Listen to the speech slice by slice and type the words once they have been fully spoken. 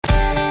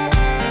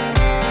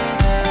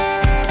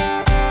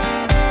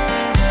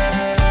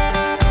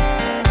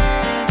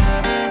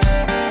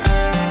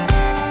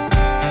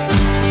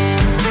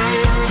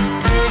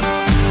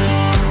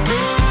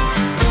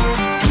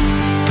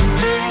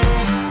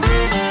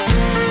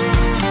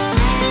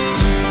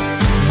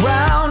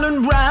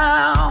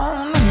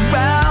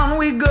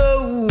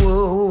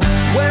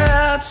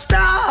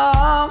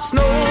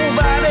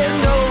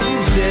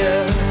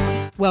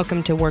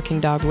Welcome to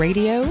Working Dog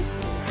Radio,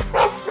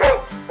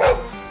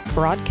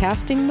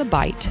 broadcasting the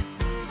bite. All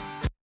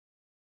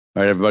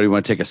right, everybody,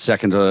 want to take a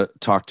second to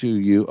talk to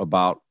you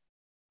about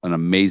an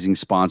amazing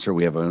sponsor.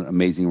 We have an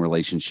amazing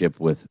relationship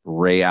with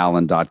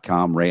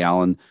RayAllen.com. Ray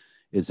Allen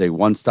is a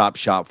one-stop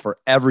shop for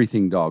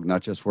everything dog,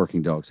 not just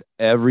working dogs.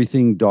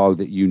 Everything dog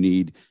that you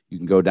need, you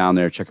can go down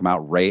there, check them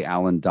out,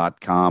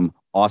 RayAllen.com.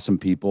 Awesome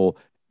people.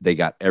 They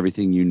got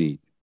everything you need.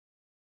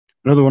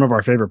 Another one of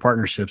our favorite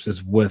partnerships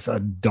is with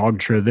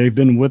Dogtra. They've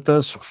been with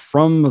us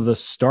from the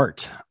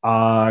start.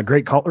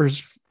 Great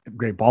collars,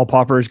 great ball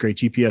poppers, great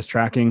GPS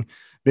tracking,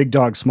 big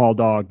dog, small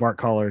dog, bark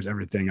collars,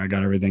 everything. I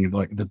got everything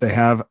like that they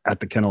have at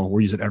the kennel.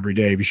 We use it every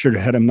day. Be sure to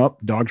head them up,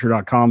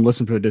 dogtra.com.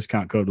 Listen for the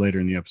discount code later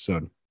in the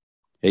episode.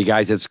 Hey,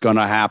 guys, it's going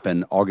to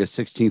happen. August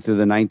 16th through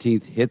the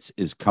 19th, HITS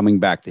is coming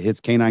back. The HITS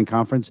Canine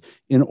Conference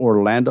in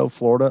Orlando,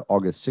 Florida,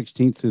 August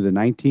 16th through the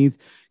 19th.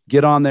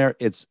 Get on there.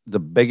 It's the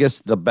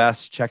biggest, the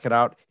best. Check it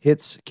out.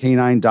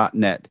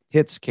 HitsCanine.net.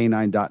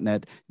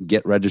 HitsCanine.net.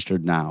 Get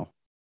registered now.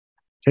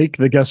 Take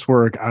the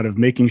guesswork out of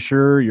making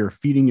sure you're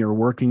feeding your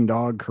working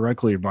dog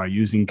correctly by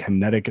using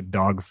Kinetic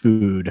Dog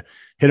Food.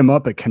 Hit them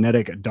up at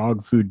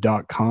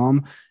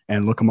kineticdogfood.com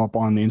and look them up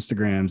on the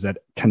Instagrams at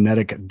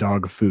Kinetic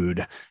Dog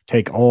Food.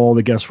 Take all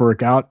the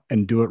guesswork out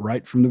and do it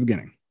right from the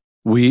beginning.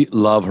 We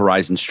love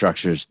Horizon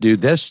Structures.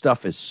 Dude, this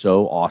stuff is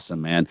so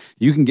awesome, man.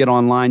 You can get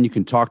online. You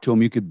can talk to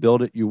them. You could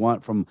build it you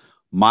want from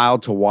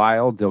mild to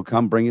wild. They'll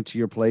come bring it to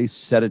your place,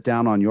 set it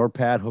down on your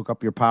pad, hook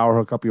up your power,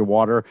 hook up your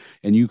water,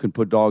 and you can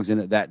put dogs in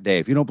it that day.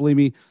 If you don't believe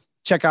me,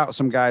 check out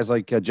some guys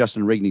like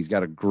Justin Rigney's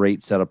got a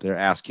great setup there.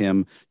 Ask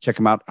him. Check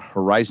him out,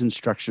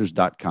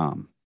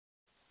 horizonstructures.com.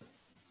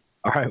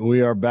 All right,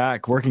 we are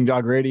back. Working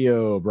Dog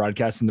Radio,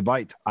 broadcasting the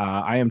bite.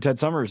 I am Ted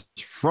Summers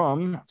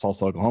from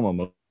Tulsa, Oklahoma,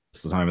 most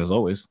of the time as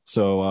always.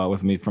 So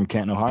with me from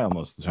Canton, Ohio,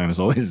 most of the time as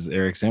always, is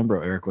Eric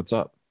Sambro. Eric, what's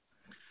up?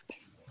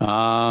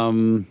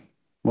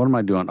 What am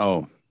I doing?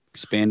 Oh,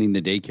 expanding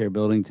the daycare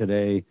building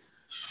today,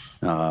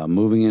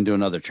 moving into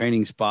another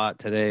training spot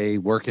today,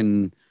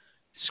 working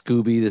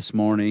Scooby this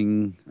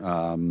morning.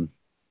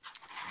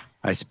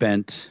 I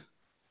spent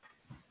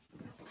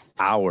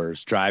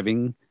hours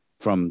driving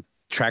from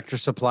tractor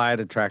supply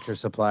to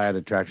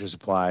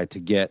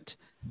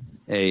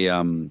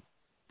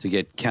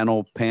get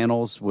kennel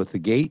panels with the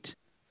gate.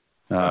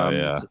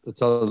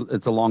 It's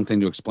a long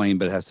thing to explain,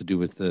 but it has to do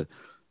with the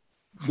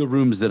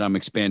rooms that I'm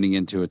expanding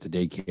into at the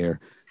daycare.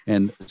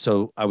 And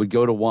so I would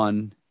go to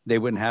one, they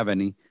wouldn't have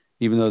any,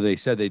 even though they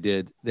said they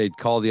did. They'd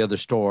call the other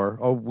store.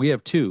 Oh, we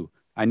have two.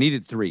 I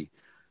needed three.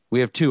 We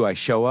have two. I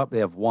show up, they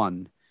have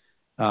one.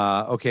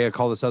 Okay, I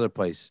call this other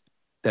place.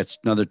 That's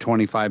another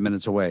 25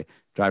 minutes away.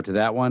 Drive to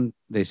that one.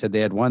 They said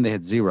they had one. They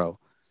had zero.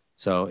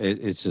 So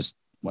it's just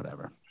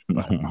whatever.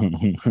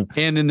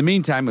 And in the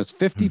meantime, it was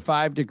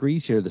 55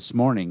 degrees here this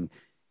morning.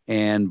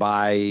 And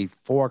by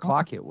 4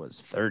 o'clock, it was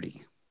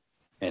 30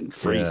 and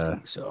freezing. Yeah.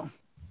 So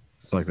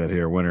it's like that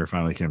here. Winter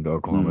finally came to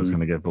Oklahoma. It's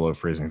going to get below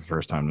freezing the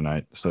first time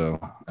tonight. So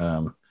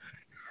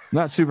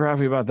not super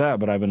happy about that,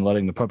 but I've been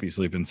letting the puppy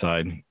sleep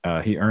inside.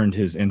 He earned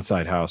his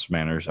inside house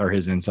manners, or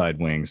his inside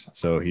wings.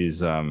 So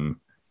he's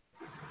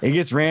he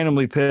gets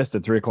randomly pissed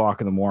at 3 o'clock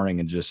in the morning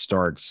and just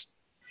starts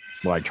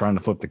like trying to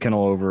flip the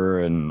kennel over.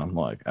 And I'm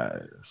like,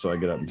 so I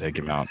get up and take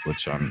him out,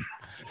 which I'm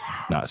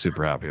not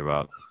super happy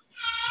about.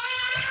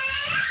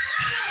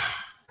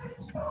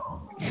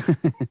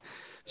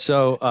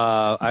 So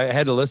I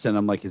had to listen.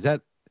 I'm like, is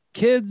that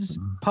kids,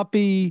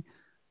 puppy,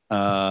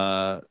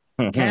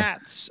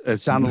 cats? It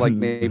sounded like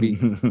maybe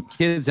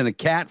kids and a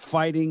cat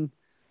fighting.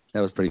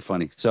 That was pretty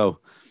funny. So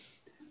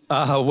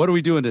what are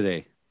we doing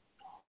today?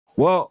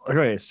 Well,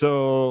 okay,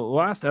 so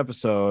last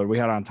episode we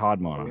had on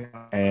Todd Mona,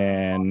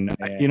 and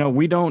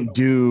we don't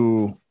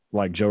do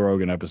like Joe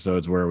Rogan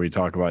episodes where we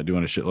talk about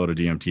doing a shitload of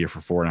DMT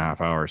for 4.5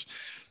 hours.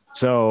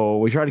 So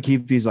we try to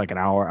keep these like an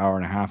hour, hour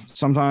and a half.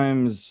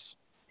 Sometimes,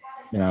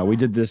 we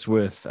did this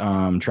with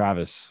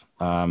Travis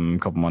a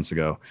couple months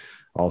ago.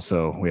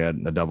 Also, we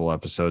had a double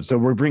episode. So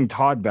we're bringing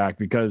Todd back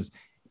because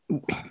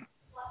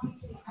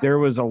there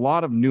was a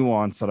lot of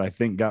nuance that I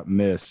think got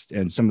missed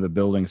in some of the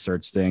building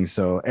search things.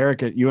 So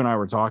Eric, you and I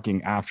were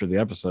talking after the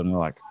episode and we're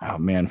like, oh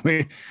man,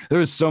 there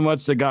was so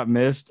much that got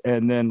missed.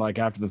 And then like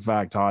after the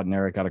fact, Todd and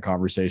Eric had a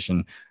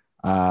conversation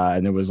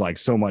and there was like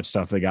so much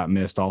stuff that got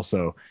missed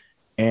also.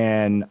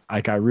 And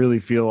like, I really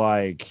feel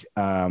like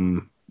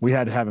we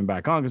had to have him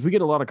back on because we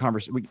get a lot of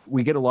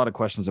we get a lot of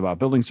questions about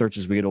building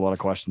searches. We get a lot of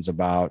questions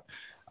about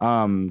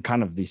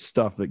kind of the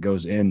stuff that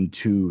goes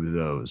into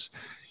those.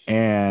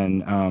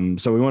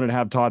 And so we wanted to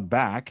have Todd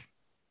back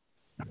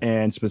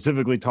and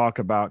specifically talk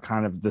about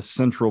kind of the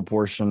central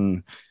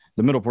portion,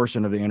 the middle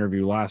portion of the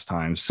interview last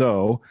time.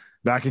 So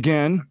back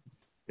again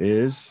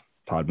is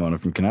Todd Mona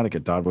from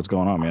Connecticut. Todd, what's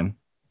going on, man?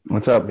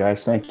 What's up,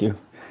 guys? Thank you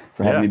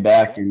for having me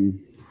back and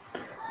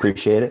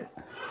appreciate it.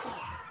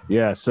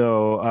 Yeah.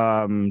 So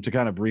to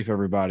kind of brief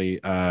everybody,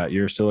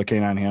 you're still a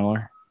canine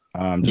handler?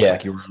 just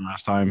like you were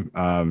last time.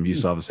 You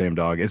still have the same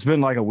dog. It's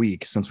been like a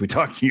week since we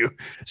talked to you,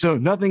 so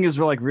nothing has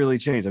like really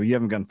changed. I mean, you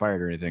haven't gotten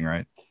fired or anything,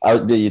 right?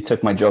 You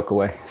took my joke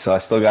away, so I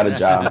still got a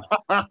job.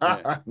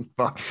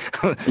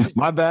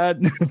 My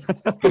bad.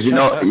 Because you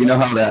know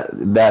how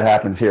that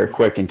happens here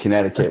quick in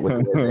Connecticut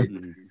with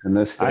the in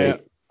this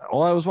state.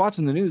 I was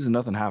watching the news and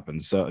nothing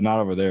happened. So not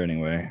over there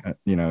anyway.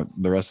 The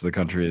rest of the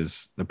country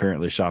is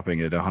apparently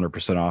shopping at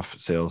 100% off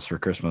sales for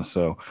Christmas.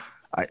 So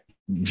I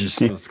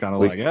just was kind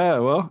of like, yeah,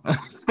 well,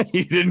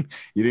 you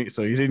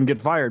didn't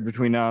get fired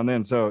between now and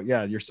then. So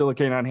yeah, you're still a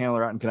canine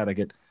handler out in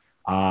Connecticut,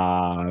 with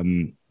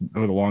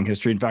a long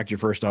history. In fact, your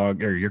first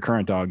dog or your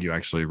current dog, you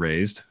actually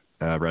raised,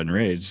 bred and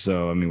raised.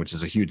 So, I mean, which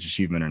is a huge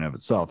achievement in and of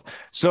itself.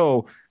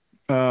 So,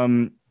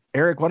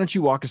 Eric, why don't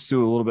you walk us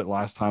through a little bit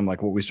last time,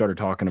 like what we started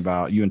talking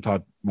about? You and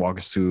Todd walk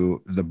us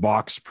through the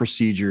box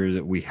procedure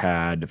that we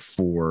had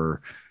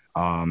for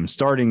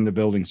starting the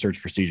building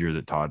search procedure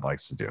that Todd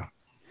likes to do.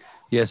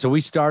 Yeah, so we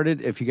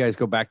started, if you guys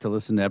go back to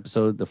listen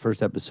to the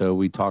first episode,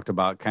 we talked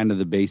about kind of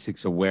the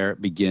basics of where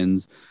it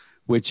begins,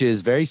 which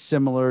is very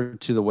similar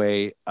to the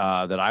way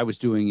that I was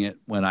doing it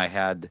when I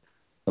had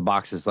the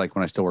boxes, like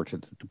when I still worked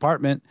at the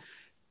department.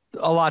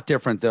 A lot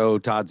different, though.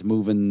 Todd's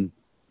moving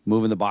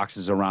the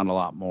boxes around a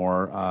lot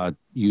more,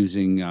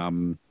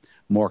 using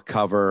more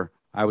cover.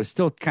 I was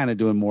still kind of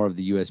doing more of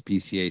the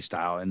USPCA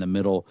style in the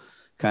middle,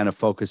 kind of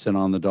focusing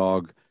on the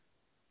dog,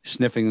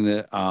 sniffing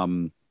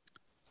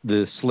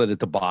the slit at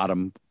the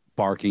bottom,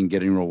 barking,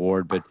 getting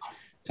reward. But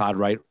Todd,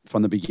 right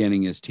from the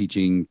beginning, is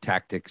teaching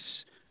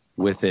tactics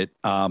with it.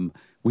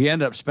 We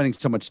ended up spending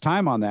so much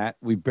time on that,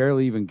 we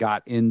barely even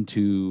got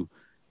into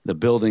the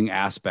building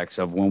aspects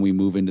of when we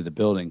move into the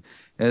building.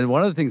 And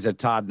one of the things that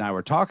Todd and I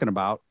were talking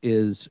about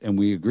is, and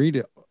we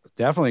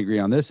definitely agree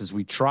on this, is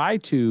we try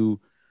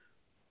to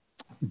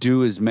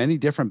do as many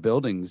different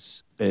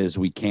buildings as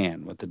we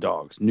can with the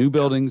dogs, new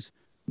buildings,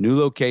 new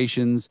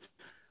locations.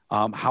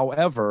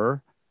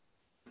 However,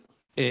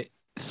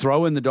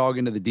 throwing the dog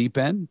into the deep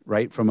end,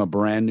 right, from a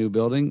brand new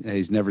building that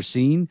he's never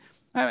seen.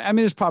 I mean,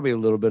 there's probably a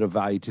little bit of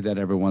value to that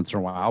every once in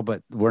a while,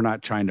 but we're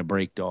not trying to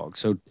break dogs.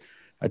 So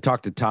I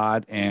talked to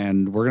Todd,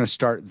 and we're going to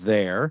start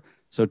there.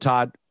 So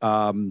Todd,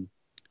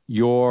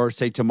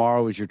 say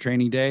tomorrow is your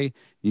training day.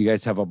 You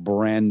guys have a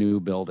brand new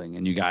building,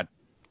 and you got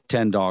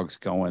 10 dogs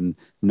going.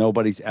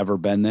 Nobody's ever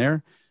been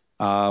there.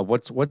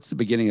 What's the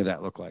beginning of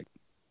that look like?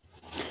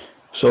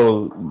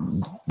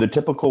 So the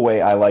typical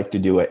way I like to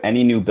do it,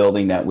 any new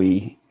building that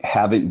we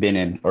haven't been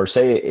in, or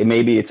say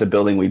maybe it's a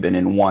building we've been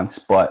in once,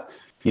 but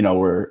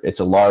it's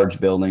a large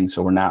building,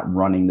 so we're not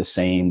running the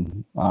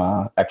same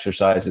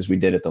exercise as we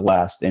did at the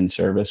last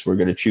in-service. We're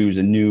going to choose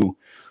a new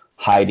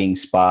hiding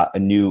spot, a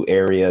new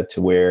area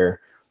to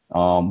where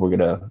we're going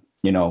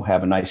to,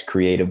 have a nice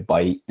creative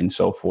bite and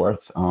so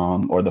forth,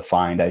 or the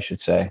find, I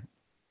should say.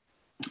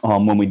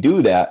 When we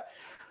do that,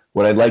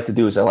 what I'd like to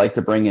do is I like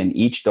to bring in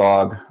each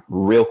dog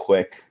real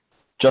quick,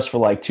 just for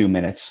like 2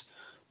 minutes.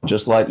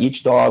 Just let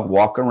each dog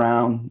walk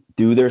around,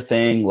 do their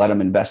thing, let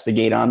them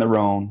investigate on their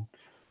own.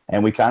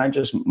 And we kind of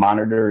just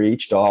monitor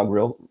each dog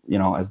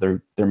as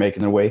they're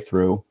making their way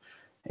through.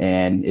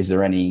 And is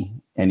there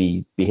any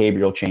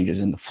behavioral changes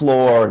in the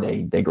floor?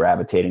 They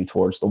gravitating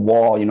towards the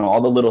wall,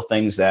 all the little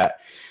things that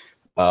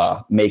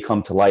may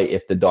come to light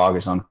if the dog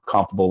is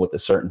uncomfortable with a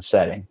certain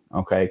setting.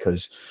 Okay.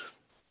 Because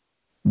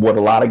what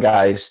a lot of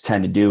guys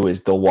tend to do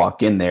is they'll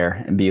walk in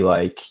there and be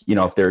like,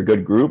 if they're a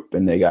good group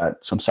and they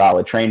got some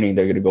solid training,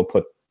 they're going to go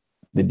put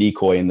the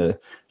decoy in the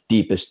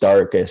deepest,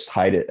 darkest,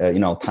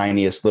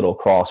 tiniest little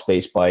crawl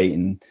space bite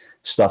and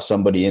stuff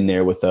somebody in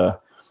there with a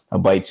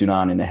bite suit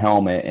on and a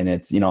helmet. And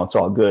it's, it's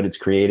all good. It's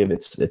creative.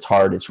 It's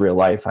hard. It's real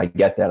life. I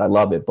get that. I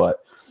love it.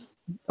 But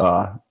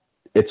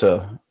it's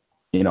a,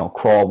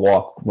 crawl,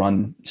 walk,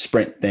 run,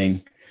 sprint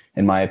thing,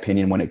 in my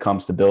opinion, when it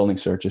comes to building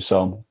searches.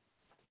 So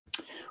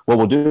what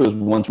we'll do is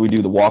once we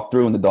do the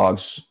walkthrough and the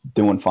dog's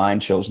doing fine,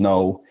 shows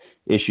no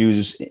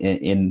issues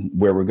in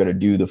where we're going to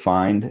do the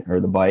find or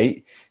the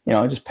bite,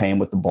 just pay him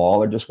with the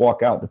ball or just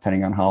walk out,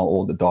 depending on how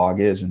old the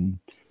dog is and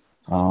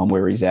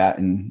where he's at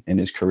in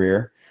his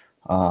career.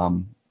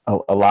 A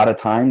lot of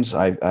times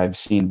I've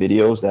seen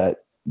videos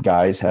that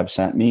guys have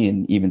sent me,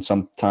 and even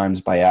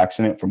sometimes by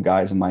accident from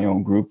guys in my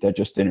own group that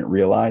just didn't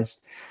realize.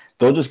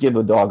 They'll just give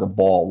a dog a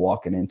ball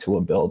walking into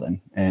a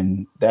building,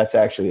 and that's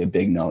actually a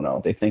big no-no.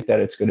 They think that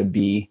it's going to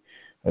be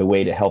a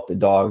way to help the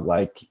dog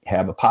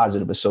have a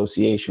positive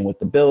association with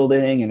the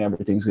building and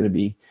everything's going to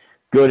be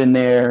good in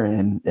there.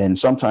 And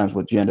sometimes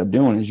what you end up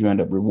doing is you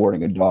end up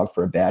rewarding a dog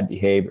for a bad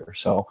behavior.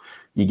 So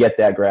you get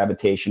that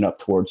gravitation up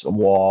towards the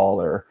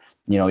wall, or,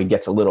 he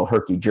gets a little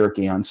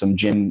herky-jerky on some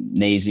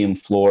gymnasium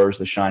floors,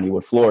 the shiny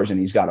wood floors, and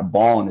he's got a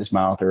ball in his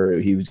mouth, or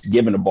he was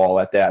given a ball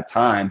at that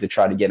time to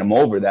try to get him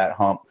over that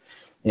hump.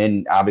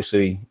 And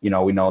obviously, we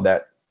know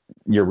that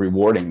you're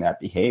rewarding that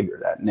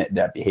behavior,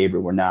 that behavior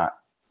we're not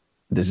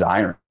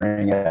desiring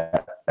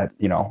at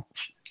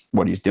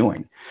what he's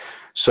doing.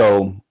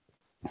 So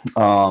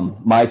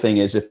my thing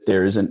is, if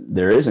there is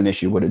an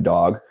issue with a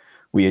dog,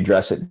 we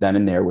address it then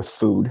and there with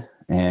food,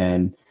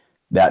 and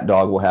that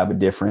dog will have a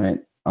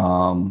different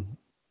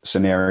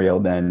scenario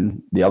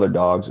than the other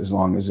dogs, as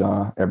long as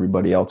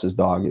everybody else's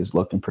dog is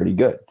looking pretty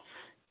good.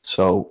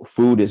 So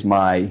food is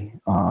my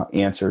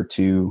answer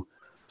to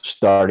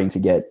starting to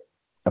get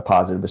a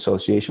positive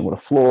association with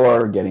a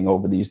floor, getting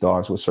over these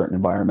dogs with certain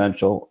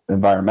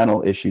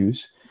environmental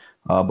issues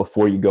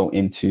before you go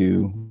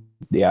into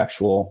the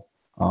actual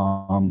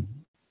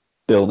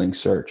building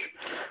search.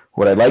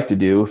 What I'd like to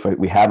do, if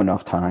we have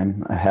enough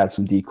time, I had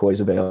some decoys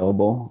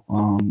available.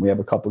 We have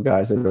a couple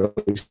guys that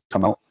always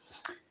come out,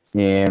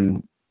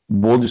 and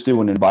we'll just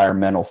do an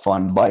environmental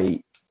fun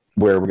bite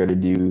where we're going to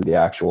do the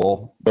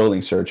actual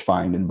building search,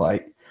 find and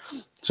bite.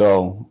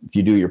 So if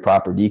you do your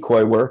proper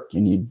decoy work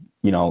and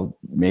you know,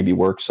 maybe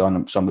works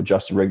on some of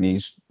Justin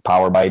Rigney's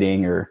power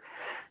biting, or,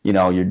 you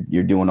know,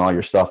 you're doing all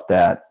your stuff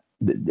that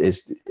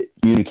is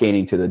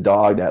communicating to the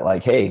dog that,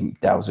 like, hey,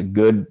 that was a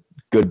good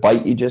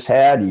bite you just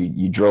had.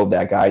 You drove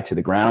that guy to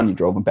the ground, you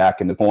drove him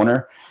back in the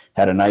corner,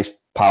 had a nice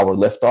power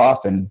lift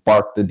off and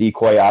barked the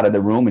decoy out of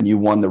the room, and you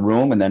won the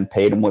room, and then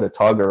paid him with a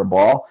tug or a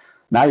ball.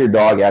 Now your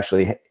dog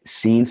actually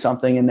seen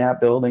something in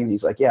that building.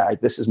 He's like, yeah,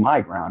 this is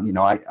my ground. You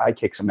know, I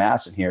kick some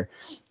ass in here.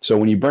 So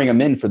when you bring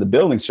them in for the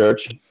building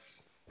search,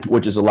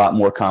 which is a lot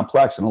more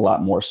complex and a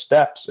lot more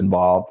steps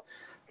involved,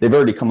 they've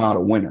already come out a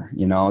winner.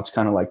 You know, it's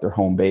kind of like their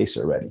home base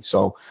already.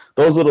 So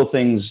those little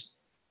things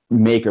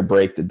make or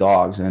break the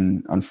dogs.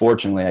 And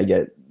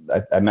unfortunately,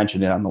 I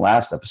mentioned it on the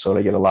last episode,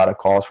 I get a lot of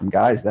calls from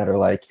guys that are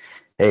like,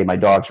 hey, my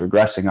dog's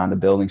regressing on the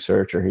building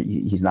search, or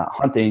he's not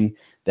hunting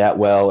that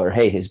well, or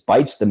hey, his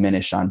bites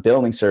diminish on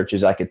building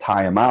searches, I could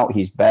tie him out,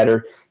 he's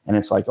better. And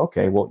it's like,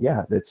 okay, well,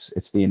 yeah,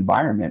 it's the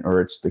environment, or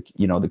it's the,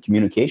 you know, the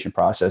communication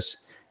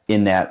process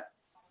in that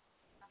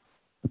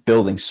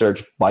building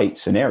search bite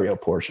scenario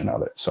portion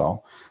of it.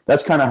 So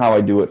that's kind of how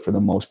I do it for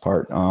the most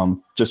part.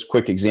 Just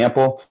quick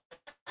example.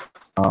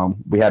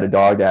 We had a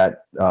dog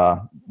that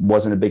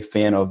wasn't a big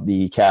fan of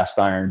the cast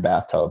iron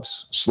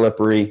bathtubs,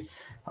 slippery,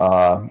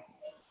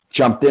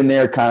 jumped in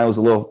there, kind of was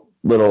a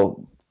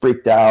little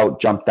freaked out,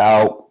 jumped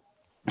out.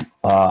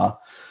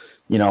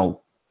 You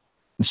know,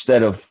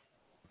 instead of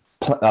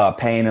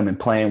paying him and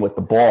playing with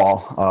the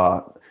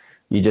ball,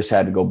 you just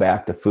had to go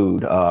back to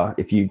food.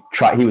 If you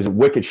try, he was a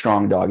wicked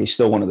strong dog. He's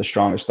still one of the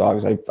strongest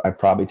dogs I've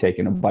probably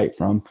taken a bite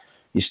from.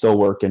 He's still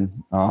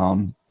working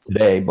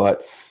today,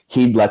 but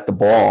he'd let the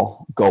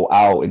ball go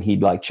out and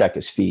he'd like check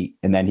his feet,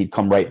 and then he'd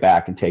come right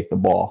back and take the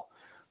ball,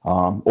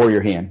 or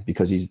your hand,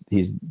 because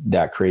he's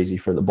that crazy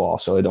for the ball.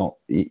 So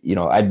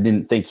I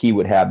didn't think he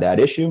would have that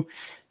issue.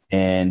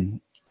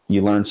 And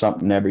you learn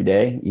something every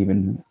day,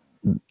 even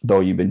though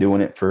you've been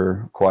doing it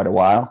for quite a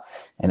while.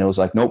 And it was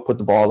like, nope, put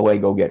the ball away,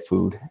 go get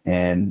food.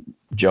 And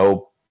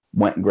Joe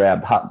went and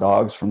grabbed hot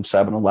dogs from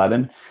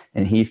 7-Eleven,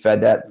 and he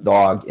fed that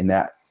dog in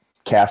that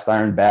cast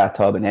iron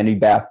bathtub, in any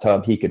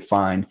bathtub he could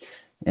find.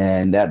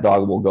 And that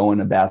dog will go in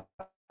the bathtub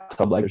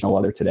like there's no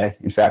other today.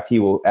 In fact, he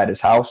will, at his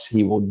house,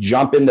 he will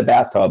jump in the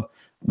bathtub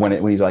when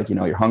he's like, you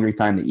know, you're hungry,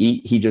 time to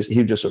eat. He just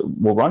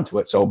will run to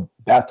it. So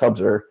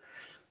bathtubs are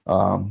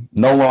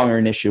no longer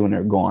an issue, and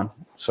they're gone.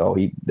 So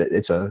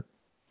it's a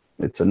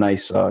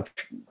nice,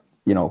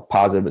 you know,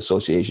 positive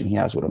association he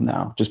has with them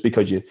now, just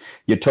because you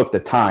took the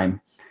time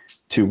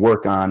to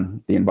work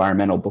on the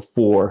environmental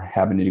before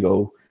having to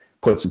go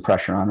put some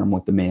pressure on him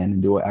with the man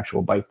and do an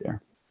actual bite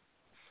there.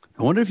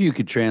 I wonder if you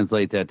could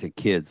translate that to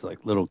kids,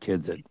 like little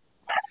kids that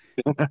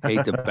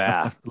hate the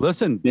bath.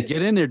 Listen,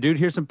 get in there, dude.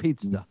 Here's some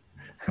pizza.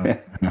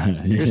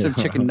 Here's some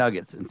chicken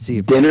nuggets, and see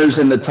if dinner's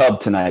in the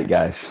tub tonight,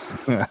 guys.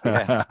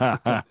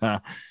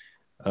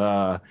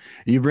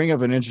 You bring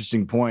up an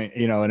interesting point,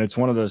 you know, and it's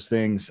one of those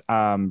things.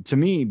 To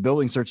me,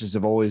 building searches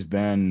have always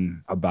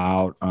been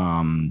about,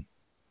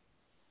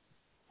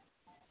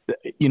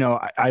 you know,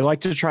 I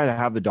like to try to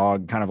have the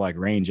dog kind of like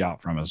range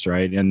out from us,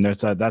 right? And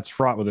that's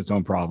fraught with its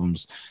own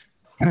problems.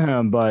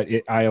 But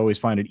I always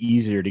find it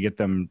easier to get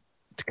them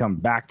to come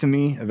back to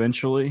me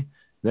eventually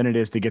than it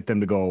is to get them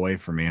to go away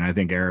from me. And I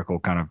think Eric will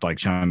kind of like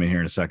chime in here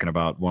in a second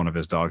about one of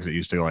his dogs that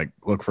used to like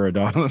look for a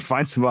dog and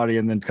find somebody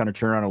and then kind of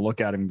turn around and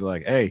look at him and be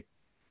like, hey,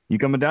 you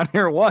coming down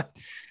here or what?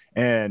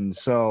 And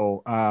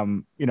so,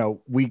 you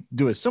know, we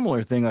do a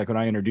similar thing. Like when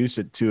I introduce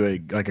it to a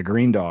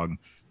green dog,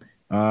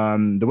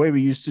 the way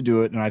we used to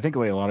do it, and I think the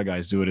way a lot of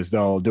guys do it, is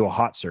they'll do a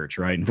hot search,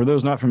 right? And for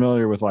those not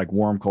familiar with like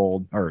warm,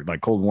 cold, or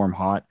like cold, warm,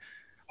 hot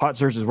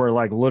search is where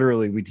like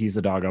literally we tease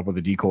the dog up with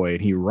a decoy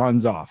and he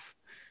runs off,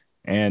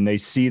 and they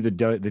see the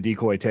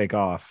decoy take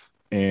off,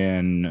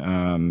 and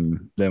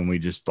then we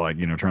just like,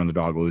 you know, turn the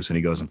dog loose and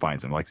he goes and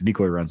finds him. Like the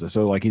decoy runs it.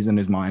 So like he's in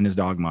his mind, his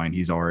dog mind,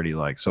 he's already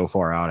like so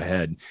far out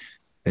ahead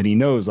that he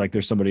knows like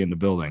there's somebody in the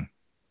building.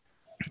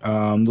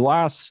 The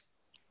last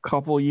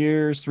couple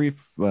years,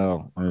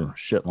 longer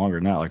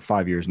than that, like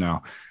 5 years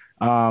now.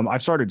 I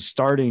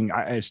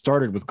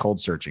started with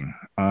cold searching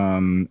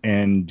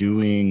and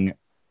doing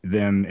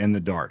them in the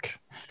dark.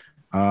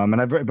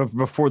 And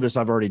before this,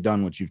 I've already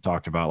done what you've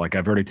talked about. Like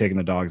I've already taken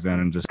the dogs in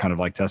and just kind of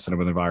like tested them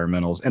with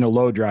environmentals in a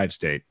low drive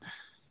state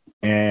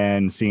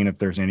and seeing if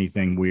there's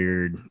anything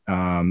weird.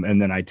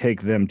 And then I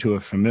take them to a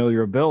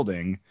familiar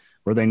building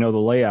where they know the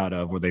layout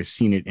of, where they've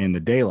seen it in the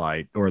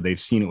daylight or they've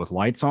seen it with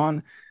lights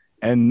on.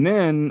 And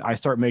then I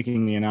start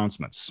making the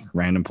announcements.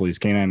 Random police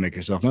canine, make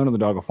yourself known to the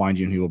dog will find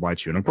you and he will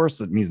bite you. And of course,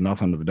 that means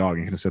nothing to the dog.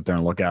 You can sit there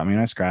and look at me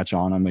and I scratch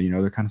on them. And,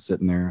 they're kind of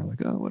sitting there like,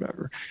 oh,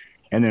 whatever.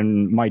 And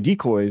then my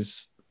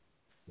decoys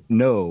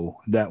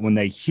know that when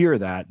they hear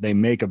that, they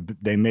make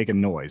a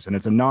noise, and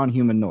it's a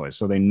non-human noise.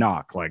 So they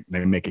knock, like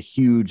they make a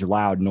huge,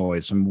 loud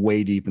noise from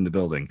way deep in the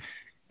building.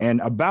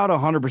 And about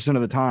 100%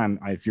 of the time,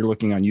 if you're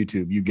looking on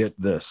YouTube, you get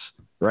this,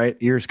 right?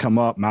 Ears come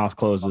up, mouth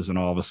closes, and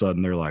all of a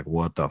sudden they're like,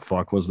 what the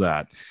fuck was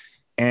that?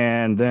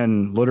 And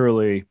then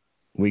literally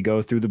we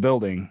go through the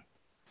building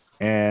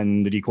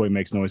and the decoy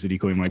makes noise.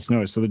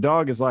 So the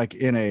dog is like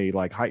in a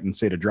heightened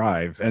state of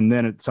drive. And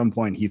then at some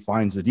point he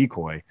finds the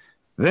decoy.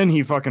 Then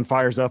he fucking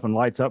fires up and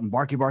lights up and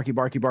barky.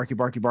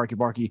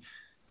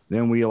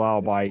 Then we allow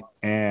a bite.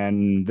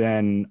 And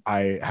then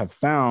I have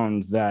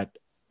found that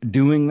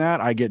doing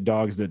that, I get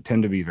dogs that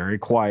tend to be very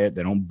quiet.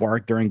 They don't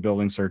bark during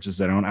building searches.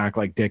 They don't act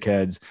like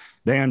dickheads.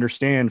 They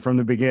understand from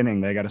the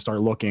beginning they got to start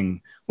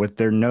looking with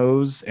their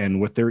nose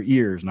and with their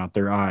ears, not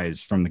their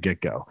eyes, from the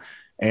get-go.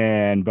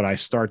 But I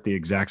start the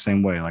exact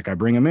same way. Like I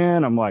bring them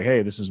in, I'm like,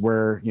 hey, this is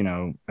where,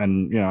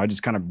 I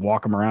just kind of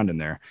walk them around in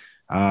there.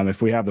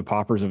 If we have the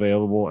poppers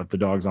available, if the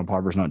dog's on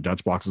poppers, not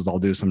Dutch boxes, I'll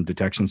do some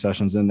detection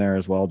sessions in there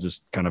as well.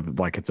 Just kind of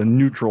like it's a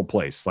neutral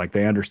place. Like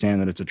they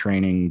understand that it's a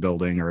training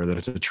building or that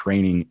it's a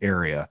training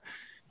area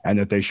and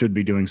that they should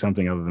be doing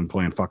something other than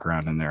playing fuck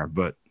around in there.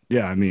 But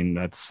yeah, I mean,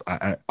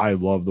 I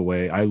love the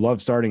way I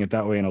love starting it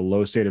that way in a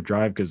low state of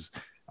drive, because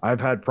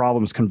I've had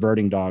problems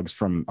converting dogs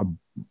from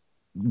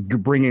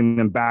bringing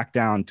them back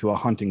down to a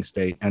hunting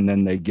state, and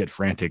then they get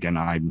frantic, and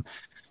I'm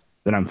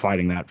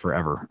fighting that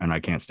forever, and I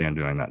can't stand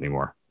doing that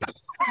anymore.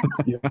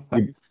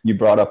 You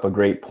brought up a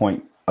great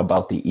point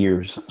about the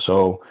ears.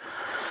 So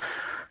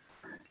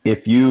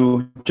if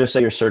you just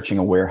say you're searching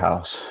a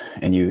warehouse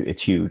and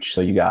it's huge, so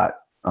you got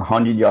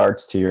 100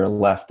 yards to your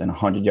left and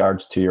 100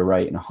 yards to your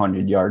right and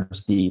 100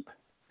 yards deep,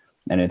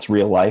 and it's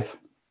real life.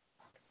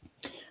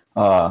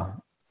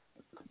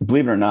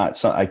 Believe it or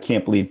not, I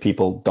can't believe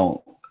people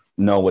don't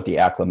know what the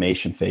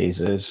acclimation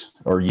phase is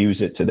or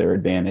use it to their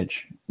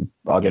advantage.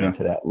 I'll get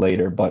into that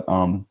later, but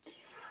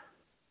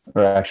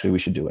or actually we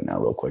should do it now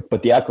real quick.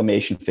 But the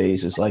acclimation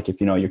phase is like,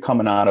 if you're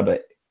coming out of a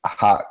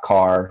hot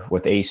car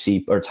with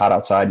AC, or it's hot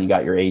outside and you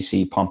got your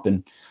AC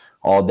pumping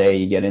all day,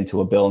 you get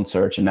into a building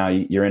search and now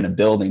you're in a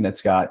building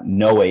that's got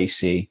no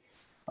AC,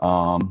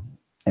 and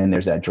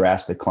there's that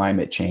drastic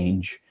climate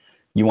change.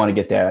 You want to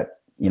get that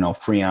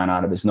Freon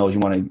out of his nose. You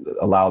want to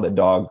allow the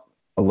dog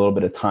a little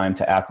bit of time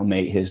to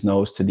acclimate his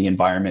nose to the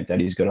environment that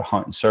he's going to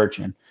hunt and search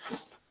in.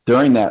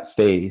 During that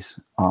phase,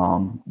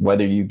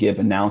 whether you give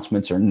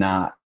announcements or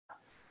not,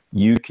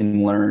 you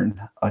can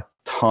learn a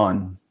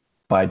ton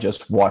by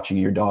just watching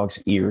your dog's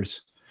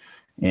ears.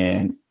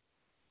 And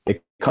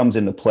it comes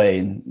into play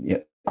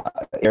in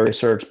area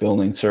search,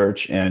 building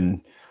search,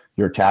 and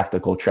your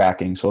tactical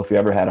tracking. So if you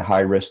ever had a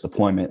high risk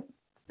deployment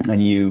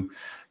and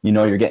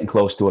you're getting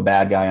close to a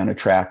bad guy on a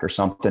track or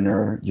something,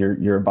 or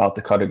you're about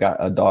to cut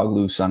a dog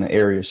loose on an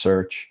area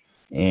search,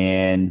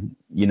 and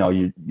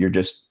you're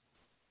just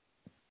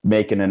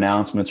making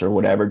announcements or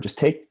whatever, just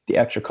take the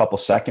extra couple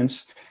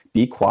seconds,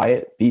 be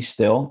quiet, be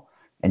still,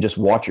 and just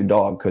watch your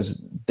dog,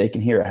 because they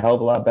can hear a hell of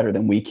a lot better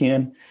than we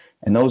can.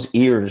 And those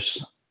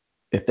ears,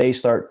 if they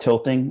start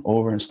tilting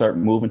over and start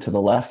moving to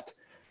the left,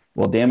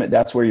 well, damn it,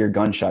 that's where your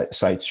gun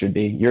sights should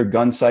be. Your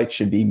gun sights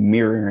should be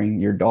mirroring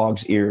your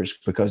dog's ears,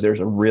 because there's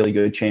a really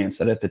good chance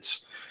that if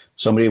it's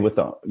somebody with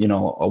a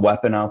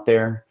weapon out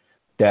there,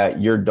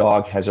 that your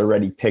dog has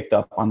already picked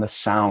up on the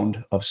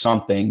sound of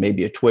something,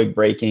 maybe a twig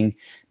breaking,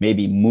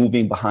 maybe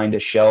moving behind a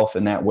shelf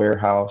in that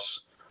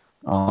warehouse,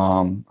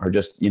 or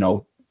just,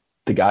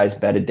 the guy's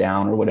bedded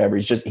down or whatever.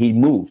 He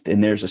moved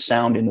and there's a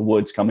sound in the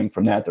woods coming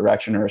from that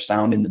direction, or a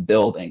sound in the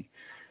building.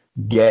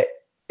 You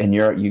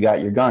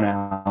got your gun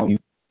out, you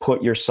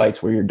put your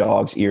sights where your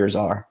dog's ears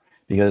are,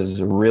 because there's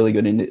a really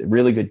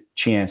good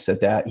chance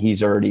that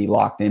he's already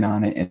locked in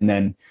on it. And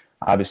then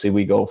obviously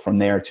we go from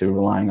there to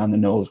relying on the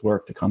nose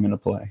work to come into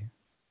play.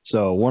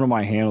 So one of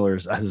my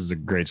handlers, this is a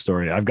great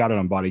story. I've got it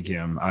on body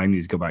cam. I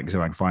need to go back and see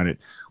if I can find it.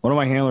 One of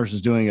my handlers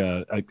was doing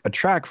a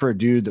track for a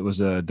dude that was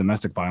a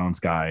domestic violence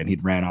guy, and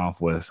he'd ran off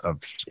with a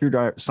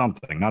screwdriver,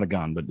 something, not a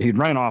gun, but he'd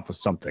ran off with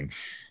something.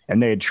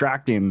 And they had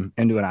tracked him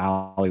into an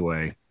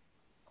alleyway.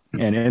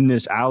 And in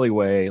this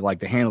alleyway, like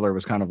the handler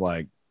was kind of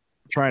like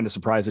trying to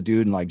surprise a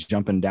dude and like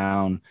jumping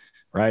down,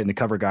 right? And the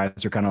cover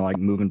guys are kind of like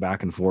moving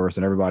back and forth,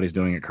 and everybody's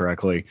doing it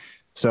correctly.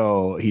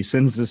 So he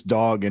sends this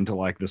dog into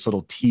like this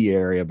little tea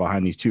area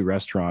behind these two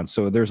restaurants.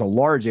 So there's a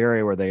large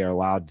area where they are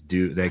allowed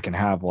to they can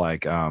have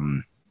like they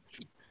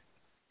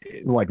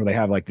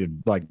have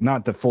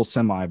not the full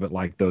semi, but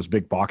like those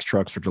big box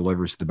trucks for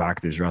deliveries to the back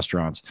of these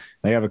restaurants.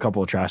 They have a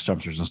couple of trash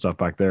dumpsters and stuff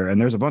back there. And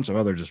there's a bunch of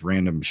other just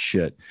random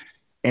shit.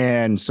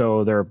 And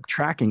so they're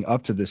tracking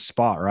up to this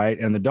spot, right?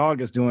 And the dog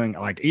is doing,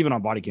 like, even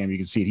on body cam, you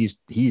can see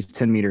he's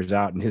 10 meters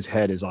out and his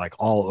head is like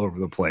all over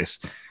the place.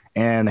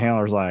 And the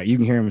handler's like, you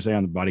can hear him say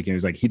on the body cam,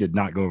 he's like, he did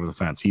not go over the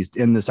fence. He's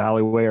in this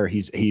alleyway, or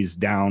he's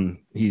down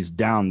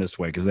this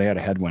way, because they had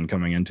a headwind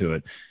coming into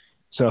it.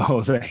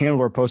 So the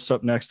handler posts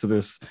up next to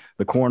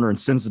the corner and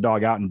sends the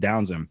dog out and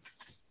downs him.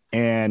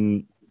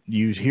 And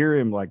you hear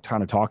him like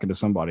kind of talking to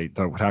somebody,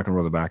 talking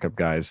with the backup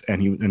guys.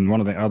 And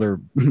one of the other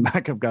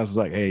backup guys is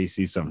like, hey, he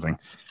sees something.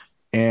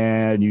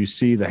 And you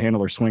see the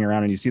handler swing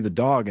around, and you see the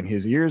dog, and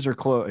his ears are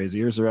closed. His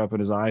ears are up, and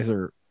his eyes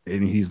are,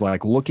 and he's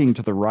like looking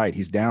to the right.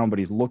 He's down, but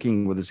he's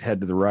looking with his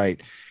head to the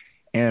right.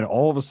 And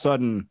all of a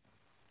sudden,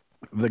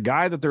 the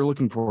guy that they're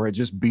looking for had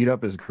just beat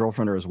up his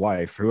girlfriend or his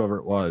wife, whoever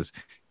it was.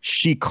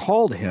 She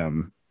called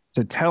him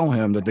to tell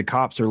him that the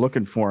cops are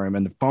looking for him,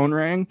 and the phone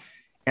rang,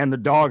 and the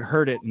dog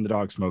heard it, and the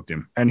dog smoked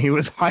him, and he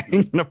was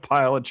hiding in a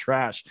pile of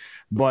trash.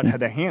 But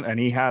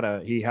he had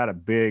a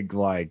big,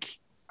 like,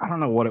 I don't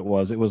know what it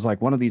was. It was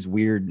like one of these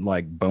weird,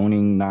 like,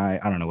 boning knife.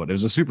 I don't know what it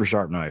was. A super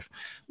sharp knife,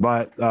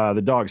 but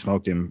the dog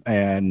smoked him.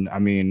 And I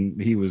mean,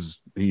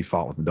 he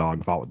fought with the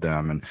dog, fought with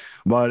them.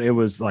 But it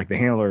was like, the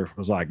handler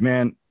was like,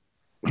 man,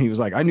 he was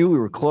like, I knew we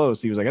were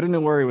close. He was like, I didn't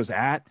know where he was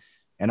at.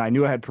 And I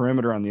knew I had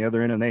perimeter on the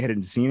other end, and they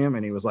hadn't seen him.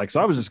 And he was like,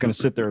 so I was just going to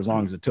sit there as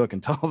long as it took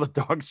until the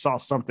dog saw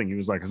something. He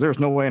was like, there's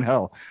no way in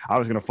hell I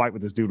was going to fight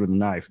with this dude with a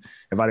knife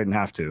if I didn't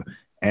have to.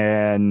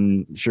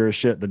 And sure as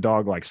shit, the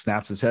dog like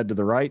snaps his head to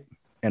the right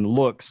and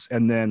looks,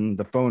 and then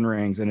the phone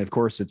rings. And of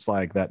course, it's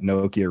like that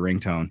Nokia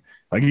ringtone.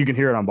 Like, you can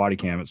hear it on body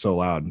cam. It's so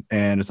loud.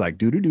 And it's like,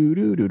 do, do, do,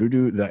 do, do, do,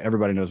 do, that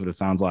everybody knows what it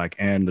sounds like.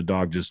 And the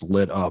dog just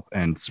lit up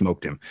and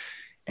smoked him.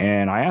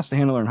 And I asked the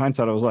handler in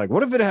hindsight, I was like,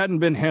 what if it hadn't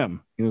been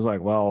him? He was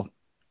like, well,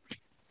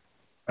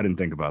 I didn't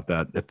think about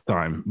that at the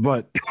time,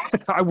 but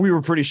we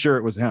were pretty sure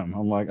it was him.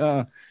 I'm like,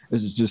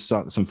 this is just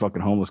some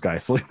fucking homeless guy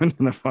sleeping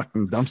in the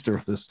fucking dumpster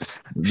with this.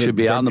 Should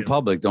be out in the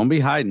public. Don't be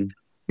hiding.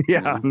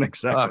 Yeah,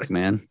 exactly. Fuck,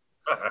 man.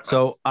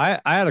 So I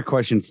had a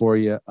question for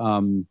you.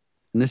 And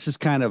this is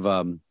kind of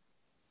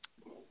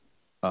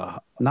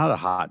not a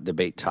hot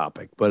debate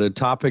topic, but a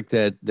topic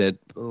that a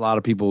lot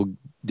of people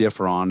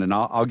differ on. And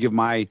I'll give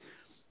my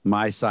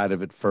side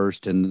of it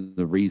first and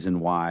the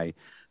reason why.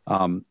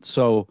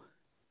 So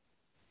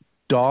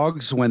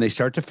dogs, when they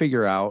start to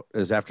figure out,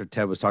 as after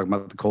Ted was talking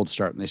about the cold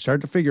start, and they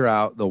start to figure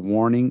out the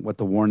warning, what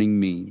the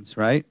warning means,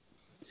 right?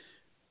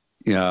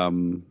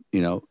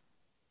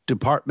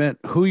 Department,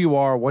 who you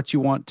are, what you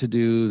want to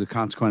do, the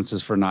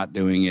consequences for not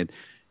doing it.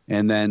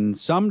 And then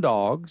some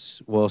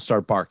dogs will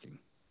start barking,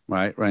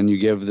 right? And you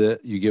give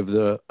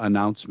the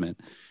announcement.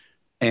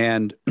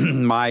 And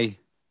my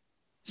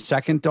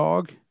second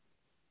dog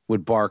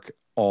would bark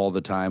all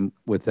the time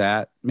with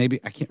that. Maybe,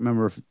 I can't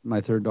remember if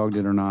my third dog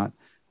did or not.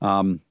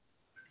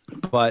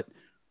 But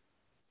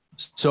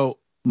so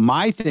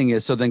my thing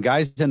is, so then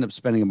guys end up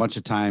spending a bunch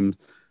of time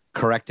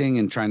correcting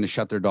and trying to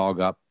shut their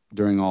dog up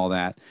during all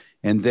that.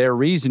 And their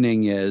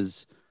reasoning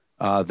is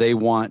they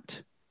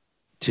want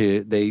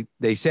to,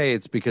 they say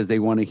it's because they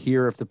want to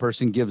hear if the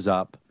person gives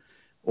up,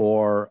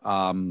 or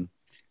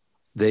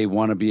they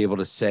want to be able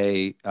to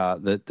say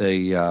that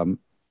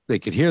they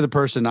could hear the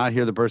person, not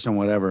hear the person,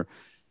 whatever.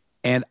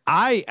 And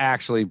I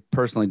actually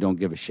personally don't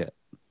give a shit.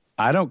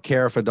 I don't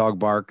care if a dog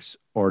barks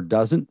or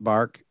doesn't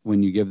bark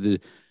when you give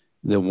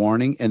the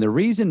warning. And the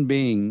reason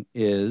being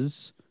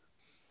is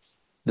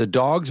the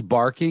dog's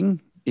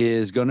barking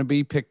is going to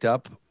be picked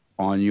up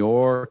on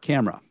your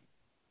camera,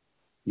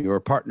 your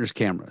partner's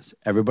cameras,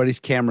 everybody's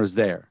cameras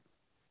there.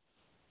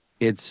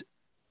 It's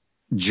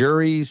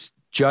juries,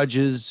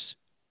 judges,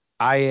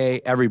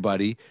 IA,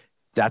 everybody.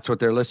 That's what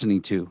they're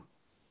listening to.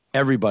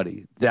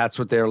 Everybody. That's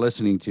what they're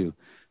listening to.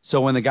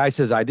 So when the guy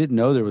says, I didn't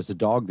know there was a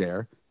dog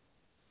there,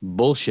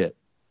 bullshit.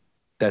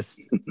 That's,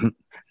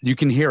 you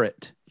can hear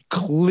it,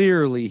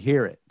 clearly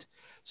hear it.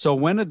 So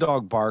when a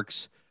dog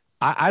barks,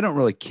 I don't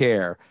really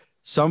care.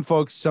 Some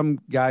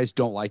guys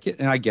don't like it,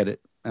 and I get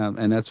it.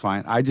 And that's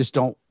fine. I just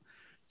don't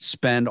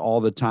spend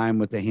all the time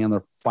with the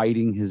handler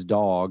fighting his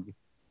dog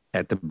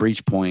at the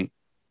breach point,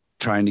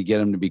 trying to get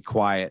him to be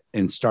quiet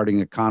and starting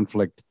a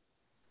conflict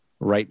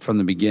right from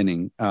the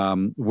beginning.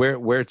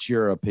 Where's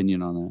your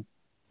opinion on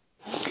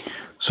that?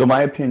 So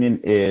my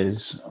opinion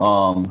is,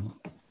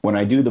 when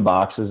I do the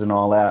boxes and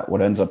all that,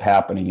 what ends up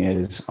happening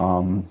is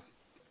some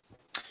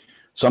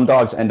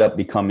dogs end up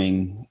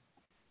becoming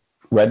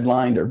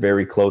redlined or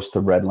very close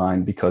to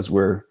redline because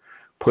we're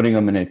putting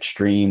them in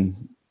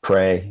extreme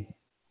prey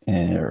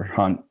or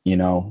hunt,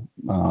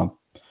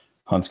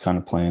 hunt's kind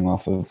of playing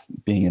off of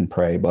being in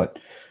prey, but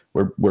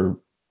we're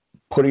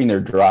putting their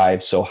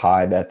drive so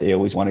high that they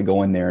always want to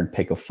go in there and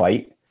pick a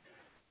fight,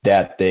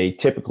 that they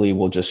typically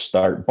will just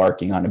start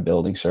barking on a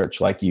building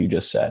search, like you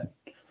just said.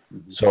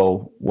 Mm-hmm.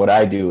 So what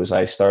I do is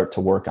I start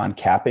to work on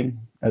capping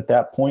at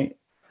that point.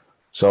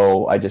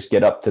 So I just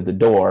get up to the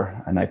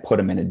door and I put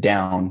them in a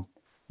down.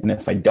 And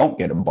if I don't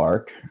get a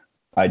bark,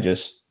 I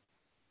just,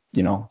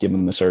 give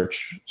them the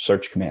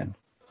search command.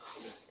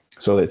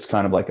 So it's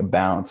kind of like a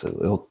balance.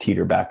 It'll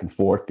teeter back and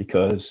forth,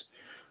 because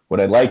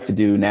what I'd like to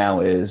do now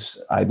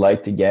is I'd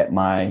like to get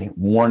my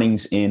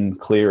warnings in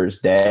clear as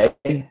day.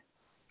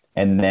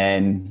 And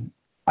then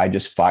I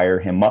just fire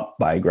him up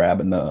by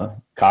grabbing the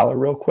collar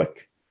real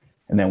quick.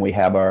 And then we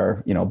have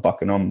our,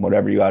 bucking them,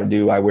 whatever you got to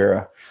do. I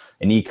wear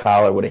an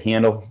e-collar with a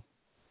handle.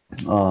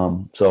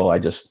 So I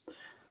just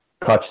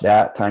touch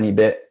that tiny,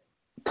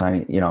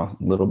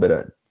 little bit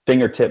of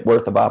fingertip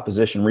worth of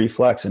opposition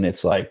reflex. And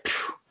it's like,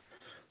 phew.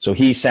 So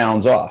he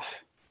sounds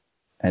off.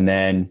 And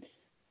then,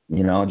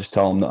 just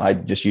tell him, I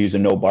just use a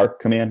no bark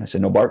command. I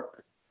said, no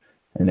bark.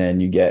 And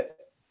then you get,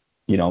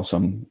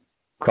 some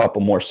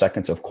couple more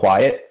seconds of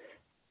quiet.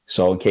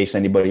 So in case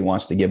anybody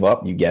wants to give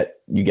up, you get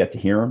to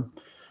hear them.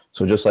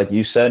 So just like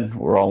you said,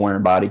 we're all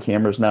wearing body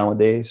cameras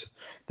nowadays.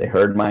 They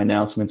heard my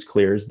announcements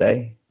clear as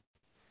day.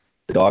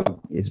 The dog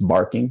is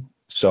barking.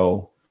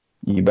 So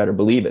you better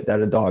believe it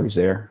that a dog is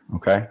there.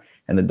 Okay.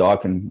 And the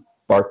dog can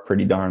bark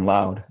pretty darn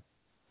loud.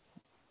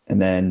 And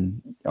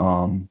then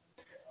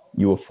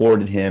you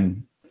afforded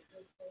him,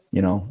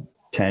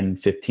 10,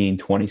 15,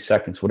 20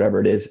 seconds,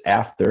 whatever it is,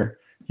 after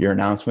your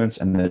announcements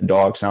and the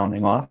dog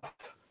sounding off,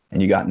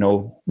 and you got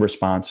no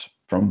response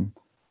from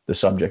the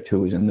subject who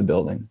was in the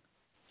building.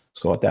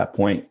 So at that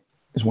point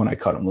is when I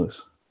cut him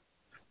loose.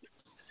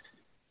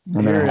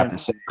 And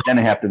then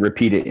I have to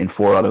repeat it in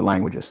 4 other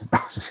languages.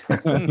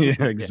 Yeah,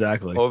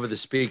 exactly. Over the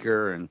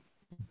speaker. And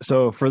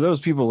so for those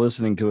people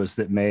listening to us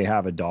that may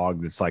have a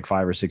dog that's like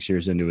 5 or 6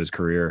 years into his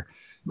career,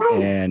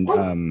 and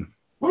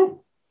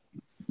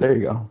there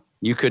you go.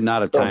 You could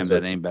not have timed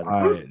that name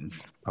better.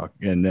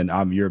 And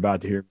then you're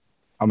about to hear.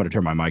 I'm going to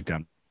turn my mic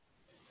down.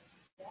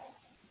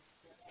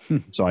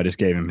 So I just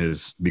gave him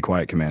his be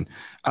quiet command.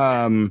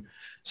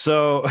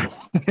 So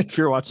if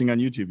you're watching on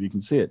YouTube, you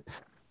can see it.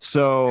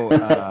 So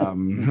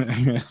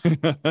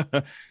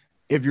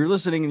if you're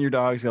listening and your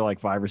dog's got like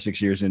 5 or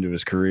 6 years into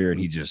his career and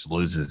he just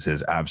loses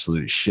his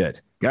absolute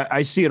shit.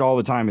 I see it all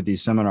the time at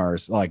these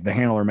seminars. Like the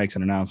handler makes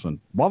an announcement,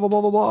 blah, blah,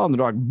 blah, blah, blah. And the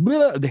dog,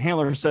 blah, the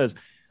handler says,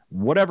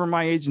 whatever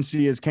my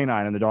agency is,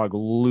 canine, and the dog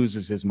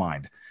loses his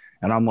mind.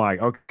 And I'm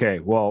like, okay,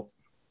 well,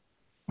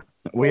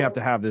 we have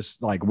to have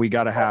this, like, we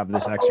got to have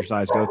this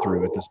exercise go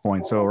through at this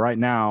point. So right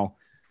now,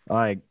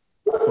 like,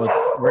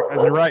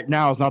 right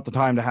now is not the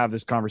time to have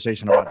this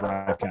conversation about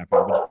drive capping,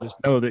 but just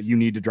know that you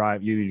need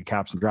to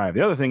cap some drive.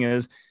 The other thing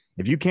is,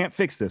 if you can't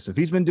fix this, if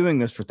he's been doing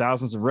this for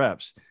thousands of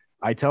reps,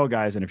 I tell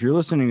guys, and if you're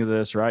listening to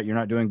this, right, you're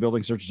not doing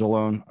building searches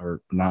alone,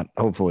 or not,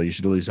 hopefully you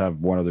should at least have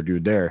one other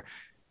dude there.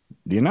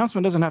 The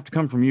announcement doesn't have to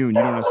come from you, and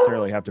you don't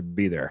necessarily have to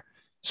be there.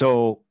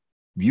 So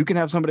you can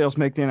have somebody else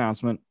make the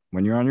announcement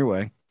when you're on your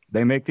way.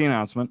 They make the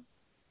announcement,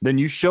 then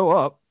you show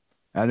up,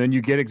 and then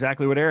you get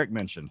exactly what Eric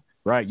mentioned,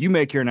 right? You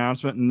make your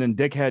announcement, and then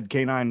dickhead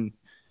canine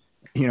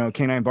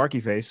Barky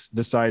Face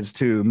decides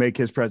to make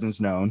his presence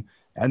known.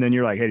 And then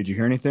you're like, hey, did you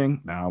hear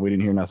anything? No, we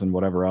didn't hear nothing,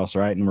 whatever else,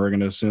 right? And we're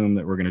going to assume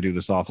that we're going to do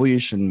this off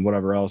leash and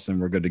whatever else,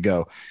 and we're good to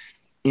go.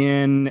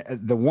 In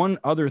the one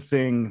other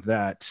thing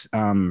that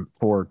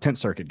for tent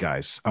circuit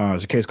guys,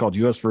 is a case called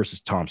U.S. versus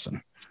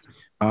Thompson.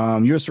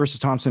 U.S. versus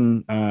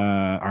Thompson,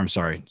 I'm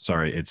sorry,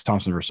 it's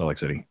Thompson versus Salt Lake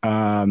City.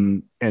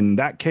 In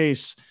that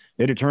case,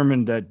 they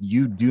determined that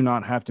you do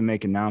not have to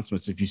make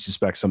announcements if you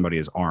suspect somebody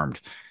is armed.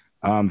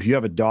 If you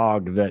have a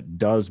dog that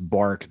does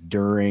bark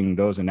during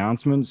those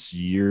announcements,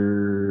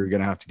 you're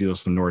going to have to deal with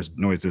some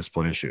noise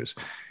discipline issues.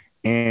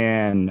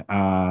 And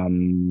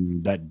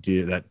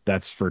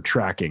that's for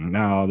tracking.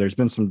 Now, there's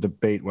been some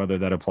debate whether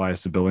that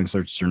applies to building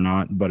searches or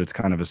not, but it's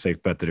kind of a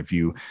safe bet that if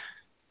you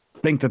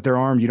think that they're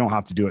armed, you don't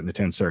have to do it in the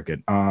 10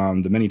 circuit.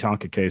 The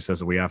Minnetonka case says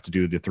that we have to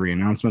do the 3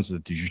 announcements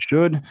that you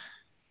should.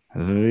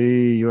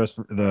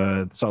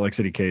 The Salt Lake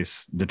City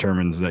case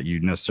determines that you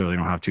necessarily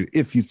don't have to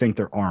if you think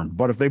they're armed.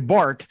 But if they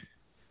bark,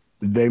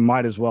 they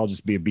might as well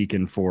just be a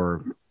beacon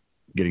for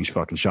getting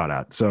fucking shot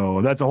at.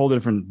 So that's a whole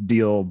different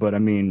deal. But I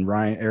mean,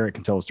 Eric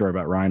can tell a story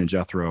about Ryan and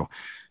Jethro,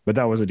 but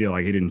that was a deal.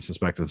 Like, he didn't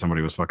suspect that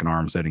somebody was fucking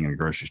armed sitting in a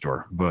grocery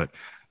store. But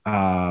 2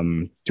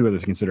 other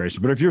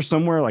considerations. But if you're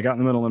somewhere like out in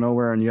the middle of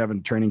nowhere and you have a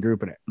training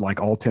group and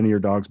like all 10 of your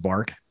dogs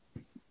bark,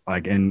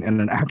 like in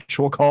an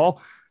actual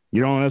call,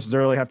 you don't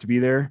necessarily have to be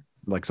there.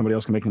 Like, somebody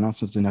else can make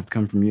announcements, didn't have to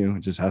come from you.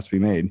 It just has to be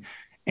made.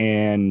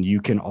 And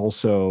you can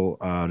also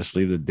just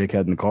leave the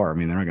dickhead in the car. I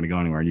mean, they're not going to go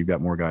anywhere. You've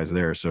got more guys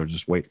there, so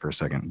just wait for a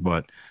second.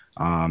 But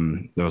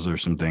those are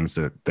some things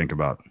to think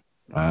about.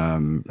 I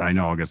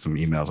know I'll get some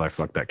emails. I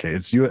fucked that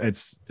case.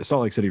 It's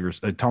Salt Lake City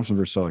versus Thompson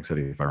versus Salt Lake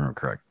City, if I remember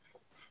correct.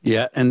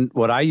 Yeah, and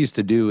what I used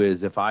to do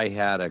is if I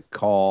had a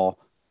call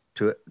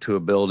to a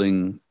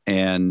building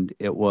and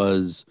it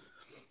was,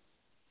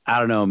 I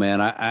don't know, man,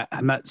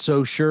 I'm not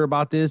so sure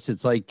about this.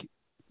 It's like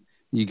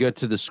you get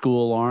to the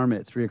school alarm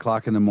at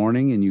 3:00 in the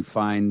morning and you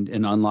find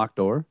an unlocked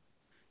door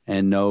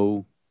and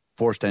no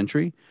forced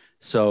entry.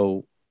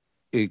 So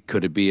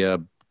could it be a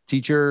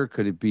teacher?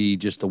 Could it be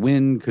just the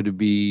wind? Could it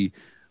be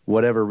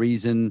whatever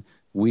reason?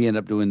 We end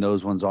up doing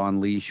those ones on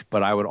leash,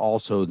 but I would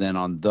also then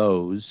on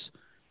those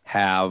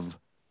have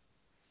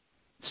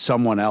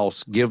someone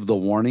else give the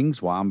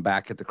warnings while I'm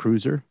back at the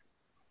cruiser.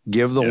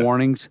 Give the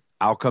warnings.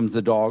 Out comes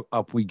the dog.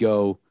 Up we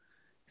go.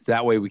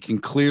 That way we can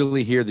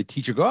clearly hear the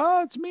teacher go,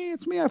 oh, it's me.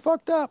 I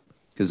fucked up.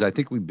 Because I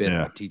think we've been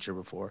a teacher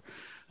before.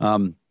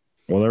 Well,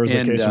 there was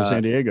a case in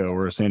San Diego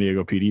where a San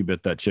Diego PD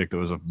bit that chick that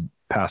was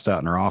passed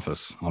out in her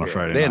office on a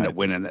Friday they night. ended up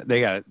winning it.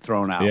 They got it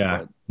thrown out.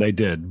 Yeah, they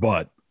did.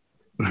 But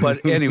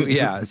anyway,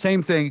 yeah,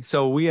 same thing.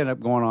 So we end up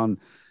going on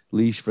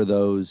leash for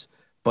those.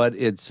 But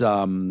it's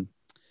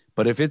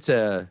but if it's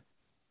a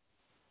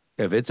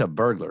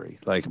burglary,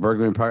 like a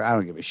burglary in park, I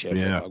don't give a shit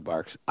if the dog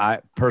barks. I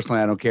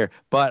don't care.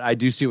 But I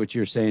do see what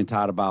you're saying,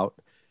 Todd, about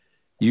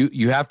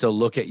you have to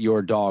look at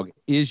your dog.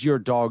 Is your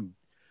dog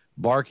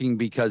barking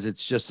because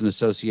it's just an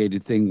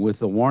associated thing with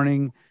the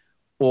warning,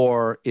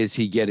 or is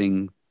he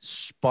getting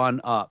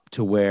spun up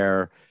to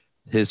where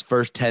his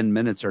first 10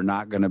 minutes are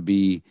not going to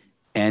be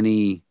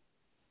any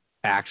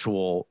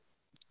actual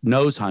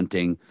nose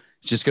hunting?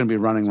 It's just going to be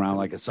running around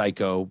like a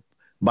psycho,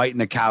 biting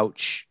the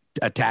couch,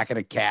 attacking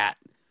a cat,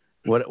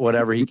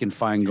 whatever he can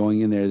find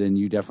going in there. Then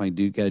you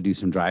definitely got to do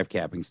some drive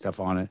capping stuff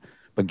on it.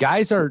 But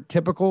guys are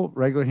typical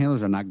regular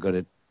handlers are not good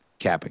at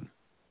capping.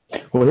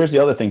 Well, here's the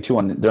other thing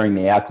too during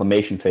the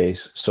acclimation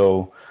phase.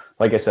 So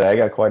like I said, I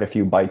got quite a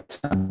few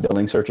bites on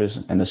building searches,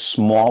 and the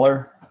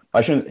smaller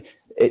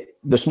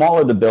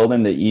the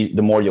building,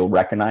 the more you'll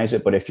recognize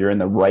it. But if you're in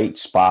the right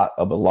spot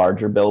of a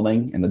larger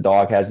building and the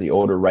dog has the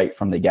odor right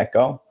from the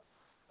get-go,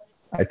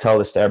 I tell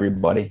this to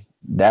everybody,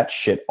 that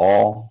shit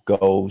all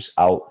goes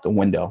out the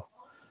window,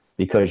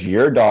 because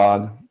your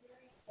dog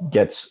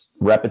gets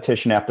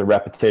repetition after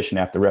repetition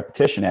after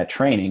repetition at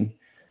training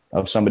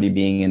of somebody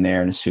being in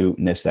there in a suit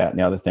and this, that, and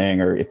the other thing.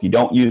 Or if you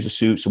don't use a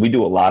suit, so we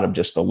do a lot of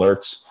just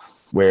alerts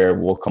where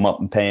we'll come up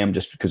and pay them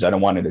just because I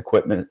don't want an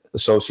equipment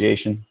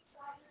association.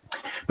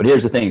 But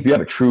here's the thing. If you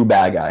have a true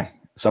bad guy,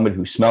 somebody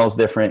who smells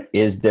different,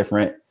 is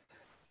different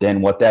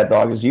than what that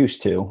dog is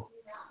used to,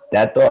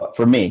 that dog,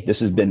 for me, this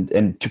has been,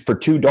 and for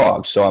 2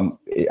 dogs. So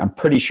I'm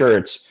pretty sure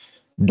it's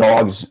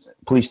dogs,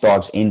 police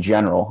dogs in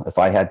general, if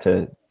I had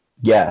to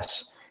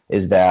guess,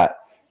 is that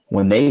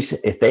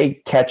if they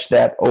catch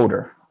that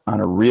odor on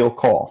a real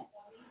call,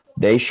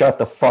 they shut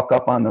the fuck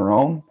up on their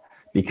own,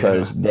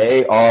 because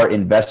they are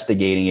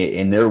investigating it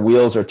and their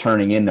wheels are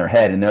turning in their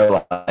head and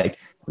they're like,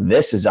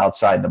 this is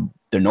outside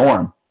the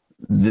norm.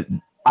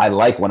 I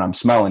like what I'm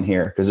smelling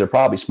here, because they're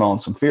probably smelling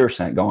some fear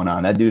scent going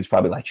on. That dude's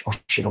probably like, oh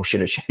shit.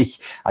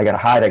 I gotta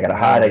hide.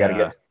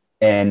 Get.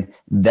 And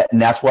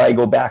that's why I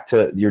go back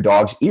to your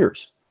dog's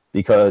ears,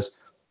 because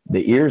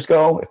the ears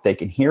go, if they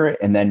can hear it,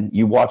 and then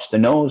you watch the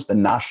nose, the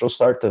nostrils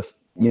start to,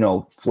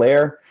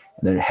 flare,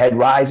 and the head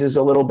rises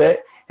a little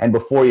bit. And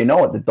before you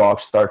know it, the dog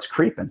starts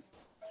creeping.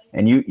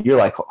 And you're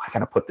like, oh, I got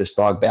to put this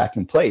dog back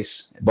in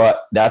place.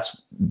 But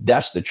that's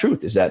the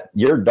truth, is that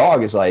your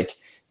dog is like,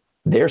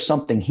 there's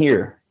something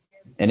here.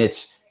 And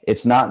it's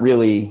not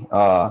really,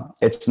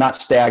 it's not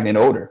stagnant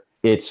odor.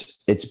 It's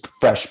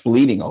fresh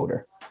bleeding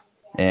odor.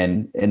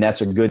 And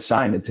that's a good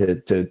sign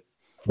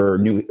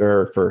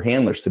for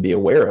handlers to be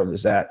aware of,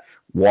 is that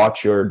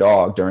watch your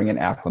dog during an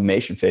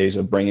acclimation phase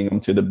of bringing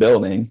him to the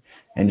building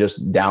and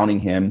just downing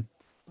him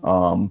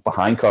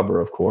behind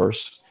cover, of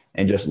course,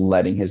 and just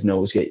letting his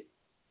nose get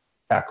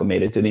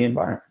acclimated to the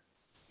environment.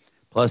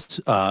 Plus,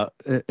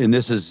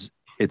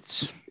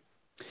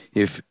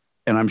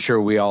 and I'm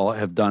sure we all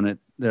have done it.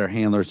 There are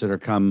handlers that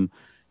are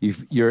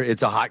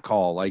it's a hot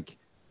call, like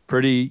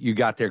you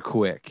got there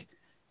quick,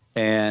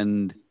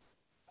 and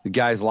the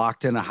guy's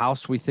locked in a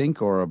house, we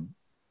think, or a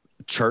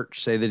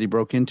church, say, that he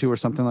broke into or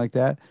something like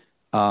that.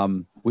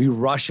 We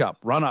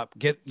run up,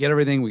 get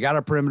everything. We got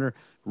our perimeter,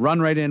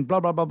 run right in, blah,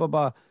 blah, blah, blah,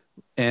 blah.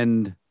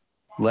 And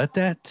let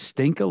that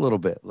stink a little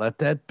bit. Let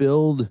that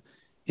build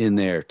in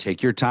there.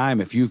 Take your time.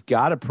 If you've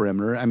got a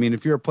perimeter, I mean,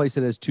 if you're a place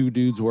that has 2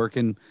 dudes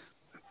working,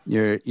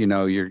 you're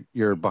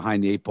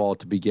behind the 8 ball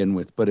to begin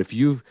with. But if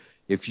you've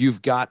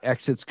got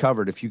exits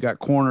covered, if you got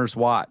corners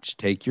watched,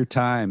 take your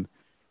time,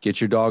 get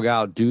your dog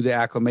out, do the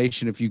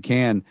acclimation if you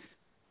can.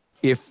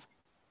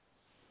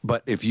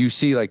 But if you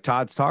see, like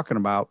Todd's talking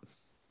about,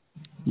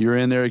 you're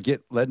in there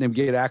letting him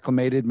get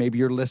acclimated, maybe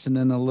you're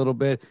listening a little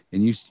bit,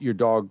 and your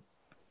dog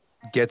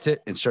gets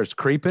it and starts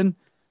creeping,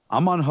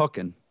 I'm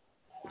unhooking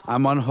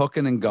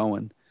and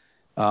going.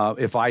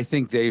 If I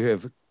think they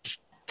have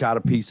got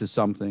a piece of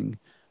something.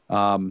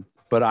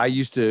 But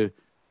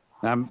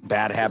I'm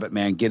bad habit,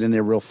 man, get in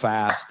there real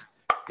fast.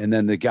 And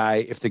then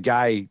if the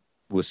guy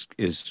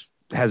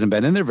hasn't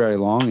been in there very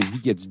long and he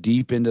gets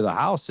deep into the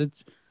house,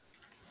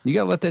 you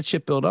got to let that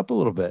shit build up a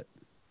little bit.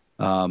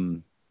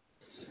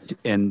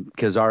 And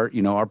because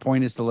our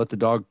point is to let the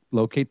dog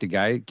locate the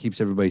guy. It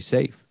keeps everybody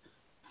safe.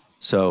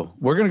 So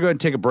we're going to go ahead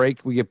and take a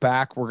break. We get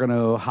back, we're going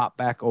to hop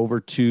back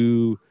over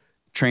to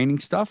training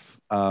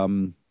stuff.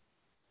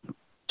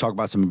 Talk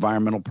about some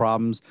environmental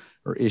problems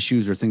or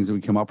issues or things that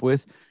we come up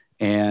with.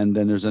 And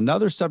then there's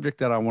another subject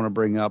that I want to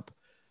bring up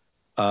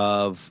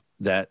of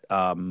that,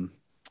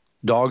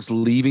 dogs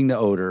leaving the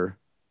odor,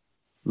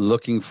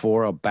 looking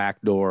for a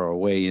back door or a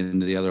way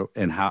into the other,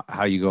 and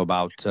how you go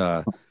about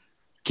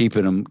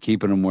keeping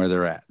them where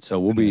they're at. So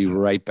we'll be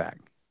right back.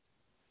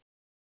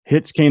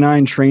 HITS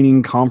Canine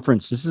Training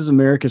Conference. This is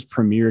America's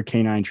premier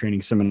canine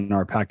training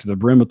seminar, packed to the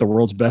brim with the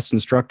world's best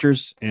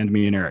instructors and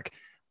me and Eric.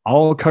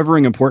 all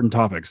covering important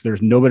topics.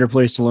 There's no better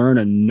place to learn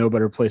and no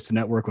better place to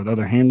network with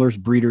other handlers,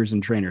 breeders,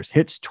 and trainers.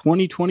 HITS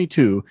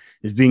 2022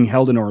 is being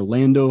held in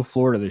Orlando,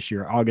 Florida this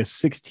year,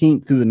 August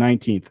 16th through the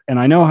 19th. And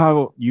I know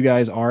how you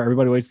guys are.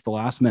 Everybody waits at the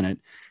last minute.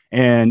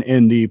 And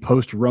in the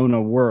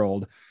post-Rona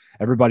world,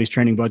 everybody's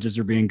training budgets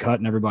are being cut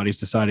and everybody's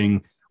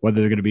deciding whether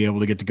they're going to be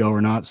able to get to go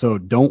or not. So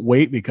don't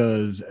wait,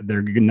 because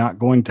they're not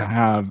going to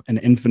have an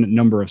infinite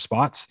number of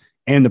spots.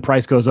 And the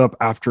price goes up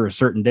after a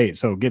certain date.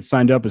 So get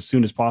signed up as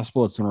soon as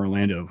possible. It's in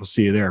Orlando. We'll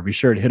see you there. Be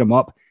sure to hit them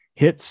up.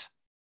 HITS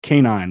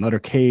K9, letter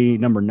K,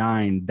 number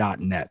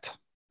 9.net.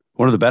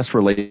 One of the best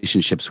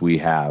relationships we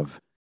have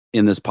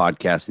in this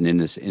podcast and in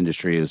this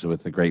industry is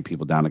with the great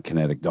people down at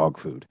Kinetic Dog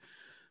Food.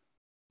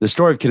 The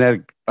story of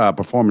Kinetic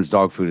Performance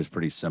Dog Food is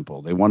pretty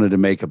simple. They wanted to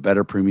make a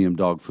better premium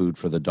dog food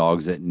for the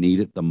dogs that need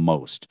it the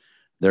most.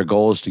 Their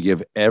goal is to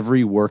give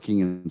every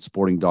working and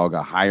sporting dog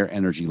a higher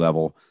energy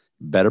level,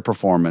 better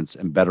performance,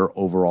 and better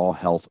overall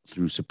health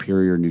through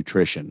superior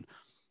nutrition.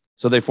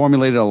 So they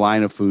formulated a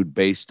line of food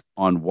based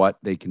on what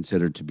they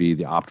considered to be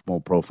the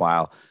optimal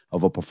profile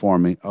of a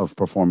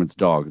performance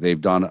dog. They've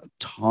done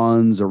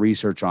tons of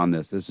research on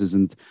this. This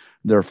isn't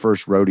their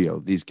first rodeo.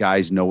 These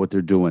guys know what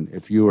they're doing.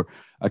 If you're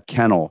a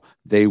kennel,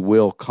 they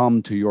will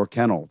come to your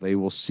kennel. They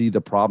will see the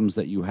problems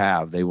that you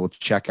have. They will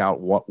check out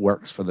what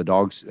works for the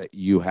dogs that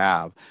you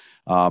have.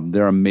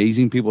 They're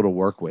amazing people to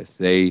work with.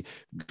 They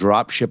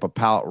drop ship a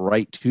pallet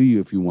right to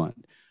you if you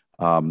want.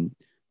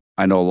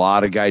 I know a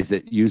lot of guys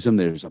that use them.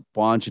 There's a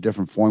bunch of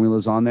different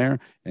formulas on there,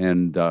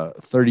 and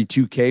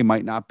 32K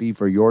might not be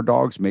for your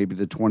dogs. Maybe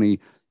the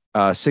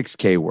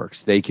 26K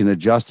works. They can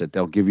adjust it.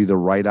 They'll give you the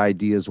right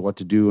ideas what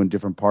to do in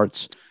different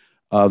parts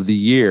of the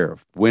year.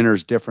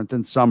 Winter's different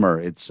than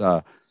summer. It's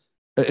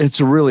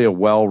really a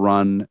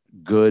well-run,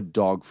 good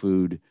dog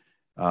food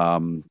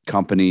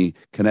company,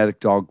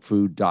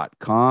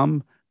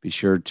 kineticdogfood.com. Be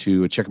sure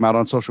to check them out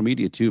on social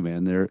media too,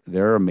 man.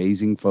 They're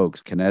amazing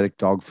folks.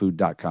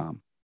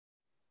 kineticdogfood.com.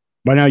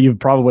 By now, you've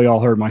probably all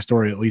heard my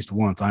story at least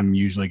once. I'm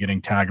usually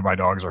getting tagged by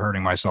dogs or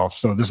hurting myself.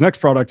 So this next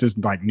product is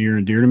like near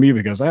and dear to me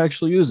because I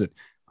actually use it.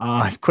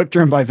 Quick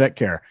Derm by Vet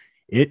Care.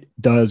 It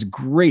does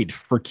great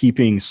for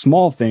keeping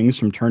small things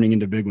from turning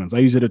into big ones. I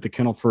use it at the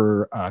kennel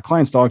for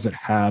clients' dogs that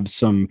have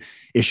some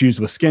issues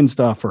with skin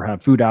stuff or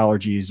have food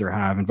allergies or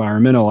have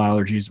environmental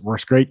allergies.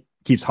 Works great,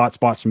 keeps hot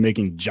spots from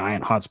making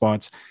giant hot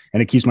spots,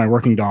 and it keeps my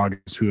working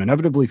dogs who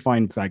inevitably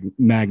find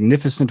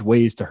magnificent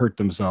ways to hurt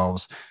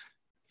themselves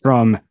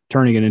from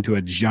turning it into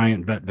a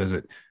giant vet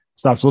visit.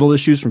 Stops little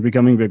issues from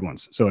becoming big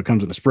ones. So it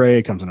comes in a spray,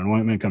 it comes in an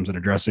ointment, it comes in a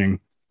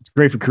dressing. It's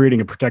great for creating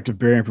a protective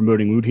barrier and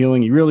promoting wound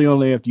healing. You really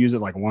only have to use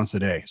it like once a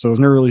day. So there's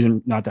no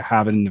reason not to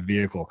have it in the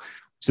vehicle.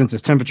 Since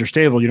it's temperature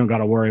stable, you don't got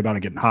to worry about it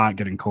getting hot,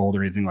 getting cold,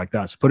 or anything like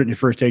that. So put it in your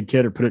first aid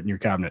kit or put it in your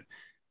cabinet.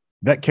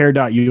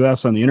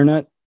 Vetcare.us on the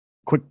internet.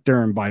 Quick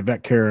Derm by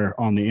Vet Care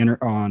on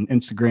on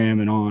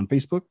Instagram and on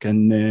Facebook,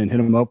 and then hit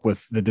them up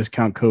with the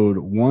discount code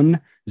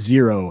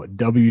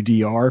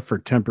 10WDR for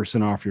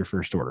 10% off your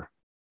first order.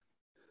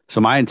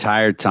 So my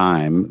entire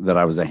time that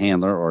I was a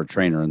handler or a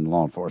trainer in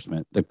law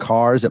enforcement, the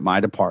cars at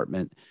my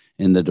department,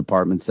 in the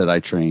departments that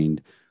I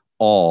trained,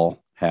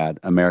 all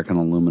had American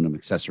aluminum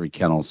accessory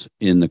kennels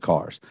in the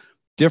cars.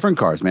 Different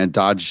cars, man.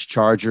 Dodge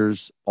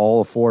Chargers,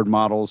 all Ford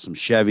models, some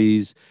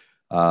Chevys,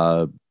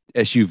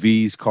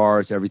 SUVs,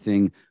 cars,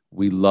 everything.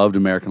 We loved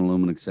American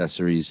aluminum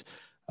accessories.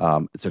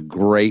 It's a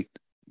great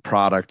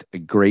product, a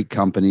great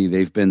company.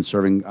 They've been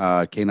serving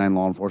canine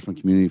law enforcement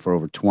community for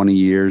over 20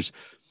 years.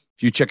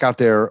 If you check out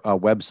their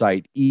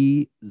website,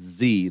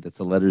 EZ, that's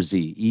the letter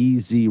Z,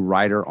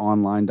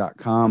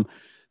 EZRiderOnline.com.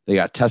 They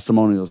got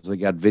testimonials. They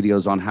got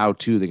videos on how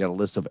to. They got a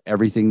list of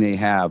everything they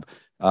have.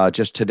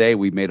 Just today,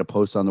 we made a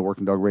post on the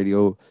Working Dog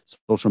Radio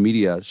social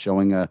media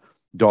showing a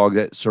dog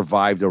that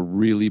survived a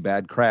really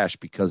bad crash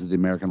because of the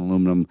American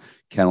aluminum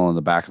kennel in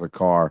the back of the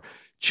car.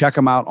 Check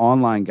them out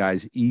online,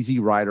 guys.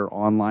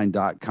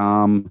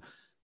 EZRiderOnline.com.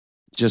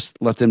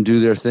 Just let them do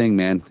their thing,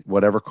 man.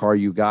 Whatever car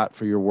you got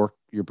for your work,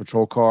 your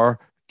patrol car,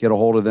 get a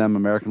hold of them,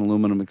 American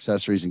aluminum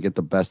accessories, and get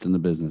the best in the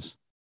business.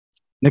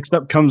 Next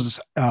up comes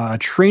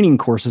training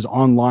courses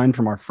online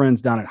from our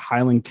friends down at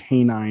Highland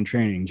Canine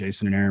Training,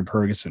 Jason and Aaron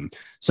Ferguson.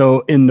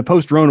 So in the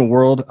post-Rona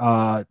world,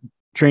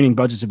 training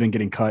budgets have been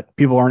getting cut.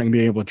 People aren't going to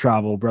be able to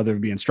travel, whether it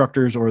be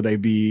instructors or they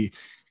be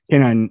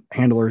canine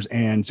handlers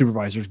and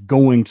supervisors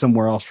going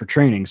somewhere else for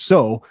training.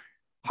 So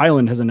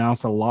Highland has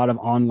announced a lot of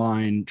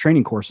online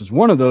training courses.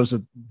 One of those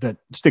that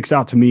sticks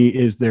out to me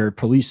is their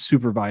police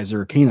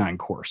supervisor canine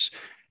course.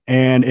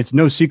 And it's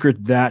no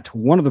secret that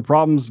one of the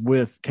problems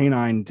with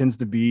canine tends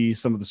to be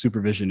some of the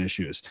supervision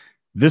issues.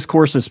 This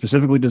course is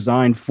specifically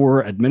designed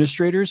for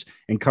administrators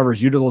and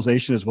covers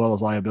utilization as well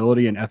as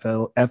liability and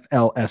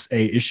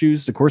FLSA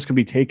issues. The course can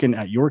be taken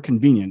at your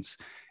convenience,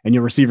 and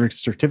you'll receive a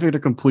certificate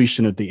of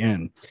completion at the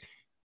end.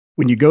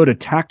 When you go to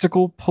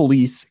Tactical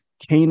Police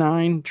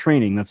Canine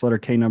Training, that's letter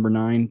K number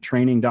 9,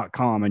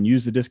 training.com, and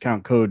use the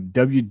discount code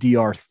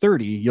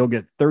WDR30, you'll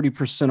get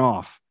 30%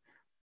 off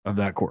of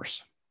that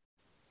course.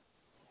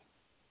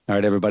 All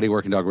right, everybody,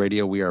 Working Dog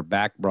Radio, we are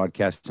back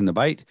broadcasting the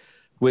bite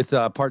with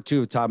part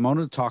 2 of Todd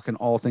Mona, talking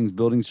all things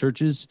building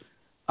searches.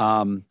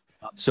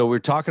 So we're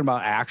talking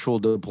about actual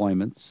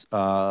deployments,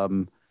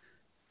 but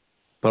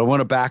I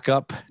want to back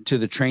up to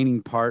the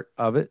training part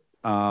of it.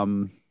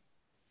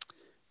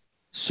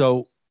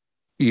 So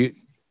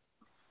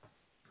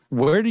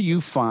where do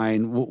you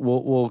find,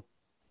 we'll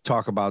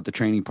talk about the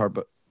training part,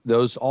 but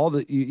all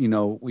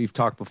that, we've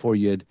talked before,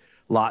 you had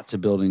lots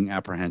of building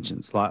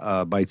apprehensions,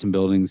 bites and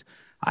buildings.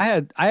 I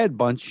had a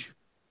bunch,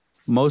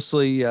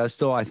 mostly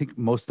still, I think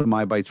most of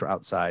my bites were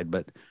outside,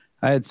 but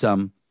I had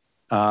some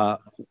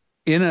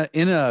in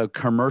a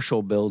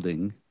commercial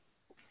building.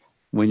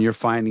 When you're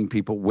finding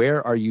people,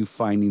 where are you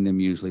finding them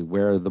usually?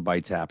 Where are the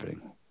bites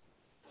happening?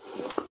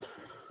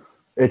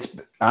 It's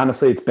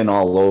been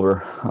all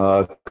over,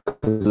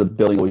 because the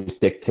building always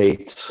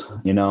dictates,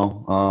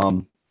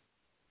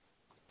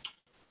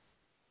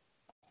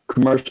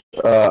 commercial,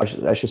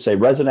 I should say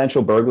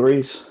residential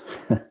burglaries.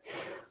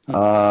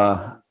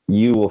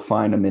 You will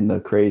find them in the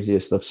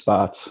craziest of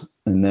spots.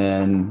 And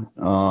then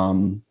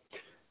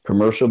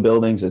commercial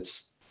buildings,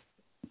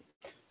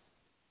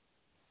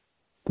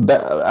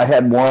 I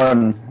had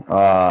one,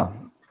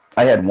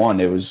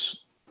 it was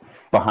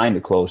behind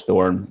a closed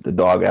door, and the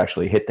dog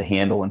actually hit the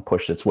handle and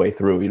pushed its way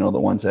through, the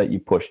ones that you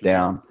push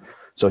down.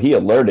 So he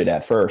alerted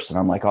at first, and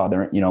I'm like, oh,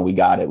 we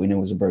got it. We knew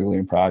it was a burglary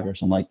in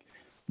progress. I'm like,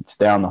 it's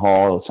down the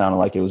hall. It sounded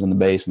like it was in the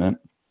basement,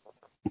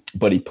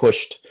 but he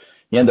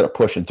ended up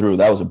pushing through.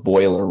 That was a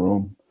boiler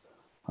room.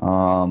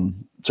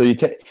 So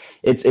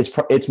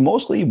it's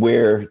mostly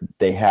where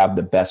they have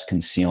the best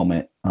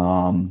concealment.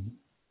 I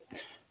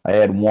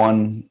had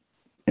one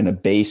in a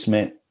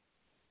basement,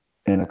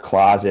 in a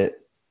closet,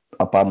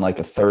 up on like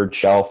a third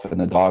shelf,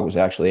 and the dog was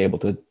actually able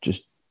to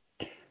just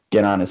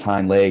get on his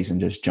hind legs and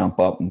just jump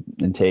up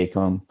and take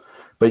them.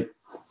 But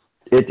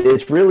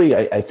it's really,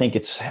 I think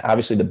it's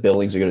obviously the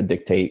buildings are going to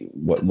dictate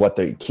what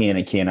they can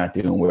and cannot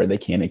do and where they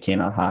can and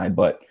cannot hide.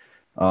 But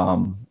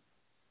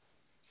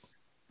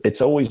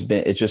they've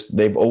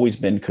always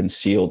been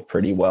concealed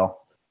pretty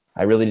well.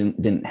 I really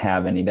didn't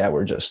have any that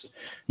were just,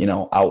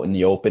 out in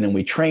the open, and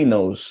we train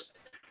those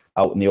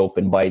out in the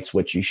open bites,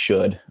 which you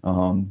should.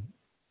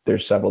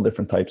 There's several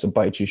different types of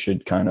bites you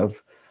should kind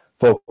of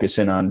focus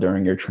in on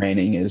during your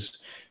training is,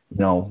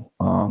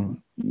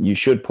 you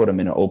should put them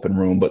in an open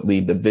room, but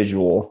leave the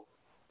visual.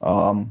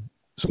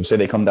 So say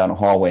they come down a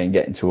hallway and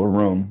get into a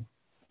room,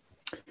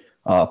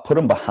 put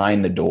them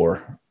behind the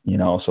door,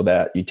 so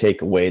that you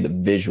take away the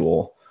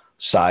visual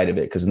side of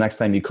it. Because next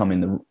time you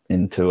come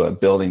into a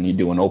building, you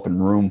do an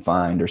open room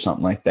find or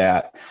something like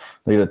that,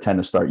 they're going to tend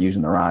to start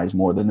using their eyes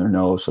more than their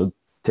nose. So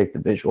take the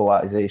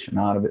visualization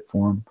out of it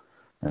for them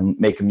and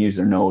make them use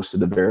their nose to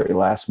the very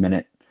last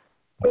minute.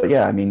 But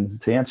yeah, I mean,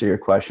 to answer your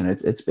question,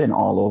 it's been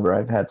all over.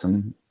 I've had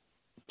some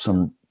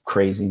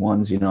crazy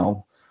ones,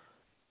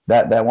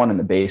 that one in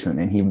the basement,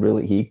 man,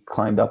 he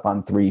climbed up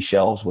on 3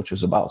 shelves, which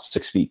was about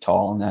 6 feet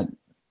tall. And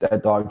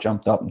that dog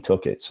jumped up and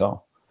took it.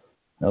 So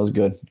that was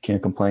good.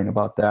 Can't complain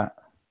about that.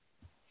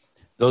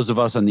 Those of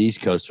us on the East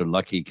Coast are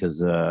lucky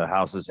because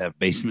houses have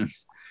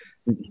basements,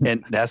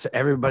 and that's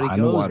everybody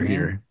goes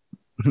here.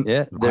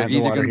 Yeah, they're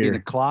either going to be in the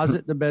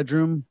closet in the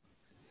bedroom,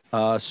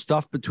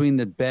 stuff between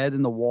the bed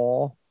and the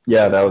wall.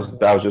 Yeah, I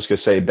was just going to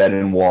say bed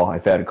and wall.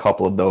 I've had a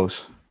couple of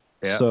those.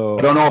 Yeah. So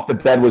I don't know if the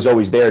bed was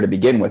always there to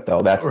begin with,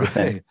 though. That's the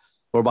thing.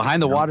 Or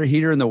behind the water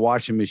heater and the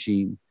washing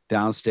machine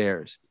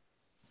downstairs.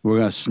 We're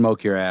going to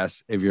smoke your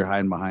ass if you're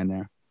hiding behind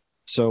there.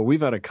 So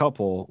we've had a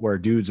couple where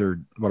dudes are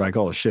what I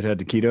call a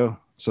shithead taquito.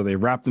 So they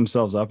wrap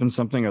themselves up in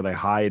something or they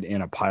hide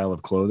in a pile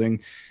of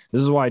clothing.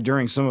 This is why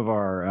during some of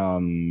our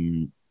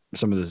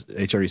some of the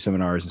HRD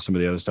seminars and some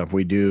of the other stuff,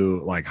 we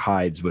do like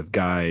hides with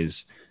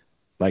guys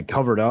like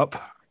covered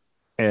up,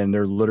 and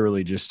they're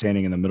literally just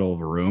standing in the middle of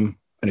a room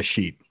in a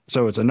sheet.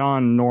 So it's a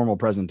non-normal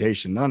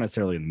presentation, not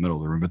necessarily in the middle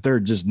of the room, but they're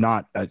just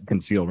not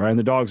concealed, right? And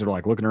the dogs are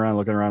like looking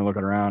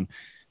around.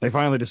 They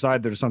finally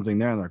decide there's something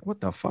there, and they're like, what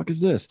the fuck is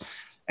this?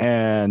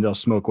 And they'll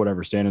smoke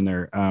whatever's standing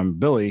there.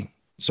 Billy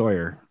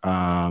Sawyer,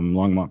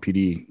 Longmont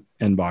PD,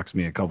 inboxed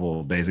me a couple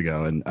of days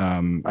ago, and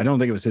I don't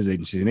think it was his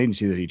agency. It's an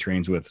agency that he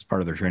trains with as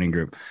part of their training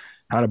group.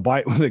 Had a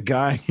bite with a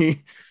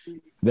guy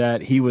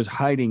that he was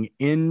hiding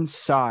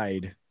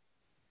inside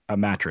a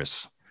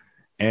mattress,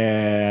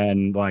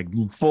 and like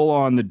full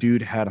on, the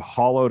dude had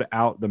hollowed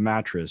out the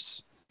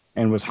mattress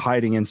and was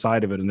hiding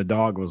inside of it. And the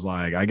dog was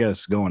like, I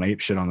guess, going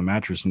ape shit on the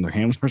mattress, and their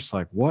handlers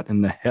like, what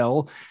in the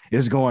hell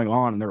is going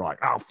on? And they're like,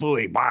 oh,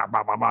 phooey, blah,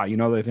 blah, blah, blah.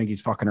 They think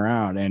he's fucking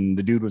around. And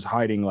the dude was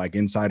hiding like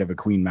inside of a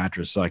queen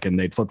mattress, like, and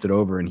they'd flipped it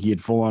over, and he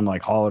had full on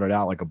like hollowed it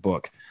out like a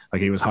book,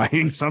 like he was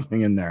hiding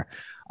something in there.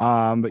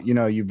 But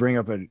you bring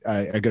up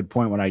a good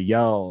point when I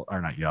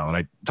and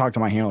I talk to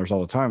my handlers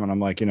all the time, and I'm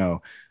like,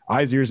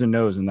 eyes, ears, and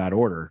nose in that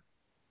order.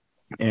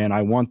 And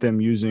I want them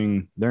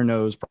using their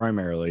nose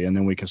primarily, and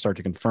then we can start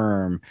to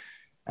confirm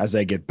as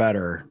they get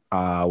better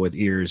with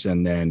ears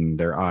and then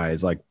their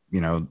eyes. Like,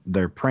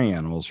 they're prey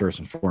animals first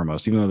and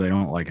foremost, even though they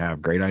don't like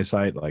have great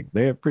eyesight. Like,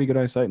 they have pretty good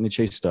eyesight and they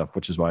chase stuff,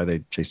 which is why they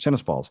chase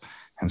tennis balls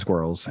and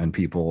squirrels and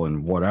people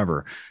and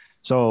whatever.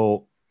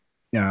 So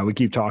Yeah, we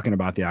keep talking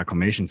about the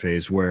acclimation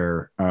phase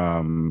where,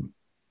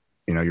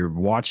 you're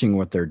watching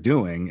what they're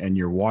doing and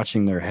you're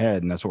watching their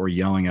head. And that's what we're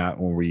yelling at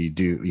when we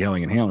do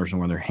yelling at handlers. And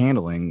when they're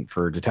handling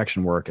for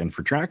detection work and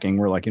for tracking,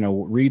 we're like,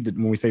 when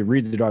we say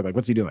read the dog, like,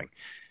 what's he doing?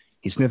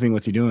 He's sniffing.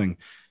 What's he doing?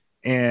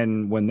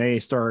 And when they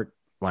start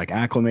like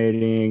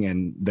acclimating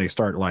and they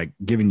start like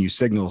giving you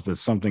signals that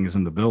something is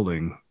in the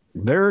building,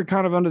 they're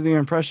kind of under the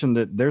impression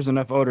that there's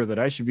enough odor that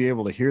I should be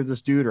able to hear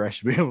this dude, or I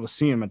should be able to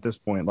see him at this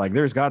point. Like,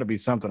 there's got to be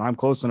something. I'm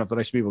close enough that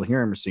I should be able to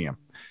hear him or see him.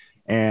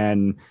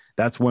 And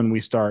that's when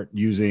we start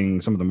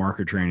using some of the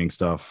marker training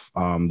stuff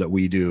that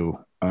we do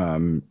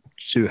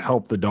to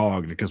help the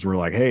dog, because we're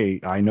like, hey,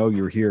 I know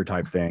you're here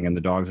type thing. And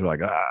the dogs are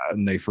like,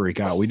 and they freak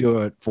out. We do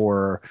it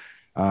for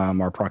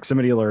our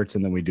proximity alerts,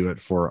 and then we do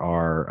it for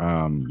our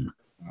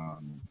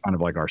kind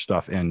of like our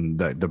stuff in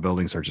the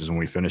building searches when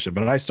we finish it.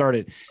 But if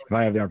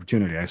I have the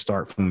opportunity, I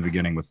start from the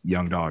beginning with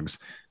young dogs.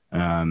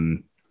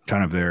 Kind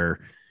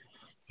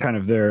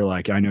of their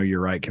like, I know you're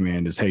right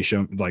command is, hey,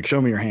 show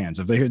me your hands.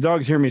 If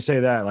dogs hear me say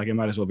that, like, it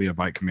might as well be a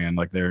bite command.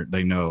 Like,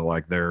 they know,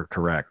 like, they're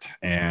correct.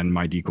 And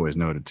my decoy is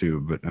noted too.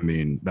 But I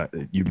mean, that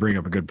you bring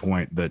up a good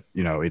point that,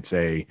 it's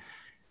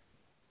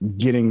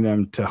getting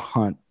them to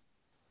hunt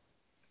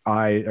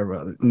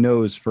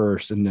nose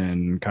first, and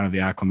then kind of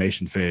the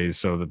acclimation phase,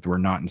 so that we're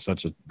not in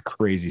such a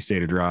crazy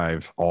state of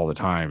drive all the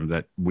time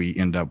that we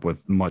end up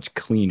with much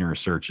cleaner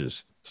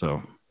searches.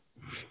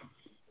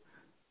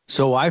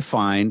 So I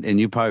find, and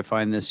you probably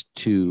find this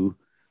too,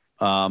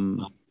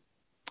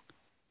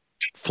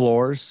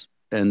 floors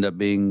end up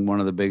being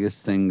one of the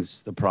biggest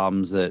things, the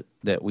problems that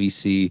we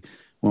see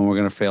when we're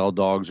going to fail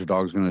dogs, or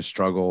dogs are going to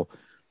struggle.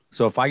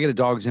 So if I get a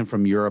dogs in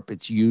from Europe,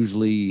 it's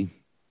usually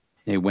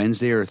a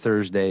Wednesday or a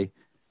Thursday.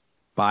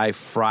 By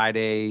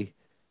Friday,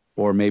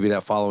 or maybe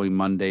that following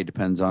Monday,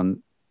 depends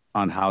on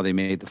how they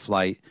made the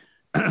flight,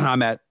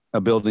 I'm at a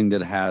building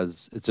that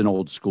it's an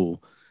old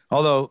school.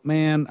 Although,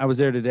 man, I was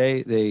there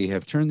today. They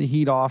have turned the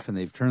heat off and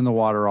they've turned the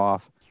water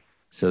off.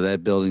 So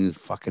that building is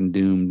fucking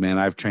doomed, man.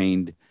 I've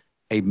trained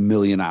 1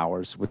 million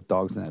hours with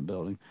dogs in that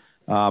building.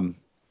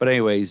 But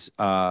anyways,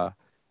 I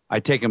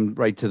take them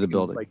right to the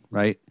building,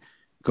 right?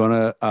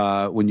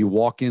 When you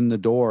walk in the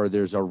door,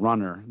 there's a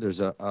runner, there's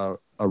a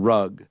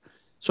rug.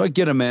 So I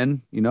get them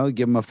in,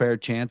 give them a fair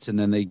chance, and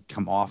then they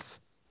come off,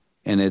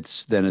 and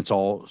it's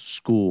all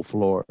school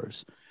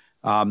floors.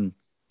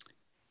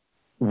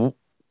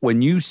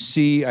 When you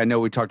see, I know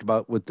we talked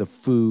about with the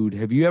food,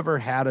 have you ever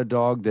had a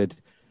dog that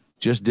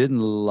just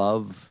didn't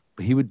love,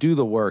 he would do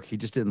the work, he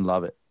just didn't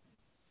love it?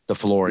 The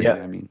flooring, yeah.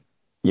 I mean.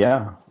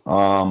 Yeah.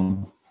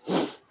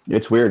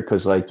 It's weird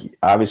because, like,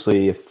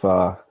 obviously if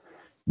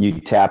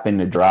you tap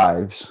into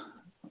drives,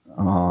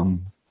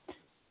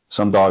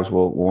 some dogs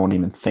won't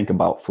even think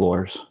about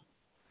floors,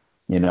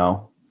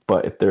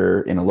 but if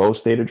they're in a low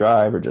state of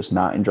drive or just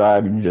not in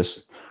drive, and you're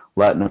just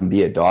letting them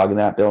be a dog in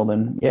that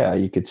building, yeah,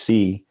 you could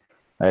see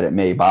that it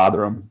may bother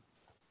them.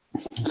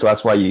 So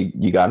that's why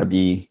you got to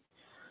be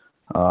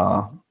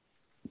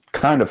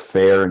kind of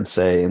fair and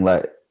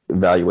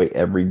evaluate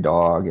every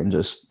dog, and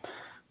just,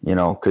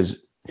 because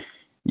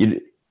you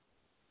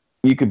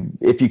could,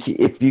 if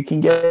you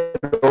can get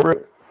over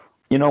it,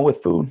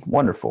 with food,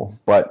 wonderful.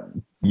 But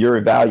you're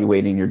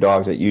evaluating your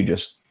dogs that you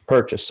just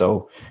purchased,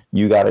 so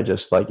you got to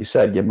just, like you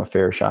said, give them a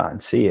fair shot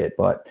and see it.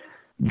 But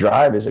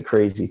drive is a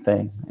crazy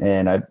thing,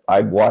 and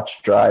I've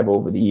watched drive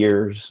over the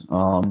years.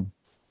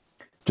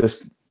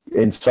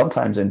 And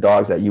sometimes in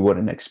dogs that you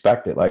wouldn't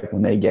expect it, like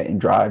when they get in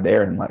drive,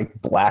 they're in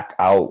like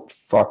blackout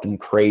fucking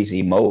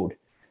crazy mode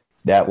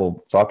that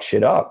will fuck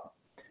shit up.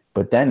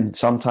 But then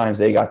sometimes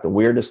they got the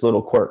weirdest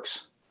little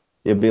quirks.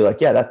 It'd be like,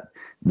 yeah,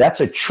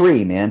 that's a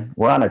tree, man.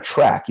 We're on a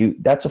track.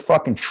 That's a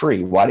fucking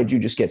tree. Why did you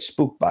just get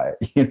spooked by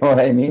it? You know what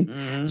I mean?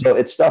 Mm-hmm. So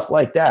it's stuff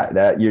like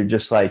that you're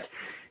just like,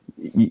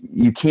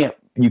 you can't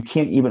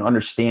even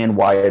understand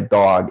why it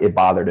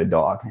bothered a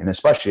dog, and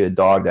especially a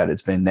dog that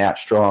has been that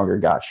strong or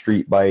got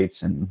street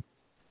bites and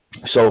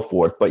so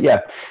forth. But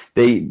yeah,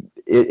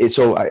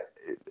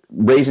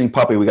 raising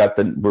puppy,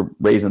 we're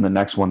raising the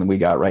next one that we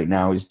got right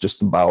now. He's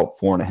just about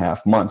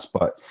 4.5 months.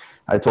 But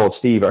I told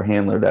Steve, our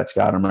handler that's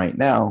got him right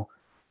now,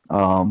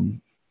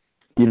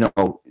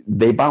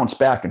 they bounce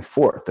back and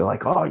forth. They're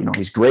like, oh,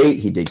 he's great.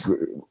 He did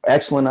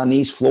excellent on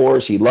these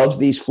floors. He loves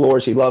these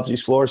floors. He loves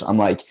these floors. I'm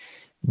like,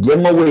 give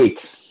him a week.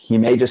 He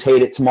may just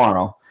hate it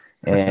tomorrow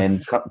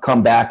and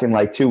come back in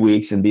like 2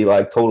 weeks and be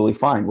like totally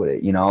fine with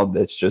it.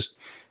 It's just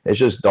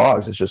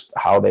dogs. It's just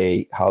how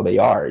they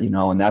are,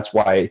 and that's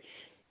why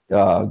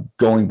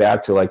going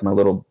back to like my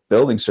little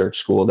building search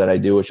school that I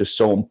do, it's just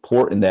so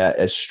important that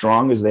as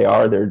strong as they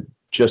are, they're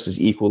just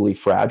as equally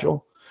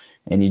fragile.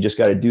 And you just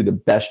got to do the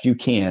best you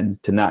can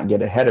to not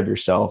get ahead of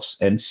yourselves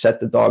and set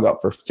the dog up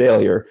for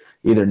failure,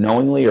 either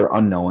knowingly or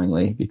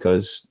unknowingly,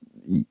 because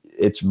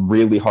it's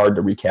really hard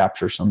to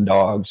recapture some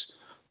dogs,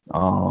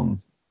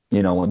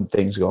 when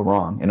things go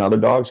wrong. And other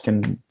dogs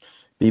can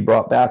be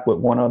brought back with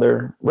one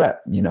other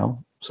rep,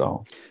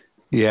 so.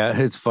 Yeah,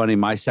 it's funny.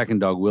 My second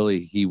dog,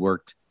 Willie, he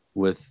worked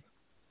with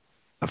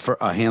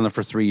a handler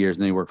for 3 years,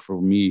 and then he worked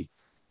for me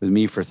with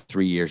me for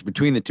 3 years.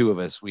 Between the two of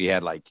us, we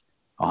had like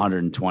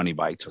 120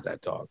 bites with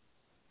that dog.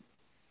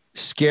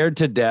 Scared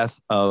to death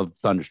of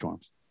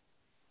thunderstorms.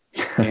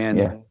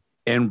 And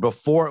and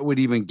before it would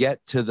even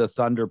get to the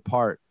thunder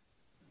part,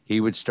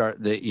 he would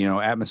start the,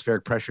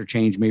 atmospheric pressure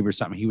change maybe or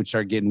something. He would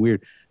start getting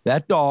weird.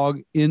 That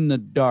dog in the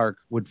dark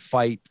would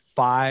fight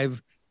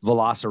 5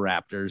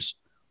 velociraptors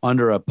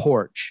under a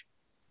porch,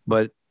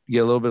 but get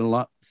a little bit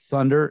of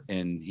thunder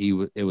and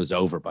it was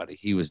over, buddy.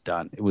 He was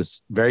done. It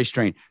was very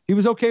strange. He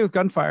was okay with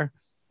gunfire,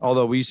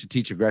 although we used to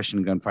teach aggression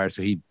in gunfire,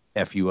 so he'd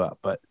F you up.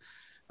 But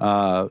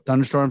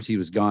thunderstorms, he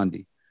was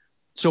Gandhi.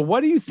 So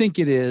what do you think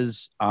it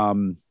is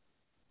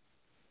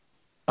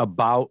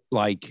about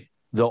like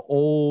the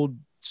old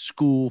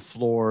school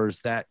floors,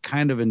 that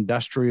kind of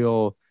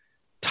industrial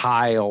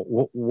tile?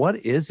 What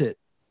is it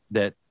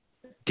that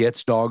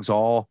gets dogs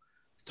all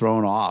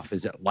thrown off?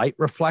 Is it light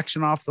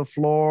reflection off the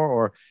floor?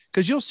 Or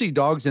because you'll see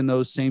dogs in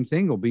those same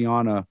thing will be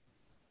on a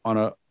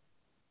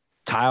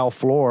tile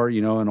floor,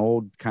 an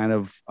old kind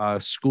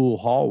of school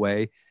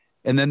hallway,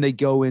 and then they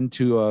go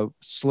into a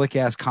slick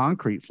ass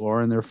concrete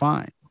floor and they're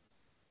fine.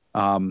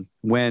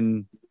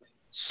 When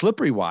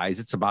slippery wise,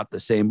 it's about the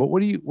same. But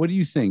what do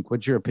you think?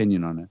 What's your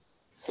opinion on it?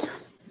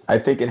 I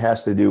think it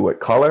has to do with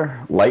color,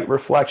 light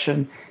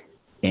reflection,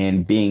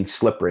 and being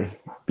slippery.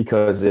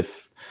 Because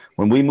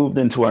when we moved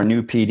into our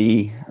new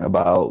PD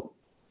about,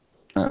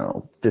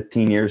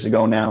 15 years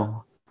ago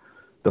now,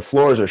 the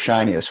floors are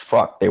shiny as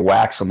fuck. They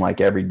wax them like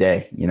every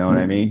day. You know what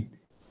I mean?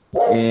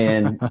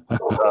 And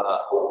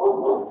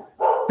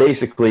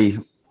basically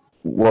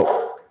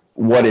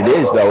what it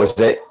is though is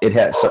that it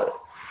has,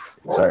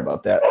 sorry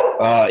about that.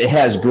 It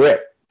has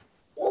grip.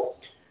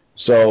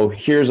 So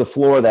here's a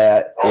floor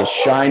that is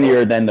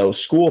shinier than those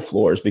school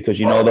floors because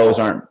those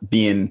aren't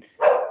being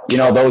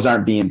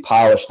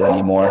polished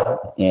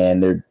anymore,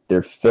 and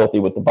they're filthy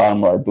with the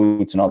bottom of our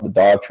boots and all the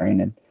dog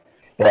training.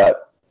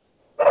 But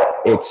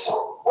it's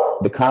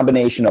the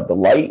combination of the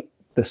light,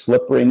 the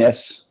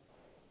slipperiness,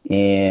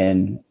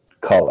 and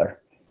color.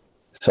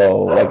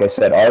 So like I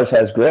said, ours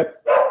has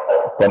grip,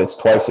 but it's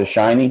twice as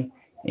shiny,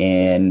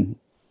 and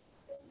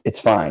it's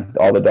fine.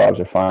 All the dogs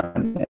are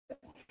fine.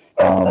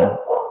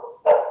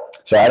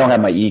 So I don't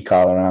have my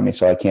e-collar on me,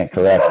 so I can't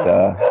correct.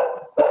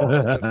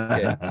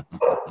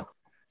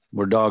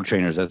 We're dog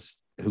trainers.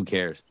 That's who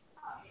cares.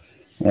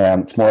 Yeah,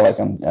 it's more like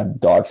I'm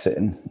dog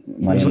sitting.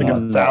 There's like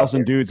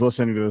 1,000 dudes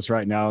listening to this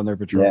right now in their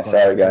patrol. Yeah,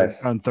 sorry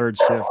guys. On third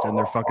shift, and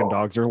their fucking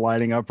dogs are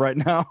lighting up right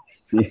now.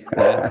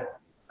 Yeah,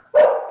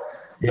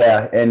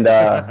 yeah, and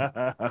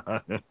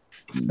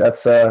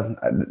that's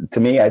to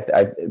me, I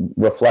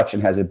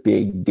reflection has a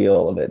big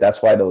deal of it.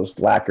 That's why those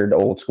lacquered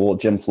old school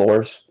gym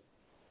floors.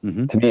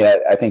 Mm-hmm. To me,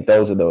 I think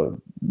those are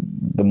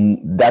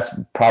that's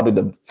probably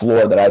the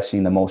floor that I've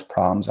seen the most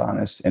problems on,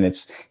 and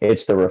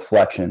it's the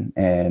reflection.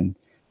 And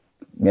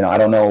I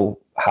don't know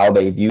how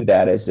they view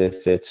that, as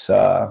if it's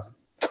at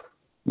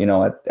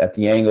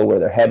the angle where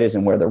their head is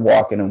and where they're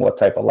walking and what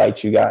type of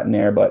lights you got in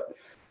there. But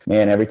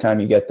man, every time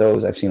you get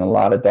those, I've seen a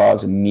lot of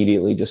dogs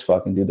immediately just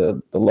fucking do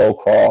the low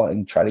crawl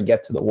and try to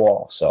get to the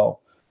wall. So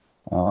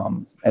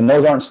and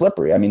those aren't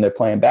slippery. I mean, they're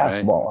playing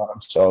basketball on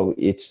them, so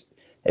it's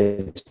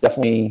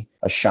definitely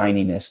a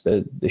shininess.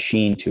 The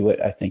sheen to it,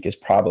 I think, is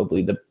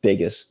probably the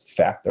biggest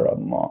factor of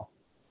them all.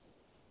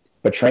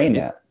 But train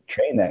that,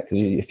 because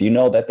if you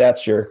know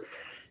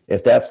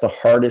if that's the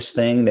hardest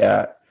thing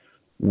that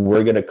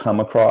we're going to come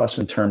across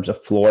in terms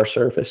of floor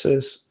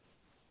surfaces,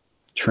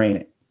 train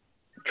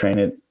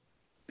it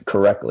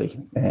correctly,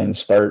 and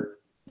start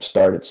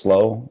it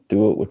slow.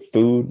 Do it with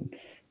food,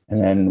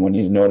 and then when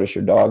you notice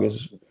your dog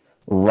is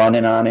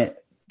running on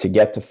it to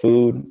get to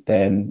food,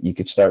 then you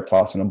could start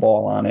tossing a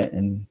ball on it,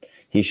 and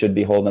he should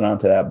be holding on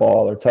to that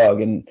ball or tug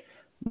and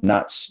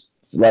not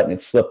letting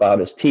it slip out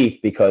his teeth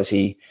because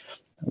he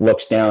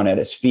looks down at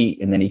his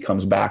feet and then he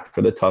comes back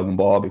for the tug and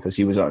ball because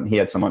he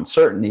had some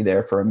uncertainty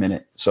there for a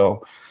minute.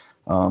 So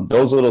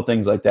those little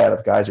things like that,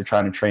 if guys are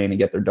trying to train and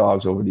get their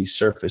dogs over these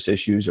surface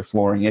issues or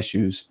flooring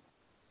issues,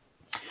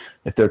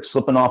 if they're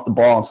slipping off the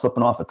ball and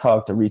slipping off a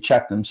tug to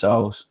recheck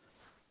themselves,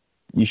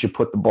 you should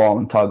put the ball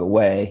and tug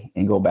away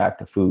and go back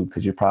to food,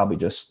 because you're probably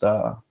just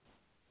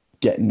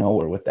getting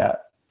nowhere with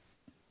that.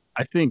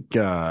 I think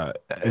you're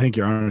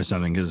onto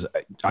something, because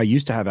I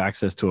used to have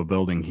access to a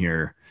building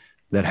here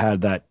that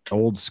had that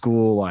old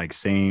school, like,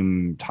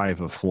 same type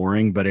of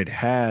flooring, but it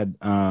had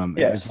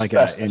it was like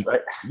right?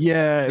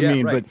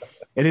 But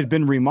it had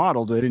been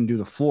remodeled. They didn't do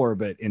the floor,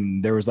 but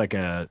there was like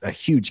a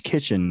huge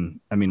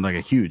kitchen. I mean, like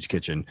a huge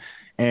kitchen.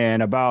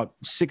 And about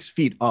 6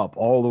 feet up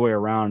all the way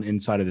around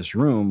inside of this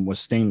room was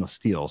stainless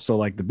steel. So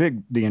like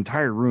the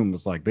entire room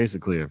was like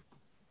basically a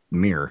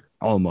mirror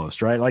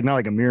almost, right? Like not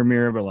like a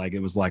mirror, but like it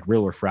was like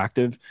real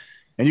refractive.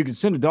 And you could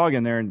send a dog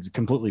in there and it's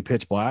completely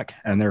pitch black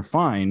and they're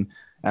fine.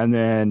 And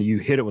then you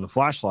hit it with a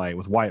flashlight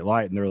with white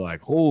light and they're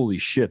like, holy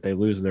shit,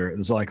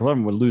 it's like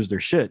 11 would lose their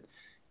shit.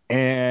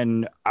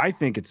 And I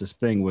think it's this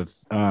thing with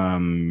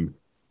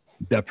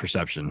depth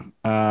perception,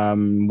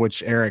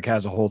 which Eric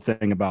has a whole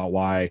thing about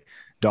why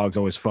dogs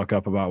always fuck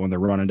up about when they're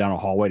running down a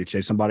hallway to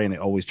chase somebody and they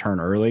always turn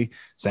early.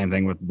 Same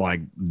thing with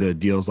like the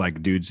deals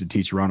like dudes that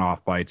teach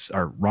runoff bites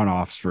or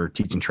runoffs for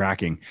teaching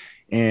tracking.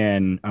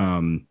 And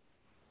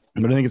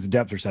but I think it's a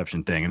depth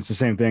perception thing. And it's the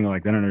same thing.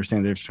 Like they don't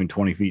understand the difference between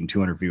 20 feet and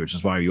 200 feet, which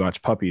is why you watch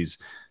puppies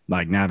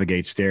like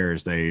navigate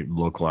stairs. They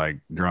look like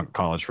drunk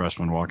college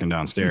freshmen walking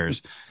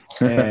downstairs.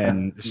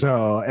 And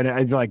so, and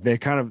I like, they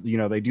kind of, you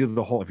know, they do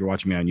the whole, if you're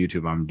watching me on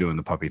YouTube, I'm doing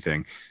the puppy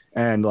thing.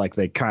 And like,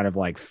 they kind of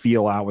like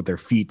feel out with their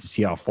feet to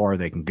see how far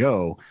they can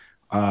go.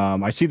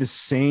 I see the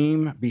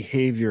same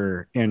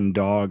behavior in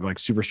like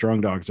super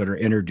strong dogs that are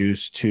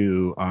introduced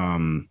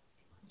to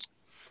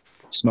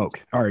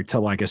smoke or to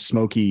like a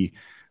smoky,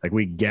 like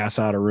we gas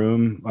out a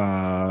room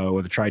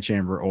with a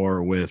tri-chamber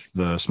or with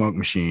the smoke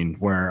machine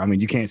where, I mean,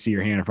 you can't see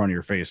your hand in front of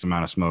your face, the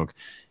amount of smoke.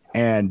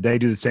 And they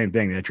do the same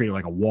thing. They treat it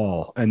like a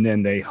wall. And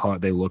then they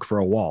look for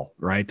a wall,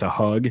 right, to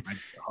hug.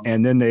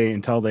 And then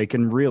until they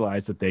can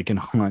realize that they can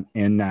hunt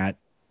in that,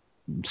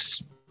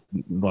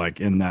 like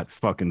in that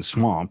fucking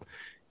swamp.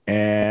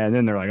 And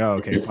then they're like, oh,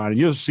 okay, fine.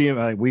 You'll see them.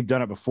 Like, we've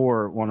done it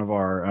before. One of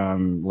our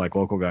like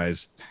local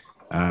guys,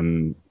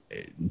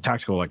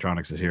 Tactical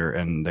Electronics is here,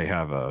 and they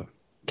have a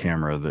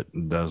camera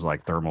that does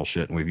like thermal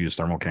shit, and we've used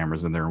thermal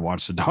cameras in there and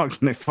watched the dogs,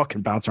 and they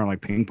fucking bounce around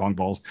like ping pong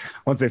balls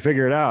once they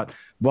figure it out.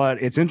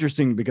 But it's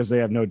interesting because they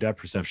have no depth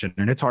perception,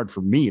 and it's hard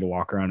for me to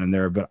walk around in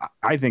there, but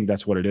I think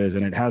that's what it is.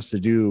 And it has to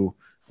do,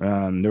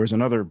 there was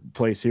another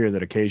place here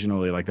that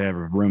occasionally, like, they have a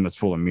room that's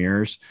full of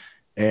mirrors,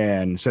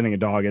 and sending a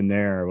dog in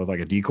there with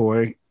like a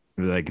decoy,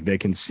 like they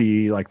can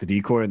see like the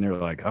decoy, and they're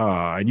like,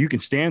 and you can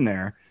stand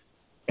there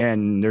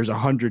and there's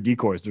 100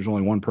 decoys. There's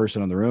only one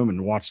person in the room,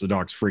 and watch the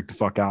dogs freak the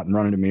fuck out and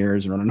run into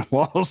mirrors and run into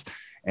walls.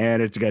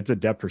 And it's a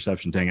depth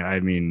perception thing. I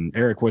mean,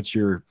 Eric, what's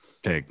your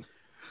take?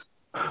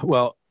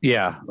 Well,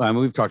 yeah, I mean,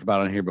 we've talked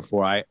about it here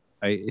before. I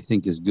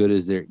think as good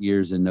as their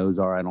ears and nose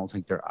are, I don't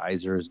think their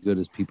eyes are as good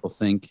as people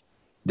think.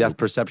 Depth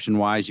perception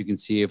wise, you can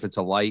see if it's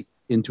a light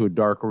into a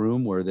dark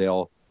room where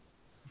they'll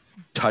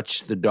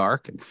touch the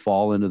dark and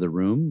fall into the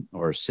room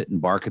or sit and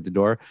bark at the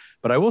door.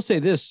 But I will say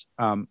this,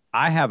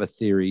 I have a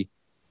theory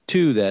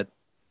too, that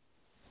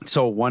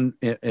so one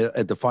at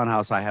the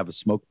funhouse, I have a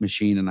smoke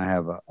machine and I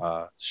have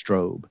a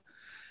strobe,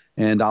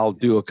 and I'll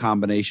do a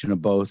combination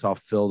of both. I'll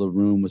fill the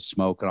room with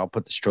smoke and I'll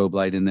put the strobe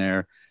light in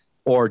there,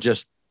 or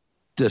just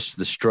the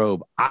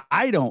strobe.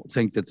 I don't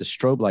think that the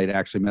strobe light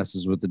actually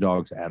messes with the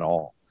dogs at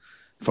all.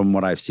 From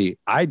what I've seen,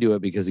 I do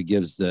it because it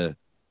gives the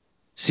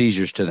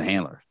seizures to the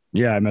handler.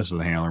 Yeah, I mess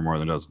with the handler more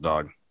than does the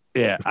dog.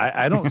 Yeah,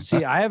 I don't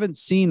see. I haven't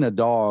seen a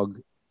dog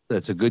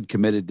that's a good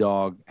committed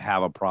dog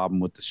have a problem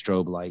with the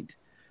strobe light,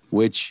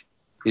 which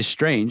is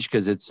strange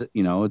because it's,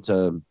 you know, it's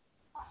a,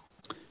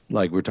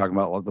 like we're talking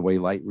about the way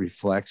light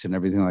reflects and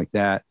everything like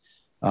that.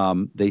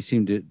 They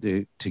seem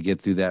to get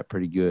through that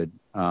pretty good.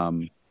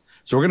 So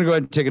we're going to go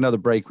ahead and take another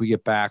break. We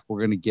get back,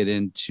 we're going to get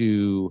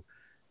into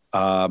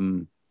how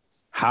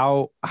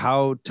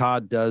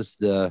Todd does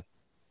the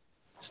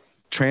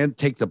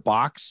take the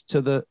box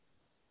to the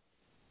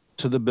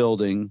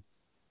building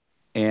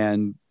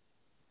and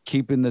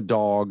keeping the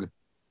dog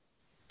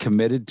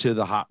committed to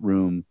the hot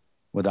room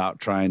without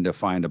trying to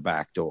find a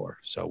back door.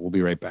 So we'll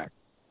be right back.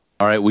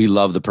 All right. We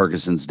love the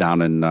Perkinsons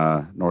down in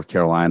North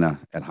Carolina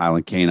at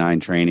Highland Canine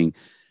Training.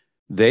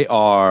 They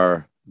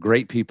are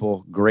great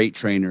people, great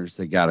trainers.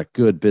 They got a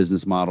good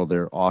business model.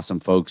 They're awesome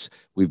folks.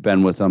 We've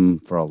been with them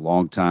for a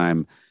long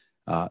time.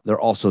 They're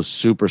also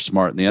super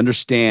smart, and they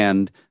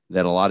understand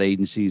that a lot of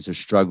agencies are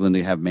struggling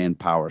to have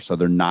manpower. So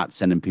they're not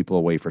sending people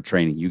away for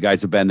training. You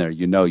guys have been there.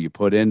 You know, you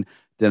put in,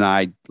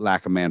 denied,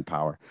 lack of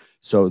manpower.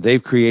 So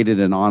they've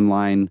created an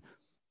online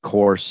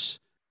course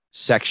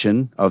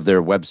section of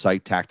their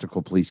website,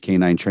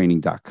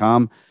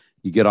 tacticalpolicecaninetraining.com.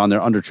 You get on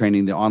there under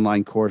training, the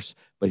online course.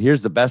 But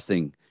here's the best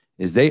thing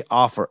is they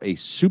offer a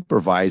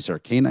supervisor,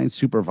 canine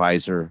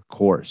supervisor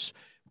course,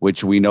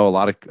 which we know a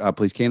lot of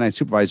police canine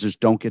supervisors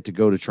don't get to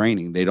go to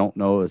training. They don't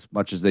know as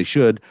much as they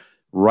should.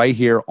 Right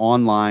here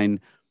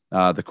online,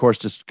 the course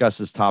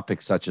discusses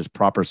topics such as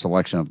proper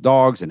selection of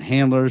dogs and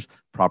handlers,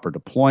 proper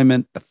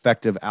deployment,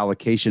 effective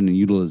allocation and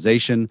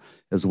utilization,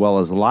 as well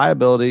as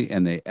liability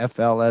and the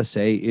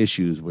FLSA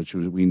issues, which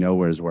we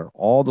know is where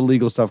all the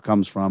legal stuff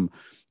comes from,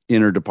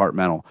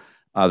 interdepartmental.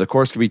 The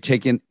course can be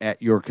taken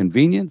at your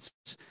convenience,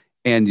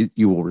 and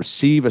you will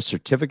receive a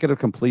certificate of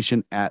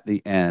completion at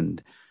the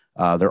end.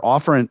 They're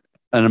offering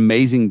an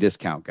amazing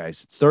discount,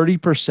 guys.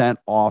 30%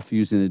 off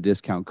using the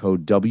discount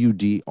code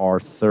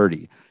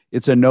WDR30.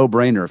 It's a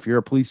no-brainer. If you're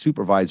a police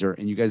supervisor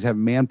and you guys have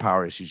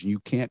manpower issues and you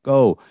can't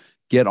go,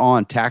 get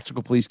on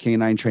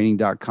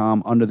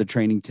tacticalpolicecaninetraining.com under the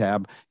training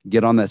tab.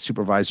 Get on that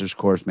supervisor's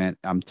course, man.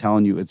 I'm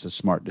telling you, it's a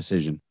smart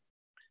decision.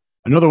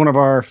 Another one of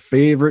our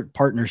favorite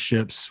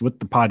partnerships with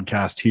the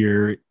podcast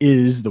here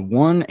is the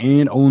one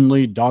and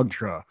only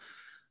Dogtra.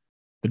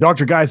 The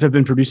Dogtra guys have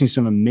been producing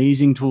some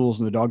amazing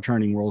tools in the dog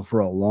training world for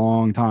a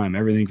long time.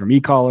 Everything from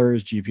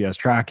e-collars, GPS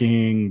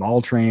tracking,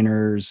 ball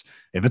trainers.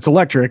 If it's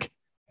electric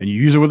and you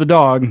use it with a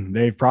dog,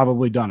 they've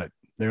probably done it.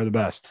 They're the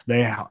best.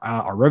 They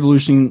are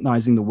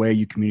revolutionizing the way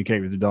you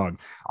communicate with your dog.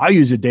 I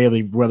use it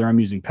daily, whether I'm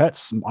using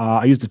pets.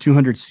 I use the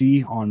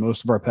 200C on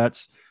most of our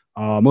pets.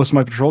 Most of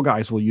my patrol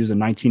guys will use a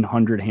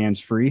 1900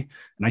 hands-free,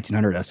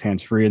 1900S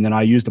hands-free, and then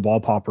I use the ball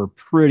popper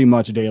pretty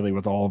much daily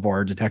with all of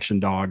our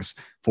detection dogs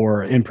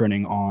for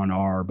imprinting on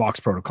our box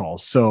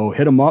protocols. So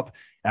hit them up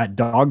at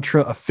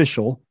Dogtra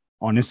Official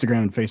on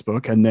Instagram and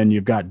Facebook, and then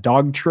you've got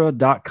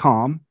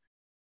dogtra.com.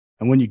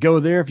 And when you go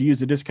there, if you use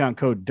the discount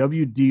code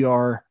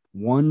WDR10,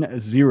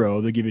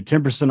 they'll give you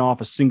 10% off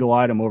a single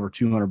item over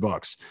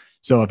 $200.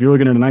 So if you're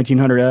looking at a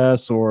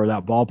 1900S or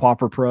that Ball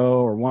Popper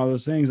Pro or one of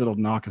those things, it'll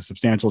knock a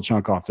substantial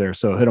chunk off there.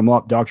 So hit them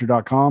up,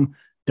 doctor.com,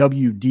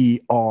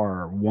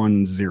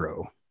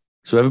 WDR10.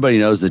 So everybody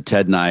knows that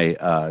Ted and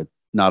I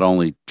not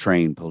only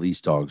train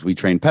police dogs, we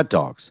train pet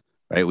dogs,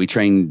 right? We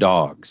train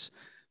dogs.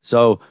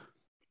 So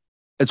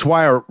it's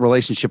why our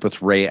relationship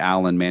with Ray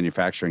Allen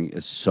Manufacturing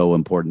is so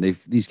important.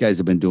 These guys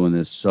have been doing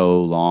this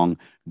so long.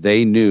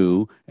 They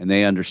knew and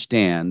they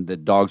understand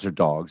that dogs are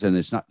dogs, and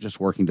it's not just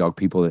working dog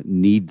people that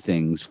need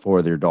things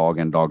for their dog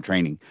and dog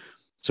training.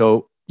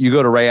 So you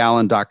go to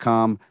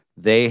rayallen.com.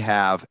 They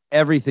have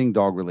everything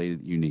dog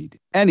related that you need.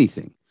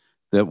 Anything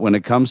that when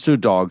it comes to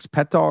dogs,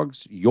 pet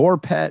dogs, your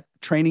pet,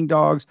 training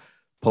dogs,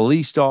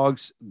 police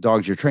dogs,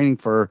 dogs you're training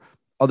for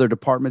other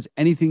departments,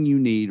 anything you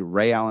need,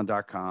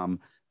 rayallen.com.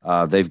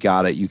 They've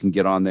got it. You can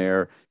get on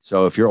there.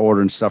 So if you're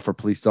ordering stuff for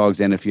police dogs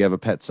and if you have a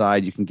pet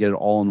side, you can get it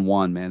all in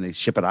one, man. They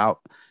ship it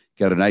out.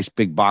 Got a nice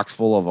big box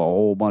full of a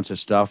whole bunch of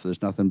stuff.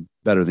 There's nothing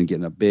better than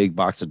getting a big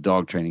box of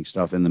dog training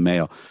stuff in the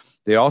mail.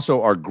 They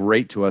also are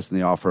great to us, and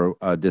they offer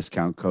a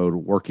discount code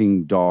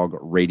Working Dog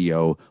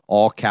Radio,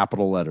 all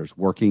capital letters,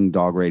 Working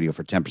Dog Radio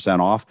for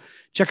 10% off.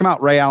 Check them out,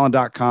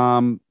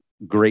 rayallen.com.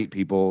 Great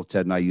people.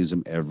 Ted and I use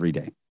them every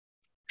day.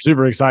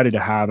 Super excited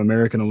to have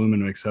American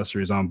Aluminum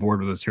Accessories on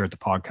board with us here at the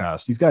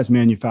podcast. These guys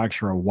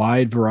manufacture a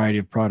wide variety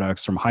of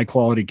products, from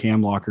high-quality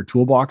cam locker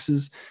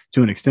toolboxes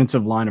to an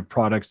extensive line of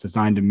products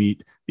designed to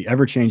meet the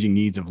ever-changing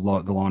needs of the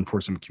law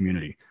enforcement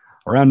community.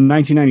 Around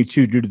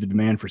 1992, due to the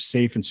demand for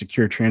safe and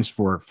secure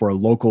transport for a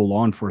local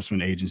law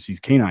enforcement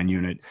agency's canine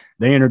unit,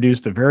 they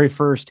introduced the very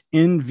first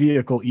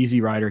in-vehicle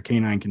Easy Rider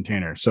canine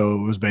container. So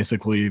it was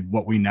basically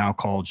what we now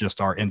call just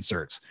our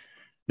inserts.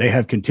 They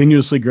have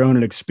continuously grown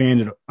and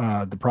expanded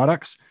the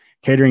products,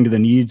 catering to the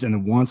needs and the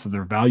wants of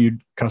their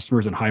valued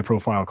customers and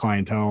high-profile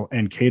clientele,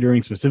 and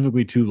catering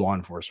specifically to law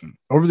enforcement.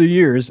 Over the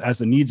years, as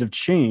the needs have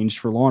changed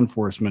for law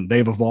enforcement,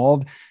 they've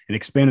evolved and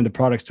expanded the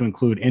products to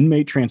include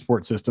inmate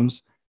transport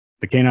systems,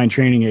 the canine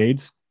training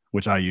aids,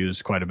 which I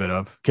use quite a bit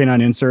of,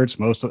 canine inserts.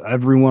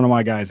 Every one of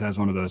my guys has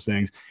one of those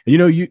things.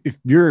 And, if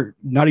you're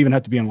not even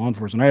have to be in law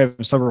enforcement, I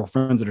have several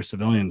friends that are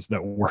civilians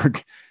that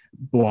work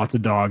lots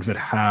of dogs that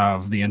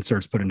have the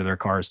inserts put into their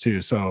cars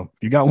too. So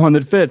if you got one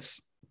that fits,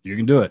 you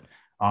can do it.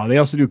 They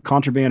also do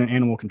contraband and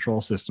animal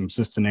control systems,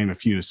 just to name a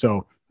few.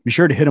 So be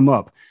sure to hit them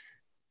up.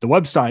 The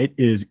website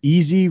is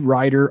Easy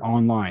Rider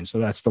Online. So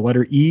that's the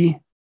letter E,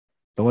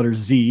 the letter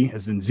Z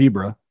as in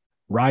zebra,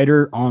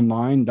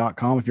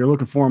 rideronline.com. If you're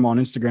looking for them on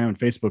Instagram and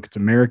Facebook, it's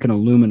American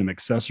Aluminum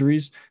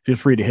Accessories. Feel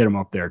free to hit them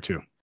up there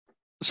too.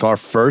 So our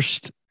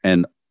first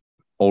and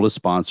oldest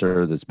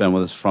sponsor that's been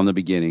with us from the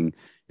beginning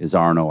is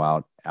Arno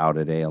out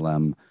at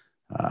ALM,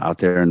 out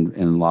there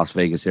in Las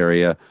Vegas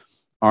area.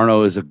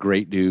 Arno is a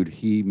great dude.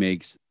 He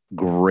makes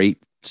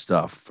great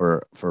stuff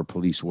for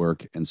police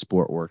work and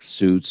sport work,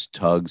 suits,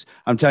 tugs.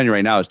 I'm telling you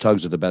right now, his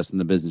tugs are the best in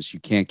the business. You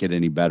can't get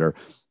any better.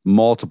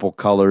 Multiple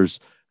colors.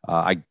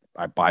 I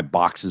buy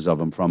boxes of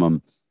them from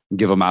him,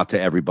 give them out to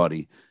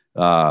everybody.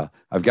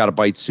 I've got a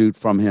bite suit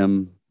from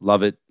him.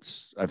 Love it.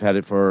 I've had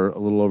it for a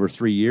little over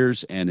 3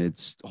 years, and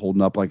it's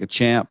holding up like a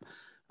champ.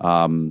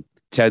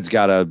 Ted's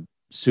got a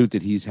suit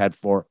that he's had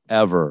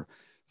forever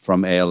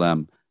from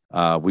ALM.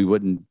 We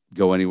wouldn't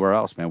go anywhere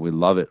else, man. We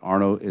love it.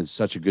 Arno is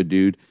such a good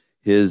dude.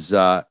 His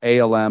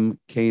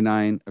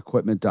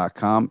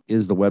ALMK9equipment.com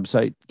is the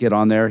website. Get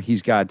on there.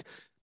 He's got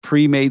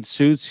pre-made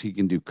suits. He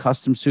can do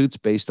custom suits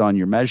based on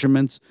your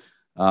measurements.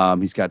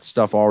 He's got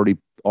stuff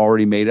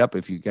already made up.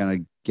 If you kind of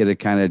get a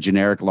kind of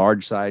generic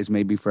large size,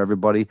 maybe for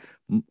everybody,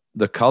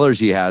 the colors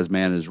he has,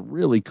 man, is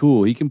really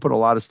cool. He can put a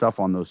lot of stuff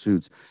on those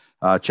suits.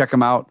 Check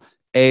him out.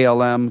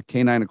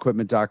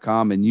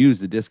 ALMK9equipment.com and use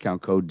the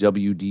discount code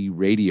WD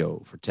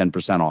Radio for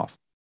 10% off.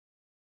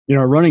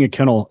 Running a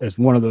kennel is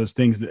one of those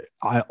things that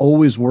I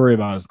always worry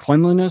about, is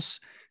cleanliness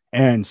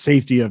and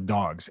safety of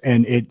dogs.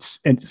 And it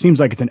seems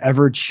like it's an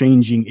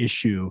ever-changing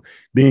issue,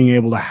 being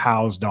able to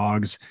house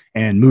dogs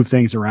and move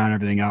things around,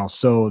 everything else.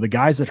 So the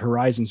guys at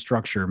Horizon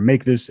Structure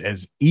make this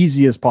as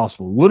easy as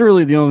possible.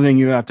 Literally, the only thing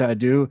you have to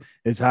do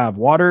is have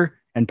water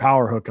and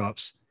power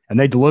hookups, and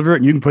they deliver it,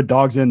 and you can put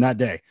dogs in that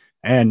day.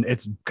 And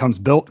it comes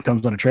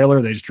on a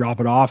trailer. They just drop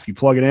it off. You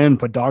plug it in,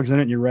 put dogs in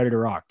it, and you're ready to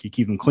rock. You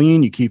keep them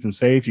clean, you keep them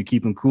safe, you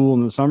keep them cool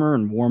in the summer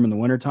and warm in the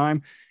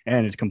wintertime.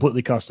 And it's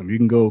completely custom. You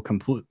can go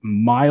complete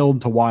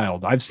mild to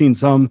wild. I've seen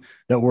some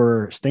that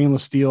were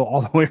stainless steel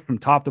all the way from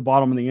top to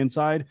bottom on the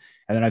inside.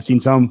 And then I've seen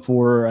some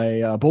for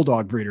a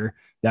bulldog breeder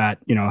that,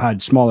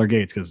 had smaller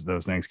gates because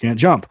those things can't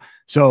jump.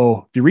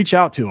 So if you reach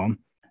out to them,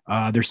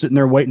 they're sitting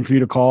there waiting for you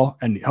to call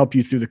and help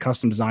you through the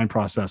custom design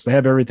process. They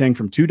have everything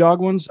from 2-dog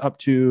ones up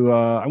to,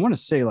 I want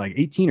to say like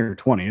 18 or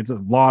 20. It's a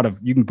lot of,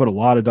 you can put a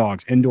lot of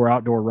dogs, indoor,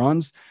 outdoor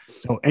runs.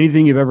 So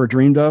anything you've ever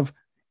dreamed of,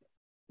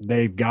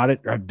 they've got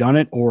it, have done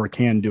it, or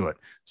can do it.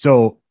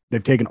 So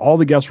they've taken all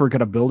the guesswork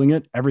out of building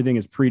it. Everything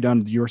is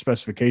pre-done to your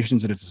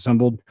specifications and it's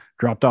assembled,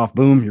 dropped off,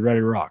 boom, you're ready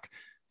to rock.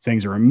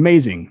 Things are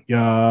amazing.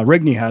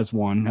 Rigney has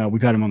one.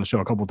 We've had him on the show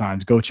a couple of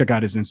times. Go check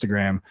out his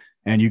Instagram,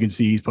 and you can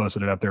see he's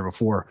posted it up there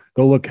before.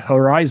 Go look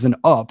Horizon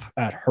up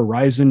at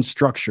Horizon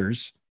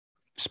Structures,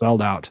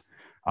 spelled out.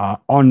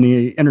 On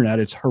the internet,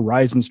 it's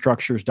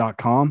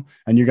horizonstructures.com,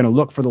 and you're going to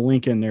look for the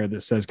link in there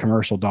that says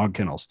commercial dog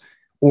kennels.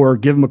 Or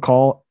give them a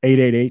call,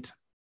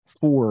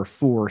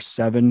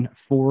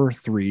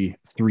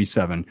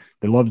 888-447-4337.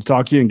 They'd love to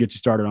talk to you and get you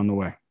started on the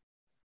way.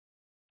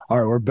 All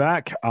right, we're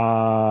back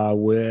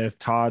with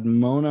Todd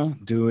Mona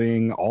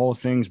doing all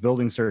things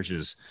building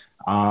searches.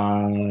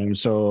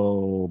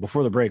 So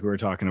before the break, we were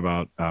talking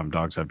about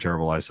dogs have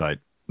terrible eyesight.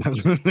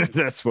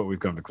 That's what we've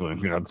come to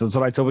conclude. That's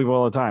what I tell people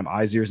all the time: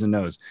 eyes, ears, and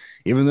nose.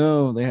 Even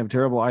though they have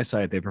terrible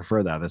eyesight, they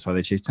prefer that. That's why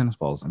they chase tennis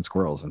balls and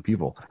squirrels and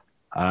people.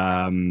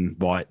 Yeah.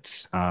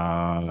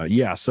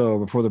 So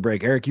before the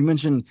break, Eric, you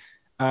mentioned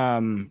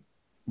we're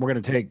going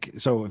to take.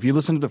 So if you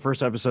listen to the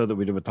first episode that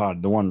we did with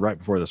Todd, the one right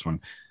before this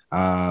one.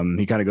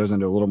 He kind of goes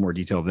into a little more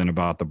detail then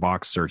about the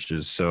box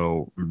searches.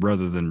 So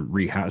rather than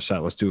rehash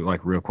that, let's do it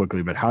like real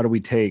quickly. But how do we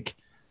take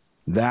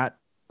that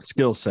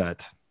skill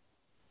set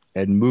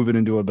and move it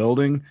into a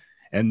building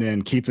and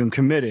then keep them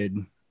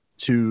committed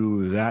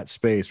to that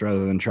space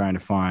rather than trying to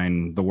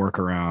find the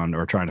workaround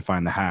or trying to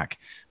find the hack,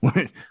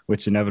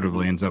 which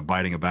inevitably ends up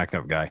biting a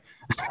backup guy.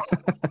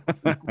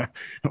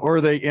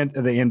 Or they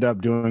end up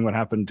doing what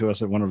happened to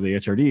us at one of the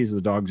HRDs. The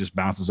dog just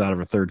bounces out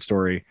of a third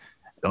story.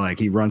 Like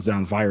he runs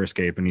down the fire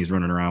escape and he's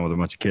running around with a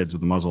bunch of kids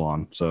with the muzzle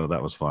on. So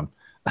that was fun.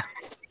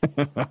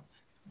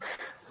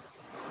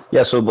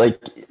 Yeah. So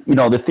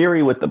the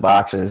theory with the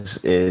boxes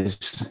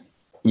is,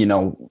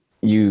 you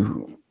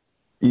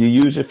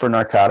use it for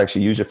narcotics,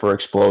 you use it for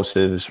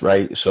explosives,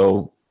 right?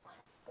 So,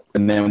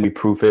 and then we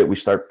proof it, we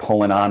start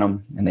pulling on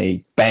them and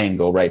they bang,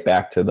 go right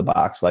back to the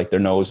box. Like their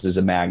nose is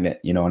a magnet.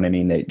 You know what I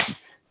mean?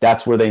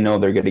 That's where they know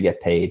they're going to get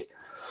paid.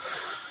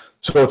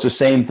 So it's the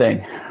same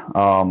thing.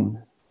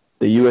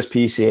 The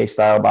USPCA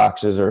style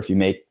boxes, or if you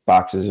make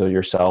boxes of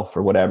yourself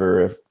or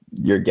whatever, if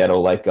you're ghetto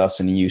like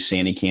us and you use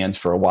Sandy cans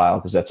for a while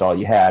because that's all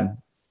you had,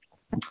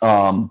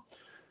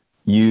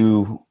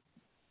 you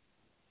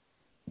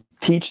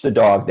teach the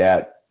dog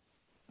that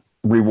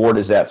reward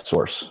is at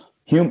source.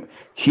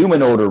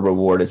 Human odor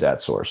reward is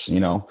at source.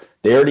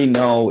 They already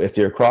know if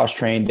they're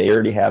cross-trained, they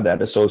already have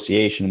that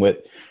association with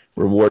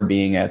reward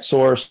being at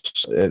source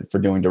for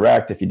doing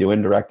direct. If you do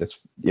indirect,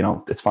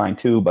 it's fine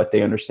too, but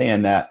they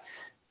understand that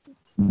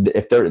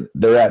if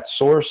they're at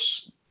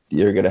source,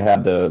 you're going to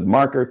have the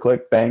marker,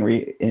 click, bang,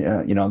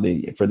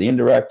 for the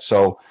indirect.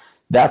 So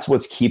that's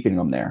what's keeping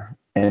them there.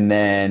 And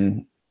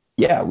then,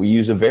 we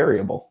use a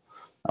variable.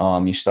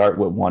 You start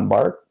with 1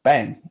 bark,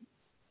 bang,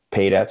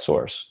 paid at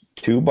source.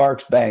 2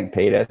 barks, bang,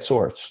 paid at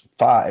source.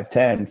 5,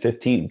 10,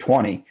 15,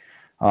 20.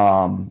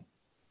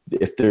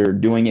 If they're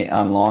doing it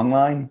on long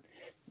line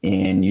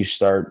and you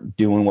start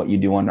doing what you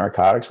do on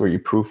narcotics where you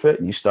proof it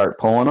and you start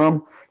pulling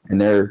them and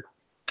they're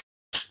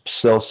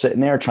still sitting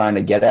there trying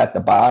to get at the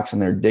box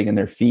and they're digging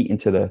their feet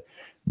into the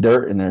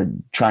dirt and they're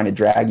trying to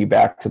drag you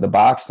back to the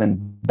box,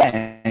 then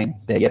bang,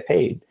 they get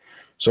paid.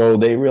 So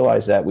they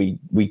realize that we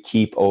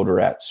keep odor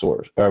at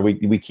source, or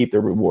we keep their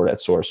reward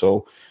at source.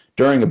 So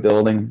during a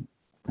building,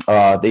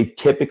 they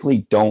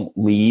typically don't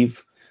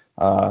leave.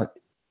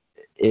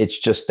 It's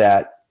just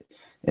that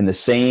in the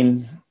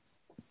same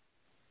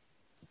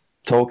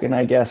token,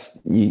 I guess,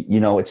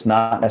 it's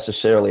not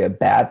necessarily a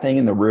bad thing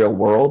in the real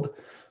world.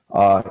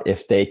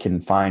 If they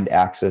can find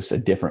access a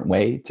different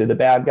way to the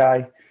bad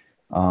guy,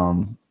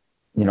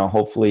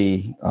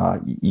 hopefully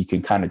you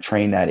can kind of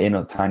train that in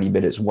a tiny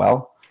bit as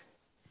well.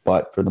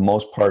 But for the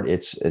most part,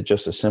 it's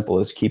just as simple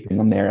as keeping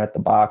them there at the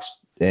box.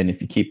 And if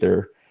you keep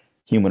their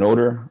human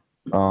odor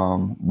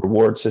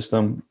reward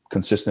system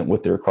consistent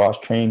with their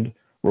cross-trained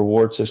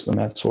reward system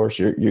at source,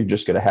 you're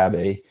just going to have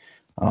a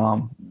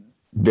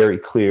very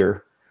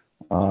clear,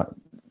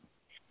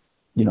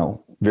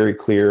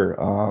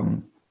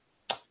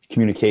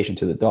 communication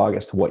to the dog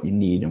as to what you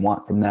need and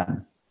want from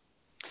them.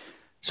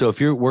 So if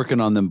you're working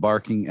on them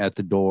barking at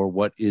the door,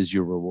 what is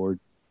your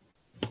reward?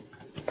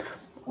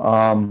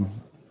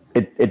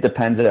 It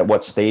depends at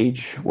what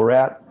stage we're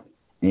at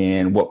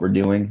and what we're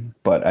doing.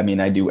 But I mean,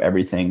 I do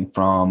everything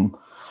from,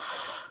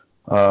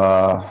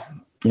 I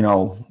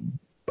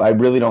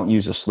really don't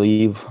use a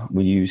sleeve.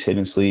 We use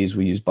hidden sleeves.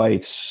 We use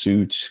bites,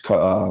 suits,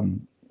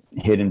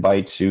 hidden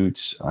bite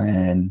suits.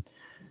 And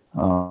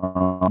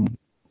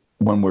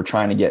when we're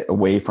trying to get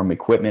away from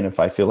equipment, if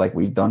I feel like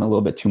we've done a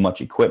little bit too much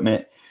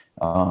equipment,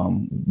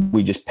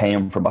 we just pay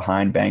them from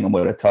behind, bang them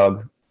with a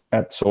tug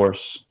at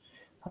source,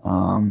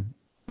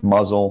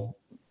 muzzle,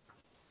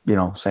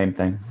 same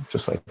thing,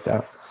 just like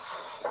that.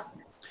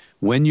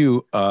 When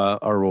you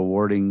are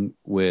rewarding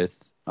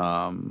with,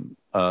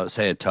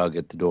 say, a tug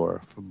at the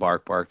door for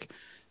bark,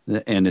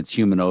 and it's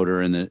human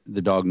odor, and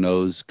the dog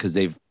knows because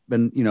they've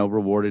been,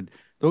 rewarded.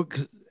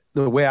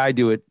 The way I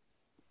do it,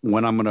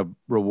 when I'm going to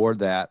reward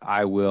that,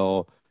 I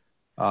will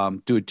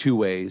do it two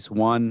ways.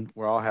 One,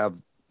 where I'll have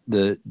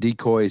the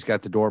decoy's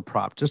got the door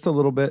propped just a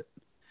little bit,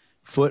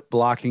 foot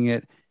blocking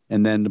it,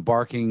 and then the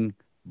barking,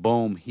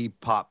 boom, he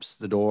pops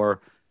the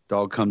door,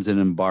 dog comes in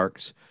and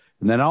barks.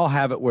 And then I'll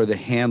have it where the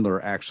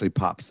handler actually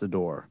pops the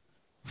door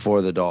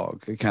for the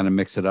dog. I kind of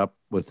mix it up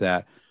with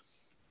that.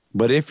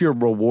 But if you're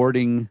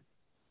rewarding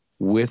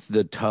with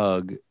the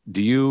tug,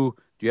 do you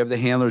have the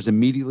handlers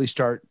immediately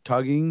start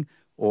tugging?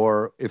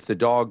 Or if the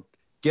dog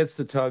gets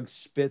the tug,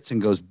 spits,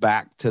 and goes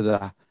back to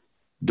the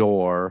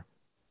door,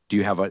 do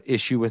you have an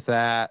issue with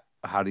that?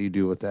 How do you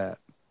do with that?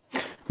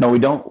 No, we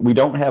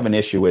don't have an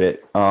issue with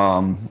it.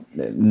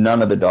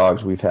 None of the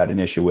dogs we've had an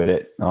issue with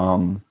it.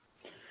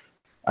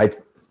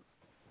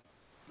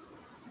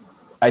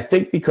 I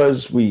think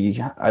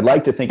I'd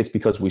like to think it's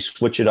because we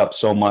switch it up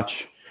so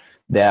much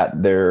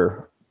that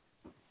they're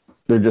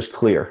just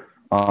clear.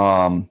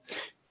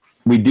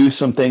 We do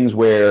some things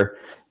where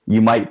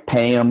you might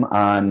pay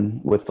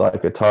them with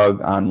like a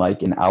tug on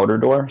like an outer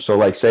door. So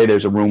like say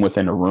there's a room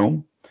within a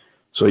room.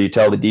 So you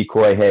tell the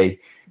decoy, hey,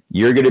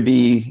 you're going to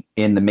be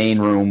in the main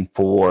room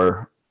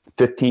for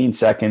 15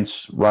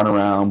 seconds, run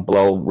around,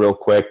 blow real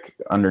quick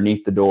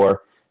underneath the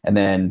door, and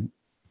then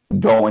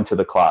go into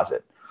the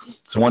closet.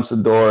 So once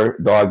the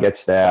dog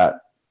gets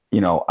that,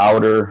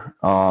 outer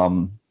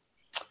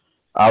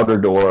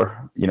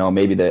door,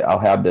 maybe I'll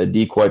have the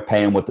decoy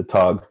pay him with the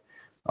tug,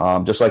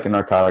 just like a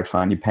narcotics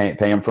fine. You pay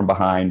him from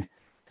behind,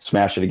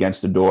 smash it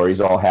against the door.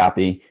 He's all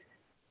happy.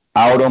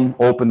 Out him,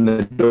 open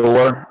the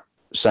door,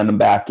 send him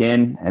back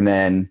in, and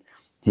then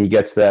he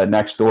gets the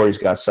next door. He's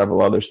got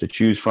several others to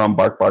choose from.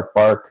 Bark, bark,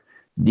 bark.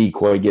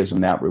 Decoy gives him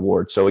that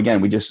reward. So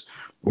again,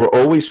 we're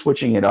always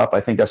switching it up.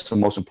 I think that's the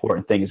most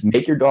important thing is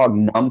make your dog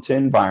numb to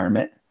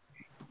environment,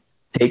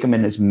 take them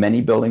in as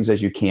many buildings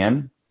as you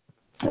can,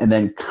 and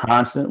then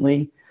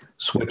constantly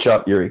switch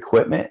up your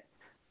equipment,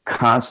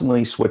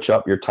 constantly switch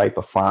up your type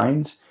of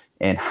fines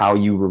and how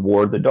you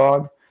reward the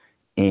dog,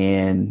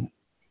 and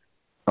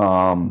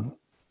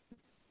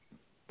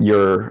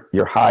your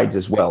hides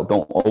as well.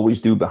 Don't always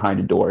do behind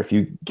a door. If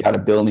you got a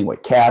building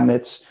with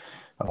cabinets,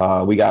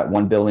 we got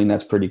one building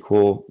that's pretty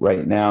cool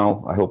right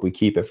now. I hope we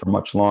keep it for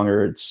much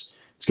longer. It's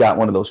got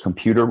one of those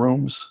computer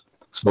rooms.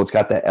 So it's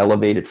got that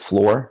elevated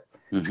floor.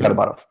 Mm-hmm. It's got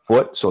about a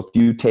foot. So if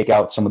you take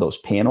out some of those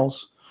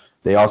panels,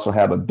 they also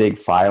have a big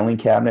filing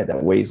cabinet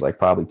that weighs like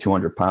probably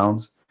 200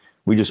 pounds.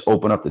 We just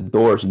open up the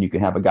doors and you can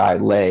have a guy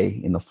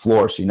lay in the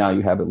floor. So now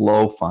you have it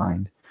low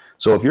fined.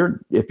 So if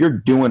you're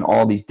doing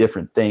all these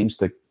different things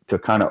to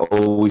kind of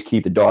always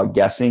keep the dog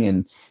guessing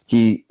and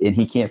he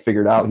can't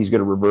figure it out, he's going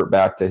to revert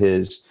back to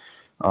his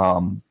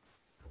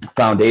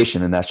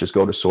foundation, and that's just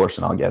go to source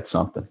and I'll get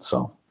something.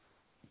 So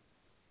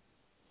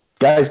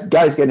guys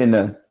get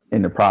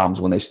into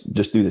problems when they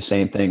just do the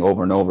same thing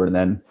over and over, and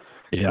then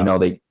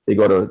they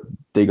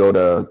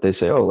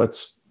say, oh,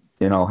 let's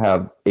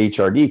have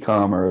HRD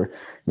come, or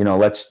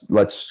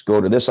let's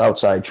go to this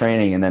outside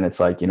training, and then it's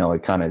like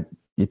it kind of,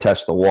 you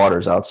test the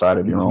waters outside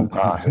of your own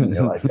pond, and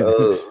you're like,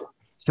 oh,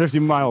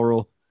 50-mile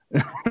rule.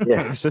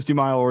 Yeah.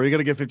 50-mile rule. You got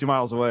to get 50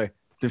 miles away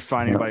to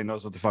find anybody who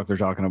knows what the fuck they're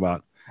talking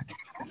about.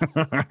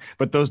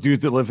 But those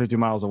dudes that live 50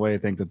 miles away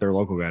think that their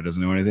local guy doesn't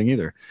know anything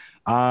either.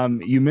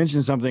 You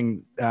mentioned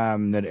something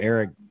that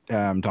Eric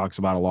talks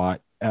about a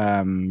lot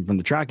from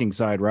the tracking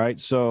side, right?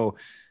 So,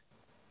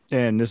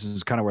 and this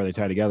is kind of where they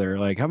tie together.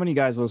 Like, how many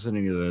guys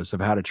listening to this have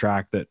had a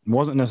track that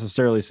wasn't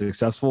necessarily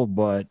successful,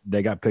 but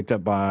they got picked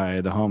up by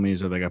the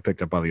homies or they got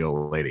picked up by the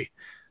old lady,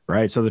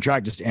 right? So the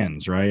track just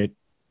ends, right?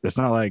 It's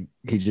not like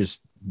he just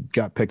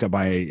got picked up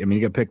he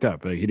got picked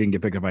up, but he didn't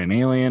get picked up by an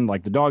alien.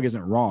 Like, the dog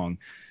isn't wrong.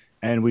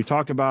 And we've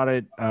talked about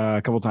it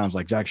a couple times,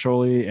 like Jack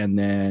Sholey. And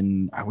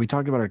then we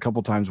talked about it a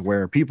couple times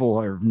where people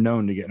are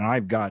known to get, and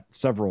I've got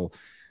several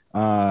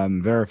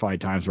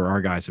verified times where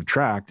our guys have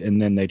tracked,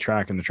 and then they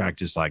track and the track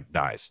just like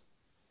dies.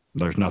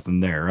 There's nothing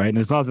there, right? And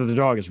it's not that the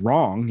dog is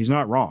wrong. He's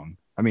not wrong.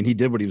 I mean, he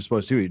did what he was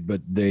supposed to,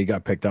 but they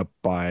got picked up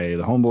by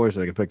the homeboys, or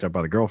they got picked up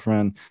by the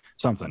girlfriend,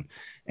 something.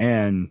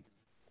 And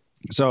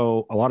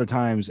so a lot of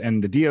times,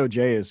 and the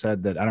DOJ has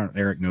said that,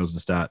 Eric knows the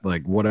stat,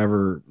 like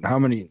whatever, how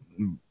many,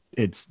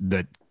 it's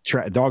that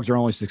dogs are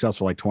only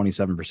successful like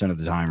 27% of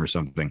the time or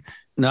something.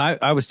 No,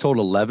 I was told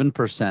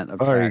 11% of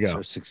tracks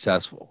are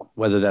successful.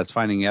 Whether that's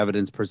finding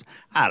evidence,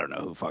 I don't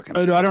know who fucking.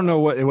 I don't know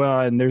what.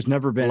 Well, and there's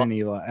never been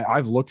any.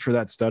 I've looked for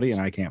that study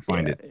and I can't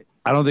find it.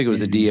 I don't think it was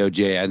the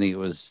DOJ. I think it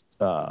was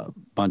a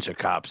bunch of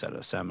cops at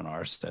a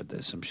seminar said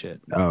there's some shit.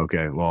 Oh,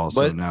 okay, well,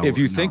 but so if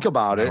you think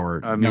about it,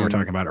 we're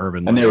talking about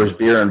urban. And there was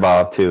beer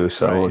involved too.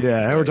 So right,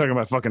 yeah, we're talking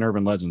about fucking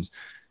urban legends.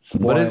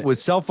 But with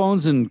cell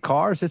phones and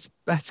cars,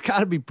 that's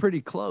got to be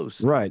pretty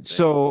close, right?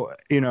 So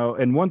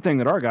and one thing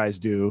that our guys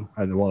do,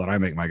 that I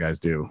make my guys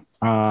do,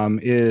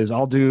 is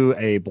I'll do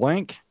a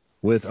blank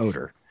with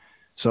odor.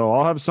 So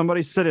I'll have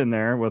somebody sit in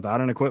there without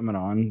an equipment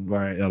on,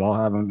 right? And I'll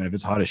have them, and if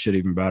it's hot as shit,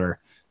 even better.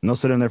 And they'll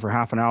sit in there for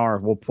half an hour.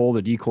 We'll pull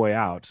the decoy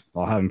out.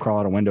 I'll have them crawl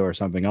out a window or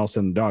something. I'll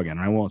send the dog in.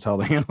 I won't tell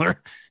the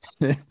handler.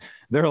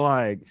 They're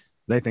like,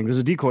 they think there's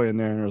a decoy in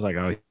there. And it's like,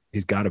 oh,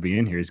 he's got to be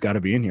in here. He's got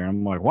to be in here.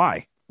 I'm like,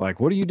 why? Like,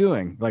 what are you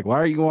doing? Like,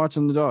 why are you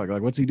watching the dog?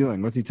 Like, what's he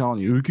doing? What's he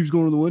telling you? He keeps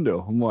going to the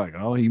window. I'm like,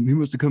 oh, he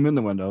must have come in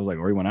the window. I was like,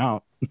 or he went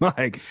out.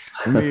 Like,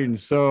 I mean,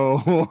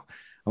 so...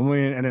 I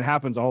mean, and it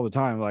happens all the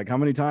time. Like, how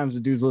many times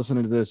the dude's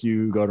listening to this?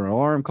 You go to an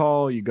alarm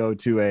call, you go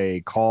to a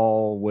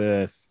call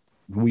with,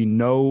 we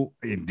know,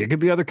 there could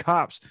be other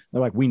cops. They're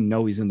like, we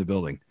know he's in the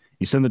building.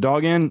 You send the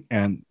dog in,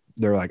 and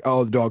they're like,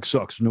 oh, the dog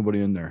sucks. There's nobody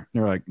in there.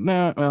 And they're like,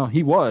 nah, well,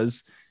 he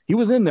was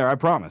in there, I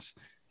promise.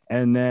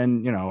 And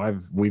then, you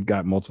know, we've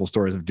got multiple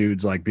stories of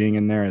dudes like being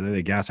in there,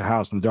 they gas a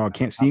house, and the dog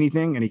can't see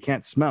anything, and he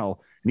can't smell,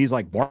 and he's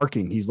like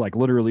barking. He's like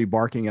literally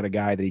barking at a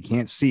guy that he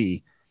can't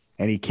see.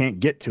 And he can't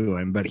get to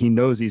him, but he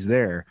knows he's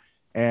there.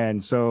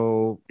 And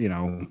so, you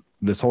know,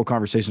 this whole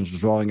conversation is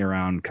revolving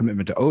around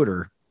commitment to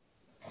odor.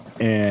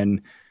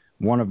 And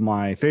one of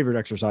my favorite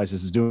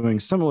exercises is doing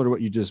similar to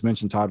what you just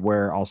mentioned, Todd,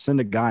 where I'll send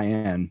a guy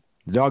in,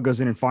 the dog goes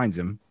in and finds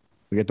him.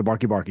 We get the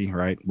barky, barky,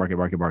 right? Barky,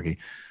 barky, barky.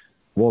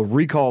 We'll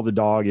recall the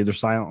dog either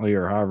silently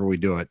or however we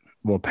do it.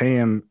 We'll pay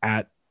him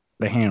at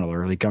the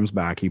handler. He comes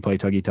back. He play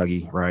tuggy,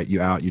 tuggy, right? You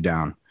out, you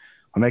down.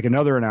 I'll make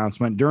another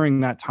announcement.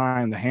 During that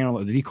time, the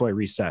decoy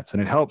resets,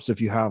 and it helps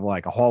if you have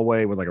like a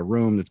hallway with like a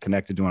room that's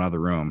connected to another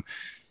room.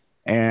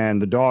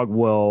 And the dog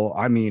will,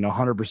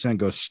 100%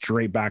 go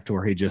straight back to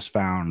where he just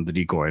found the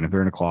decoy. And if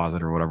they're in a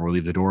closet or whatever, we'll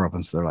leave the door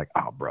open. So they're like,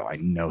 oh, bro, I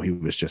know he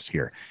was just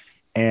here.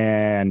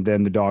 And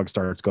then the dog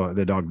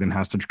then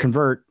has to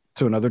convert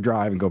to another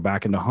drive and go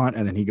back into hunt.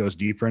 And then he goes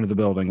deeper into the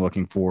building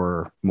looking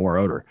for more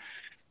odor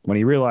when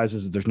he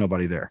realizes that there's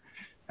nobody there.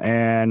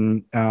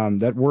 And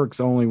that works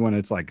only when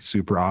it's like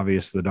super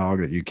obvious to the dog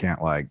that you can't,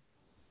 like,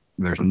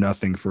 there's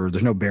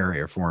no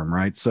barrier for him,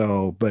 right?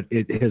 So, but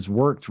it has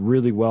worked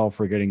really well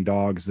for getting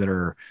dogs that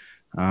are,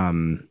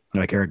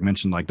 like Eric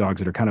mentioned, like dogs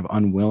that are kind of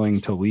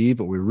unwilling to leave,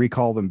 but we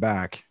recall them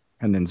back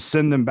and then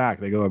send them back.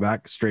 They go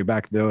back straight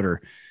back to the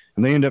odor,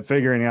 and they end up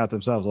figuring out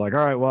themselves, like,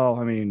 all right, well,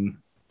 I mean,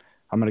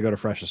 I'm going to go to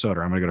freshest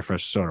odor. I'm going to go to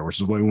freshest odor, which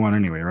is what we want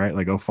anyway, right?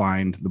 Like, go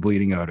find the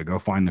bleeding odor, go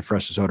find the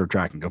freshest odor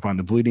tracking, go find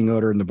the bleeding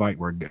odor in the bite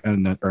word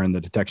or in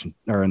the detection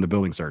or in the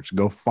building search.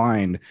 Go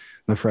find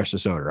the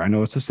freshest odor. I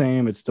know it's the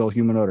same. It's still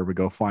human odor, but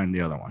go find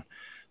the other one.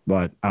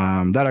 But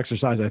that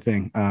exercise, I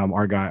think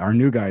our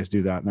new guys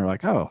do that. And they're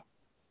like, oh,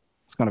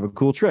 it's kind of a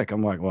cool trick.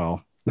 I'm like,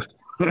 well,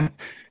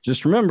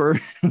 just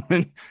remember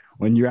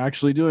when you're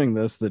actually doing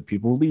this, that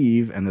people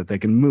leave and that they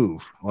can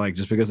move. Like,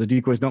 just because the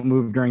decoys don't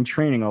move during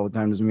training all the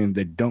time doesn't mean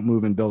they don't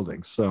move in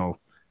buildings. So,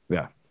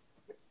 yeah.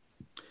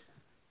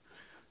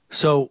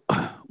 So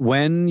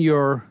when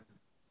you're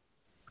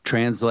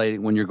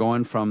translating, when you're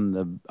going from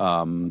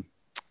the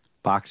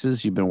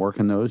boxes, you've been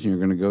working those, and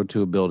you're going to go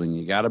to a building.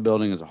 You got a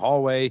building as a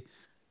hallway,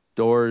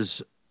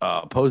 doors,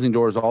 opposing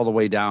doors all the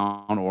way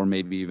down, or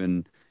maybe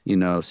even,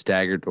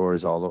 staggered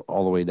doors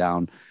all the way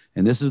down.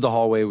 And this is the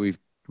hallway we're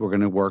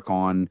going to work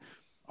on.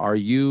 Are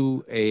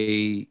you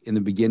in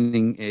the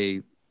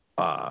beginning,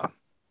 kind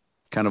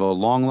of a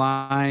long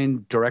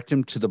line, direct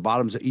them to the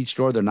bottoms of each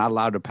door? They're not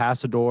allowed to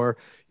pass a door.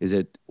 Is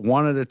it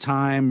one at a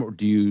time? Or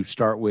do you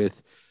start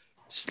with,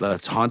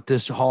 let's hunt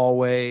this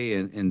hallway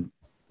and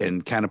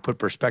kind of put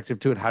perspective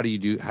to it? How do you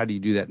do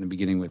that in the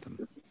beginning with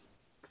them?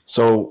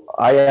 So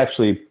I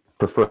actually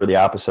prefer the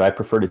opposite. I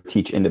prefer to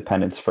teach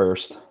independence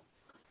first,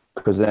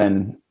 because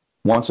then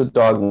once a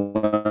dog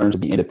learns to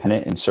be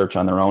independent and search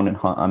on their own and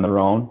hunt on their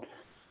own,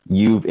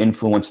 you've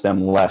influenced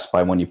them less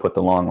by when you put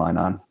the long line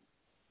on.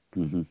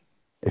 Mm-hmm.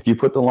 If you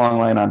put the long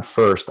line on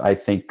first, I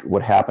think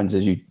what happens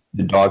is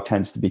the dog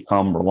tends to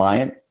become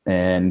reliant,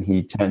 and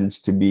he tends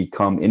to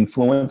become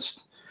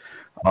influenced.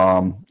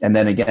 And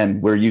then again,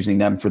 we're using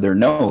them for their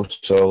nose.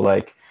 So,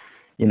 like,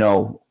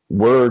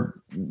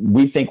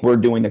 we think we're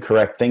doing the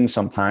correct thing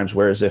sometimes,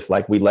 whereas if,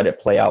 like, we let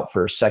it play out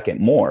for a second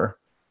more,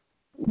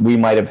 we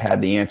might have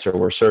had the answer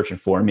we're searching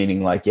for,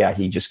 meaning, like, yeah,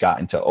 he just got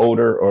into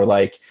odor, or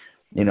like,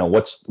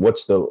 what's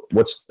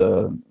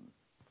the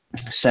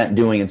scent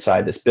doing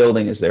inside this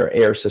building? Is there an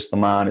air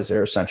system on? Is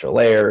there a central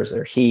air? Is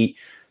there heat?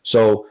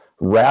 So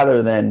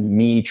rather than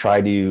me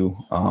try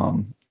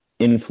to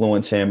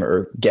influence him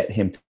or get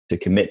him to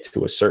commit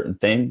to a certain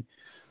thing,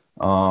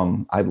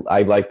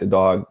 I like the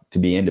dog to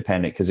be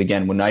independent. Because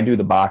again, when I do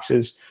the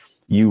boxes,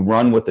 you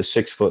run with a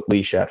 6-foot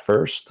leash at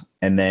first,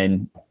 and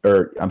then,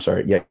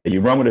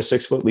 you run with a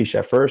 6-foot leash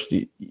at first,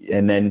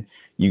 and then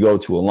you go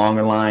to a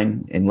longer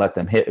line and let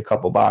them hit a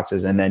couple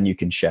boxes, and then you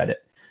can shed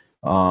it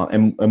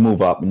and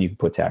move up, and you can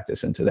put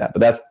Tactus into that.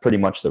 But that's pretty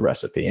much the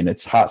recipe, and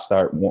it's hot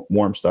start,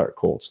 warm start,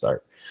 cold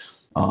start.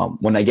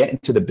 When I get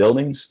into the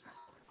buildings,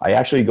 I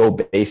actually go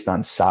based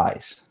on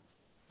size.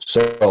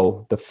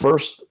 So the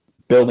first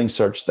building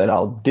search that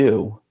I'll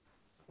do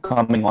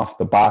coming off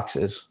the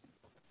boxes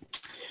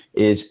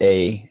is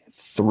a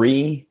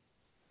 4-door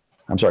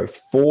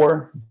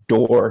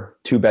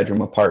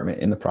 2-bedroom apartment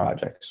in the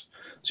projects.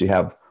 So you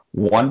have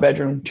 1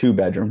 bedroom, 2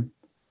 bedroom,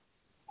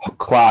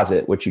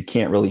 closet, which you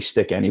can't really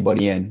stick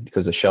anybody in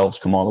because the shelves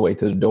come all the way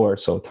to the door.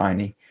 It's so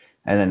tiny.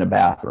 And then a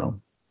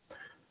bathroom.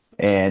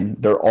 And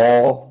they're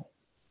all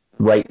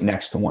right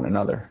next to one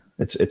another.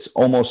 It's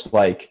almost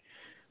like,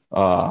 it's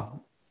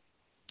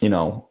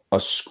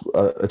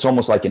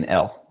almost like an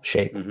L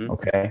shape. Mm-hmm.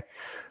 Okay.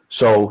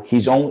 So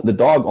the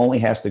dog only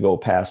has to go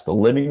past the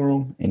living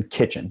room and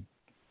kitchen.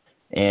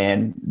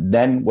 And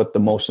then what the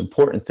most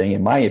important thing,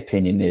 in my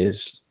opinion,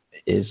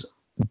 is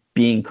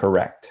being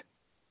correct.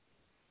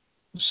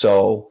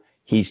 So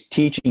he's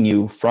teaching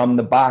you from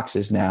the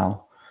boxes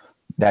now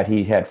that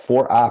he had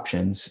 4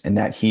 options and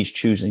that he's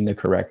choosing the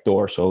correct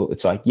door. So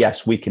it's like,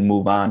 yes, we can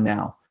move on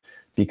now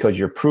because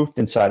you're proofed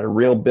inside a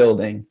real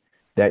building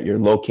that you're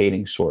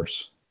locating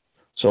source.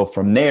 So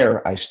from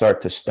there, I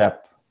start to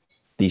step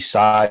the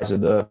size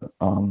of the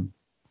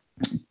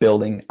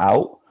building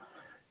out,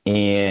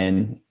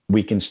 and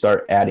we can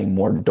start adding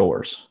more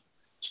doors.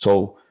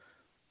 So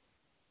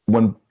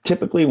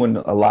typically when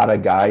a lot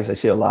of guys, I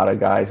see a lot of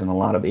guys in a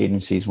lot of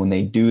agencies, when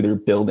they do their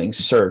building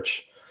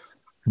search,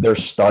 they're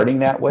starting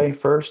that way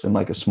first in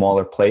like a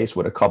smaller place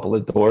with a couple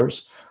of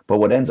doors. But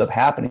what ends up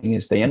happening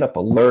is they end up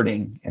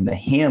alerting, and the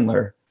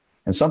handler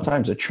and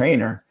sometimes a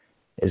trainer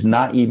is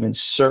not even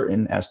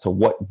certain as to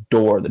what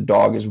door the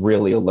dog is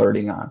really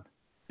alerting on,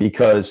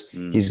 because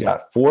he's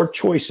got 4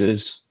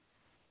 choices,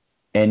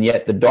 and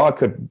yet the dog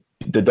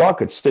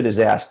could sit his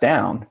ass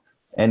down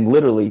and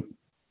literally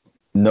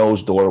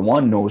nose door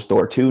 1, nose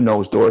door 2,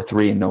 nose door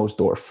 3, and nose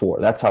door 4.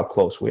 That's how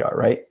close we are,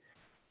 right?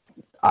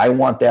 I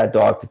want that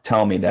dog to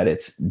tell me that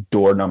it's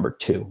door number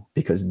 2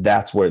 because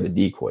that's where the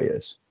decoy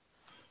is.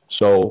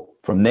 So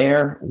from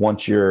there,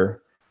 once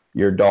your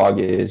dog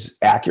is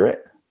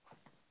accurate,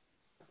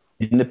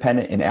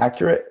 independent and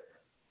accurate,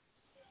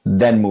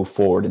 then move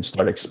forward and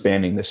start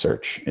expanding the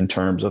search in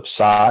terms of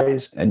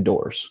size and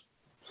doors.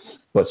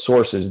 But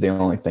source is the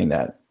only thing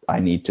that I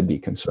need to be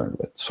concerned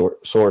with.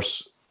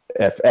 Source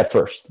at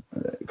first,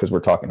 because we're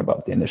talking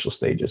about the initial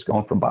stages,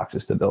 going from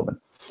boxes to building.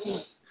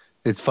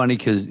 It's funny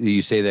because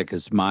you say that,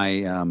 because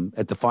my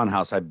at the fun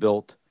house I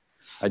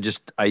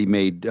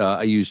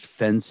used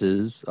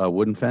fences,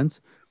 wooden fence,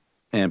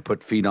 and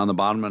put feet on the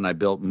bottom, and I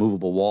built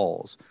movable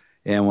walls.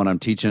 And when I'm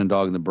teaching a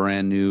dog in the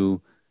brand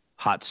new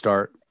hot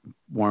start,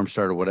 warm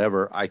start, or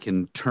whatever, I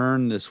can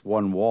turn this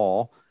one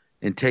wall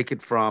and take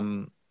it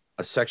from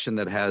a section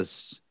that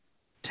has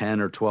 10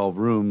 or 12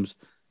 rooms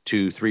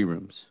to 3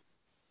 rooms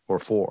or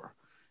 4.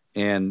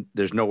 And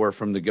there's nowhere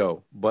for them to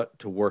go but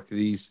to work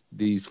these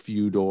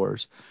few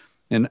doors.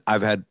 And I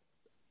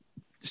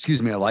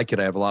like it.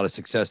 I have a lot of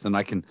success. Then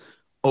I can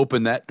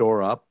open that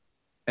door up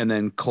and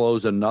then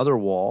close another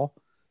wall,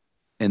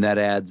 and that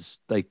adds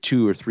like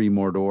 2 or 3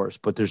 more doors,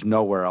 but there's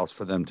nowhere else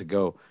for them to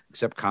go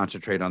except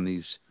concentrate on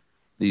these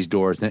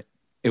doors. And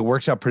it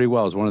works out pretty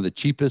well. It's one of the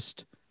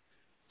cheapest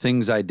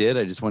things I did.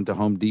 I just went to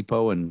Home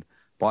Depot and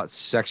bought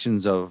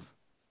sections of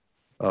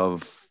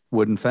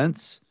wooden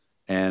fence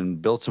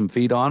and built some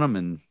feet on them,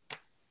 and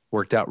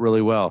worked out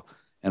really well.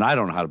 And I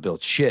don't know how to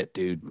build shit,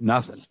 dude.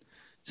 Nothing.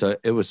 So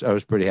I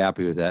was pretty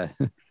happy with that.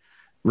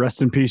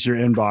 Rest in peace, your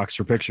inbox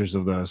for pictures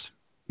of those.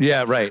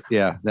 Yeah, right.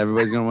 Yeah.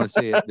 Everybody's going to want to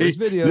see it. There's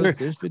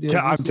videos.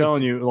 I'm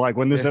telling you, like,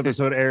 when this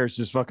episode airs,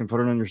 just fucking put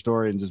it on your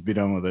story and just be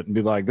done with it and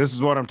be like, this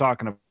is what I'm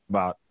talking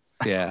about.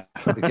 Yeah.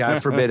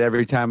 God forbid,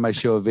 every time I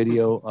show a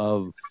video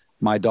of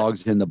my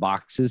dogs in the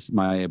boxes,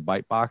 my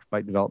bite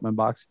development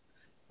box,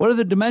 what are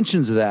the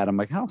dimensions of that? I'm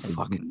like, I don't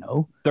fucking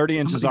know. 30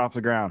 inches off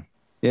the ground.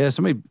 Yeah. That's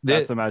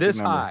the magic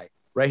number. High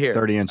right here.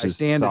 30 inches. I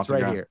stand, it's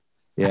right here.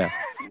 Yeah.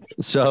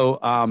 So,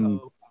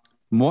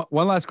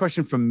 one last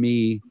question from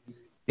me.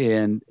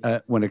 And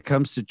when it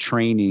comes to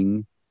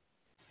training,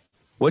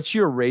 what's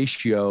your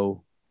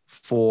ratio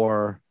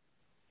for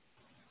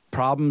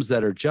problems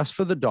that are just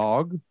for the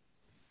dog,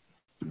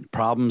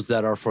 problems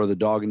that are for the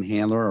dog and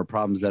handler, or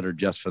problems that are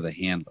just for the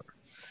handler?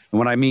 And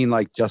what I mean,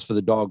 like, just for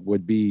the dog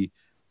would be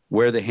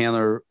where the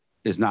handler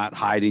is not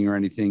hiding or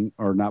anything,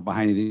 or not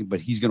behind anything,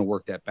 but he's going to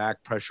work that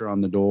back pressure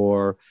on the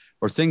door,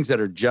 or things that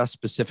are just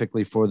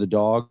specifically for the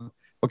dog.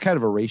 What kind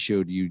of a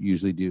ratio do you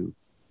usually do?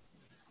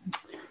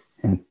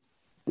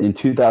 In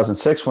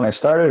 2006 when I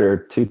started, or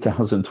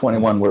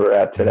 2021 where we're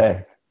at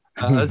today?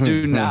 Let's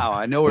do now.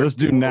 I know let's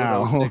do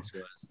now. All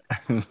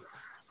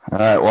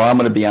right. Well, I'm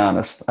going to be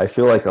honest. I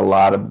feel like a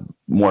lot of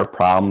more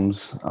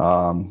problems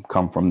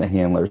come from the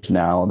handlers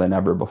now than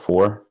ever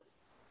before.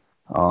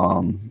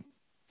 And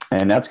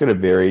that's going to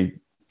vary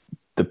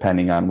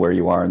depending on where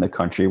you are in the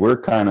country.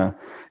 We're kind of,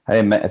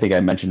 I think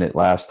I mentioned it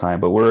last time,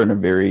 but we're in a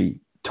very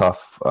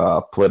tough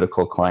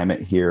political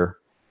climate here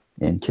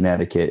in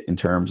Connecticut in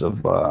terms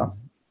of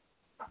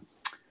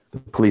the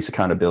police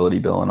accountability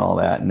bill and all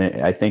that. And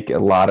I think a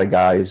lot of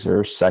guys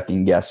are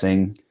second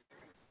guessing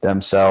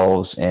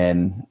themselves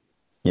and,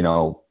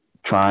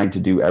 trying to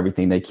do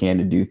everything they can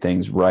to do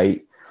things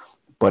right.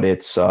 But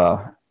it's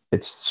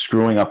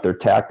screwing up their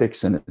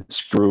tactics, and it's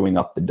screwing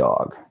up the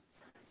dog.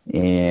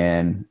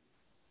 And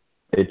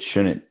it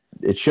shouldn't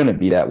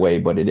be that way,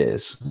 but it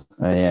is.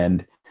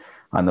 And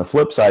on the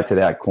flip side to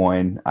that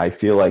coin, I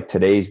feel like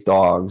today's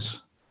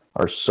dogs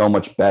are so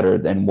much better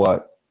than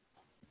what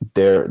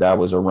that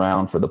was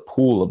around for the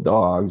pool of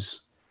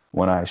dogs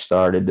when I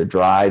started. The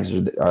drives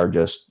are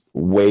just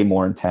way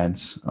more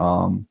intense.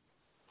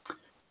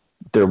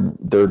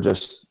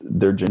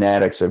 Their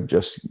genetics have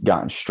just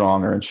gotten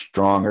stronger and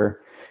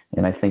stronger,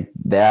 and I think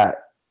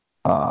that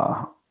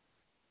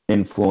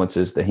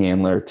influences the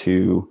handler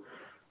to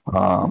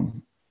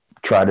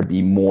try to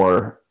be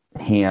more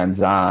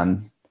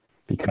hands-on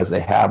because they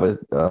have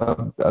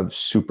a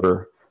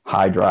super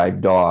high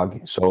drive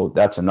dog. So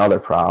that's another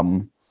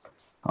problem.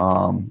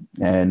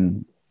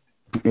 And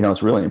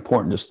it's really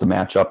important just to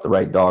match up the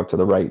right dog to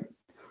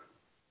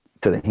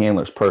the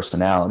handler's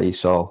personality.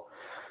 So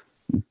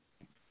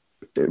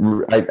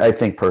I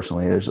think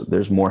personally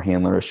there's more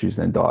handler issues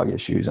than dog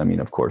issues. I mean,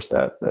 of course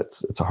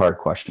it's a hard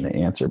question to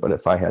answer, but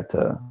if I had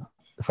to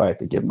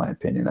give my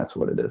opinion, that's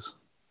what it is.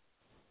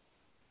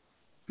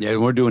 Yeah,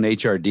 we're doing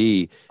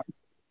HRD.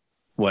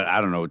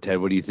 I don't know, Ted,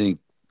 what do you think?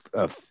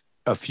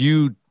 A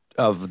few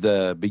of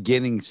the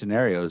beginning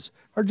scenarios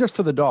are just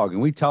for the dog,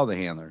 and we tell the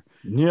handler,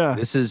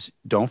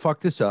 don't fuck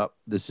this up.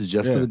 This is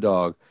just for the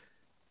dog.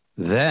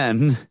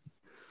 Then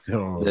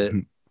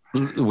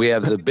we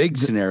have the big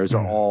scenarios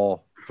are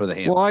all for the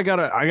handler. Well, I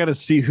gotta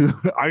see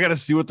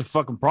what the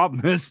fucking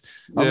problem is.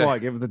 I'm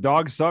like, if the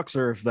dog sucks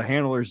or if the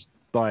handler's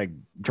like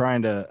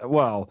trying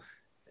to,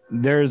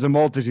 there's a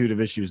multitude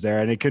of issues there,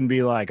 and it can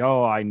be like,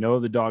 oh, I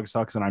know the dog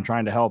sucks and I'm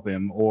trying to help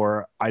him,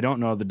 or I don't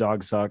know the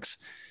dog sucks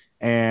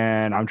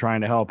and I'm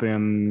trying to help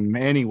him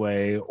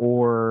anyway.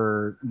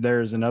 Or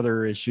there's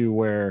another issue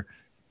where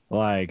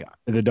like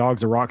the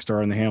dog's a rock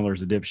star and the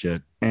handler's a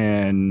dipshit,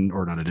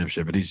 or not a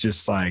dipshit, but he's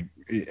just like,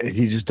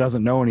 he just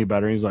doesn't know any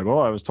better. He's like, oh,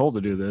 I was told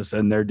to do this,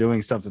 and they're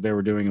doing stuff that they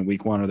were doing in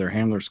week 1 of their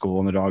handler school,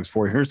 and the dog's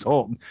 4 years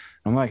old.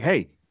 I'm like,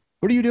 hey,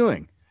 what are you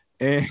doing?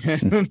 And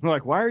I'm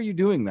like, why are you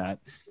doing that?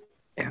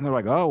 And they're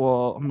like, oh,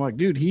 well, I'm like,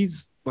 dude,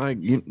 he's like,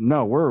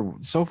 no, we're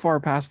so far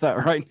past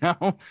that right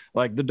now.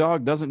 Like, the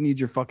dog doesn't need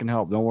your fucking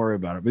help. Don't worry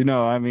about it. But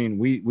I mean,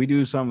 we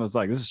do something that's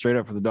like, this is straight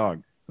up for the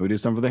dog. We do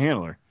something for the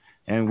handler.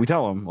 And we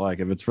tell them, like,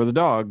 if it's for the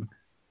dog,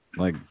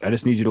 like, I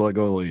just need you to let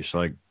go of the leash.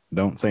 Like,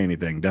 don't say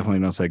anything. Definitely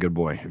don't say good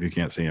boy if you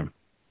can't see him.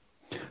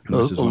 A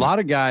lot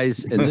of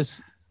guys, and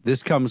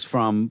this comes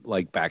from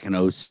like back in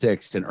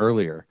 2006 and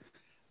earlier,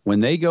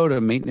 when they go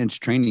to maintenance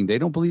training, they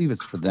don't believe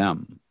it's for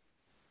them.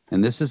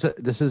 And this is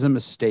a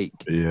mistake.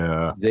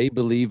 Yeah. They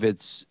believe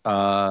it's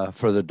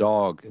for the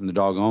dog and the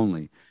dog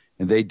only.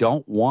 And they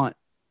don't want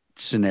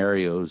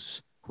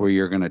scenarios where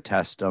you're going to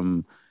test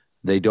them.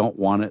 They don't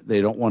want it.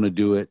 They don't want to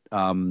do it.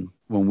 When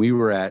we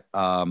were at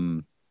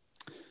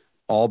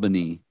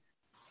Albany,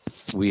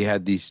 we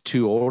had these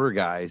 2 older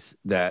guys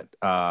that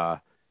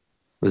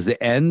was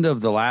the end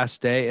of the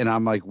last day. And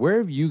I'm like, where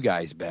have you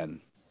guys been?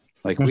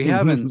 Like, we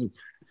haven't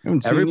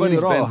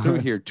everybody's been through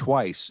here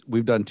twice.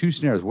 We've done 2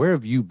 scenarios. Where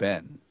have you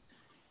been?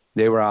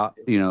 They were out,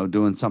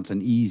 doing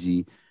something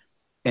easy.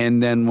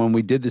 And then when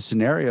we did the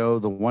scenario,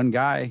 the one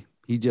guy,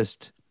 he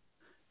just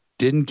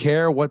didn't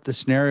care what the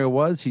scenario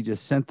was. He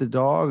just sent the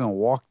dog and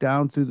walked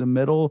down through the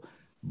middle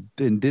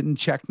and didn't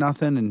check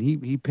nothing. And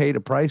he paid a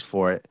price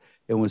for it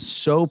and was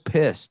so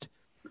pissed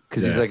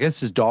because he's like,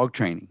 this is dog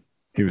training.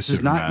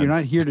 You're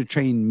not here to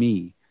train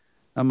me.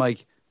 I'm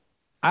like,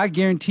 I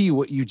guarantee you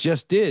what you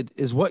just did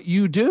is what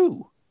you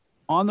do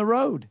on the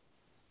road.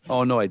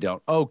 Oh, no, I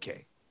don't.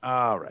 Okay.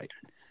 All right.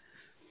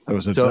 That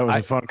was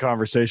a fun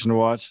conversation to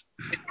watch.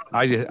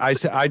 I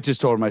just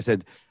told him, I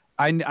said,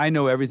 I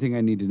know everything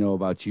I need to know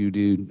about you,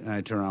 dude. And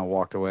I turned around and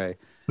walked away.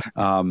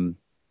 But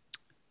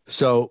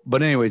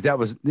anyways, that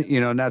was,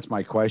 and that's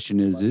my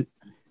question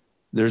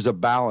there's a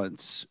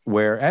balance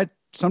where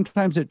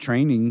sometimes at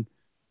training,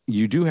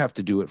 you do have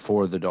to do it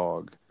for the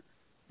dog.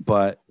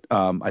 But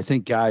I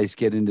think guys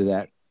get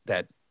into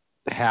that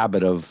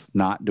habit of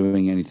not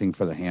doing anything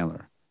for the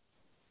handler.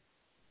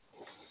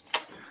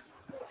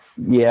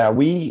 Yeah,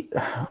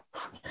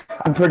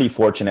 I'm pretty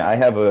fortunate. I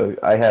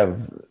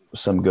have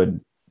some good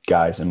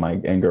guys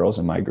and girls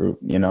in my group,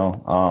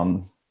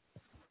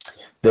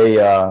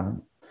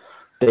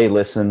 they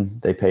listen,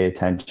 they pay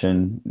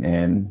attention.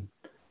 And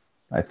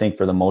I think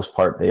for the most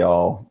part, they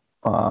all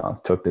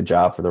took the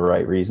job for the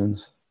right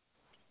reasons.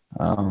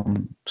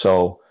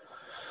 So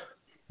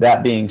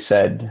that being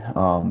said,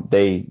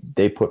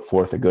 they put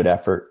forth a good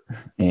effort,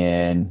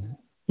 and,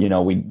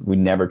 we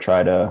never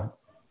try to,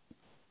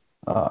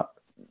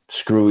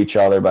 screw each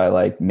other by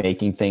like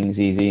making things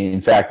easy. In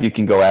fact, you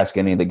can go ask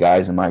any of the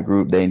guys in my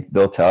group.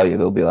 They'll tell you,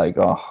 they'll be like,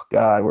 oh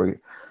God,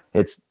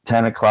 it's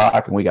 10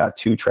 o'clock and we got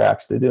 2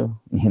 tracks to do,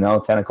 10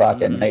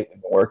 o'clock at night.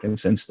 We've been working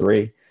since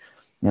 3. And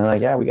they're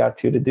like, yeah, we got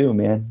 2 to do,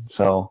 man.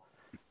 So,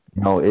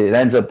 it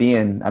ends up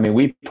being,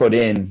 we put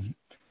in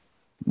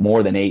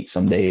more than 8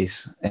 some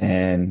days,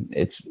 and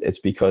it's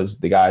because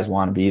the guys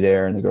want to be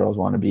there and the girls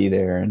want to be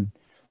there.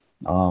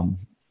 And,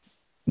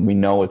 we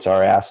know it's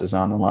our asses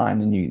on the line,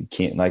 and you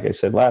can't, like I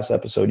said last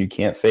episode, you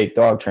can't fake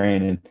dog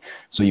training.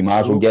 So you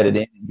might as well get it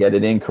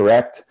in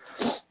correct,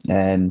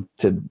 and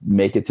to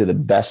make it to the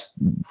best,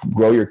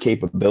 grow your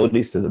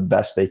capabilities to the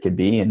best they could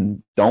be,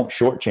 and don't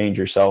shortchange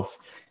yourself.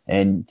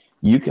 And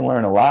you can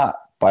learn a lot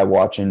by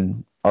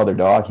watching other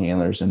dog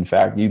handlers. In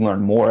fact, you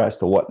learn more as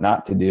to what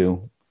not to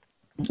do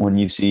when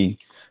you see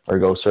or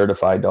go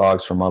certified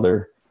dogs from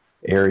other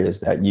areas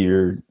that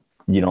you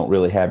don't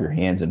really have your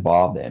hands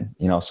involved in.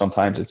 You know,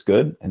 sometimes it's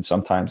good and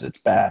sometimes it's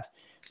bad,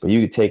 but you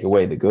could take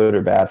away the good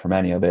or bad from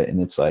any of it.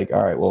 And it's like,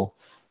 all right, well,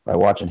 by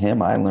watching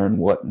him, I learned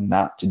what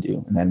not to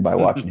do. And then by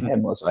watching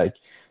him, was like,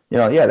 you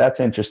know, yeah, that's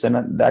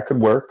interesting. That could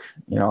work.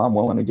 You know, I'm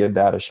willing to give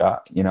that a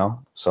shot, you know?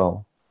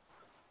 So,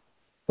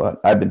 but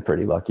I've been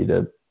pretty lucky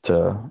and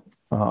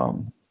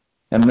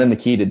then the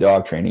key to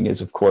dog training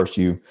is, of course,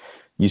 you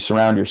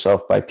surround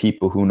yourself by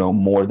people who know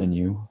more than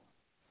you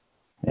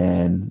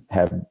and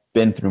have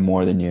been through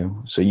more than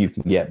you, so you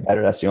can get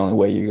better. That's the only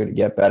way you're going to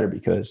get better,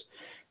 because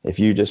if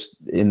you just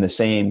in the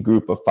same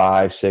group of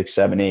 5, 6,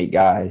 7, 8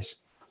 guys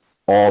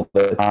all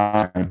the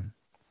time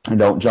and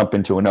don't jump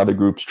into another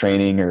group's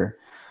training or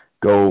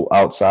go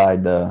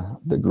outside the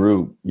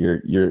group,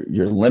 you're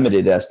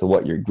limited as to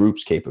what your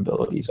group's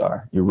capabilities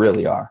are. You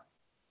really are.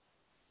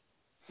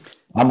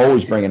 I'm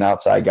always bringing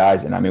outside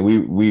guys in. I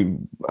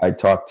mean, I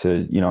talked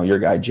to, you know, your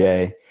guy,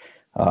 Jay,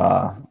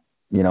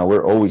 you know,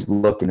 we're always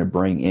looking to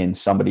bring in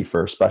somebody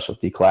for a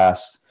specialty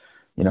class,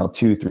 you know,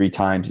 2-3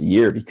 times a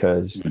year,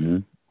 because,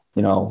 you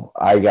know,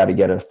 I got to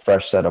get a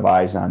fresh set of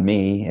eyes on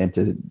me and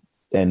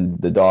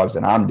the dogs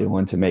that I'm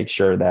doing to make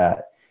sure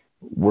that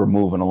we're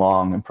moving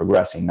along and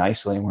progressing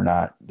nicely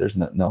and there's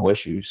no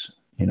issues,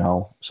 you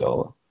know.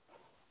 So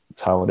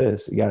that's how it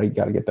is. You got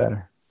to get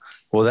better.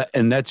 Well,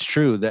 that's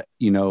true. That,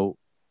 you know,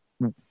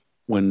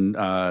 when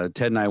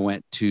Ted and I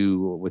went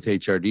with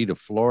HRD to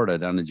Florida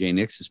down to Jay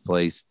Nix's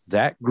place,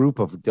 that group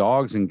of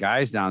dogs and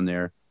guys down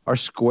there are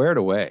squared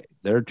away.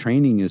 Their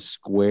training is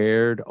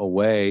squared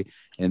away,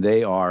 and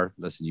they are,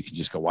 listen, you can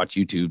just go watch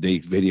YouTube. They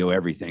video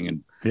everything,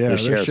 and they're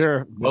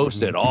sure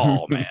post it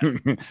all, man.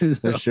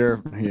 They're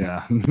sure.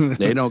 Yeah.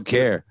 They don't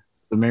care.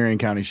 The Marion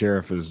County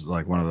Sheriff is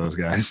like one of those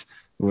guys.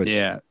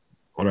 Whatever.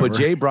 But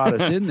Jay brought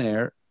us in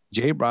there.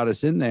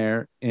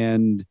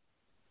 And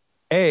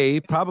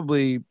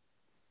probably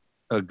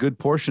a good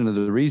portion of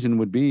the reason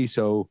would be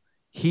so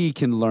he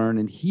can learn,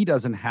 and he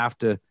doesn't have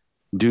to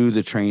do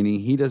the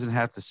training. He doesn't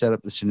have to set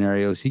up the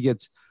scenarios. He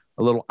gets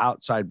a little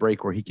outside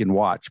break where he can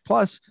watch.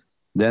 Plus,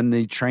 then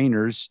the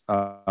trainers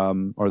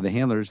or the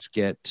handlers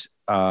get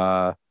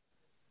a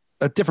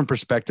different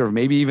perspective.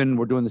 Maybe even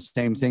we're doing the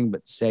same thing,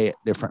 but say it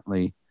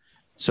differently.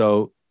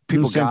 So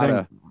people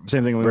gotta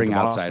same thing. Bring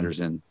outsiders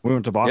in. We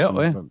went to Boston.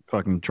 Yeah.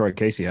 Fucking Troy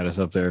Casey had us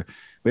up there.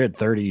 We had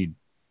 30 teams.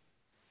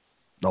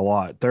 A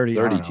lot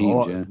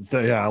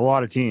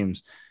of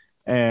teams.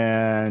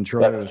 And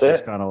Troy was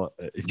just kind of,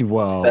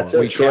 well,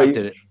 we capped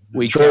it.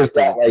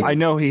 I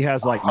know he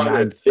has like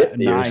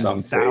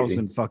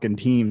 9,000 fucking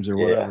teams or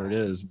whatever it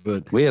is,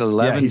 but we had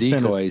 11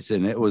 decoys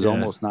and it was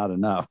almost not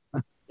enough.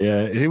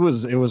 Yeah, it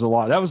was a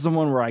lot. That was the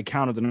one where I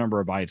counted the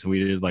number of bites, and we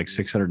did like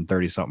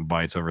 630 something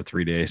bites over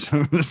 3 days. I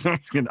don't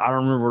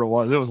remember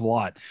what it was. It was a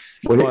lot.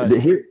 Well,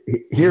 here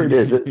it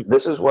is.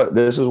 This is what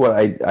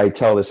I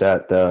tell this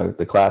at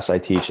the class I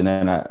teach, and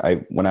then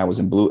I when I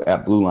was at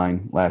Blue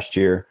Line last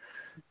year,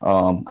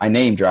 I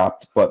name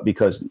dropped, but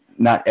because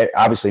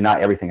obviously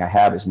not everything I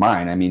have is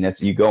mine. I mean,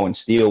 you go and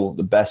steal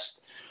the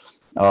best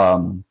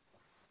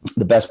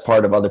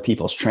part of other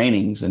people's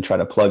trainings and try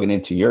to plug it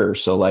into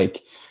yours. So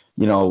like,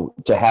 you know,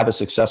 to have a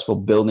successful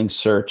building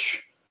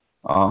search,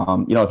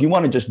 you know, if you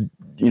want to just,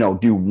 you know,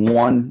 do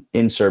one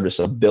in-service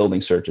of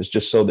building searches,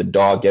 just so the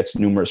dog gets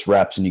numerous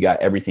reps and you got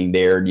everything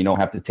there and you don't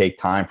have to take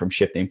time from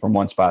shifting from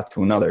one spot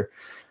to another,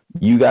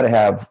 you got to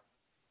have,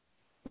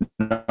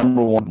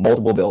 number one,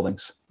 multiple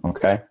buildings.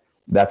 Okay.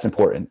 That's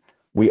important.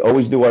 We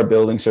always do our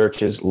building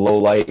searches, low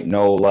light,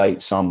 no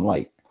light, some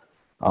light.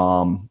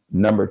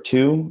 Number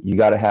two, you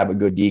got to have a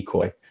good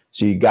decoy.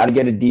 So you got to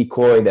get a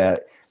decoy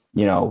that,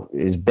 you know,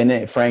 has been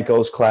at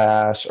Franco's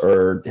class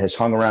or has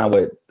hung around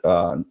with,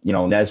 you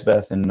know,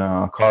 Nesbeth and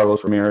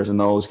Carlos Ramirez and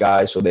those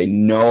guys. So they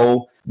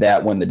know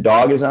that when the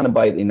dog is on a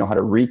bite, they know how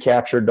to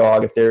recapture a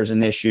dog if there's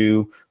an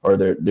issue, or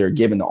they're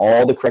giving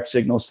all the correct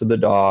signals to the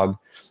dog.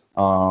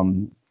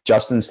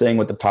 Justin's thing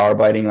with the power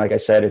biting, like I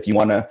said, if you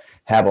want to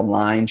have a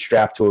line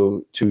strapped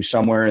to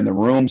somewhere in the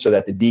room so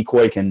that the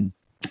decoy can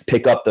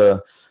pick up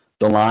the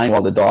line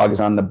while the dog is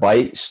on the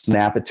bite,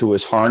 snap it to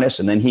his harness,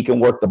 and then he can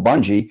work the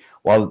bungee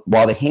while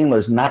the handler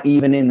is not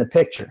even in the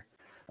picture.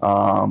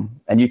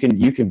 And you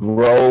can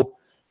grow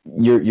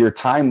your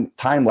time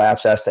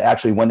lapse as to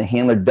actually when the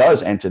handler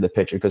does enter the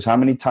picture. Because how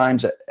many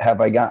times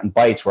have I gotten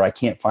bites where I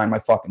can't find my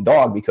fucking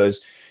dog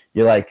because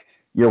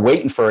you're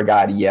waiting for a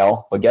guy to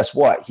yell, but guess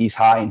what? He's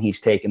high and he's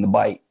taking the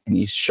bite and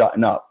he's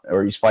shutting up,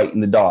 or he's fighting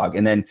the dog.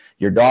 And then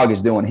your dog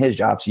is doing his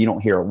job, so you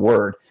don't hear a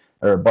word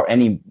or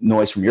any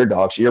noise from your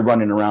dog. So you're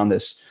running around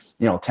this,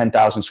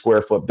 10,000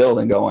 square foot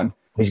building going,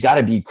 he's got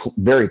to be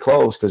very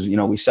close because,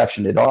 we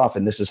sectioned it off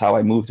and this is how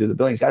I move through the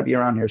building. He's got to be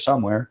around here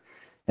somewhere,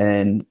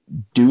 and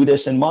do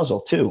this in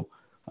muzzle too.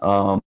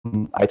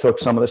 I took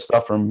some of the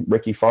stuff from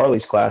Ricky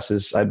Farley's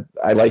classes.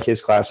 I like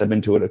his class. I've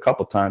been to it a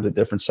couple times at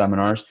different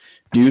seminars.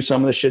 Do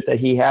some of the shit that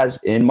he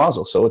has in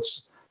muzzle. So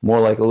it's more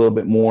like a little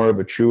bit more of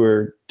a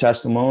truer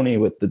testimony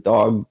with the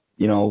dog,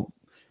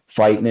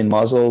 fighting in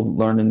muzzle,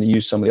 learning to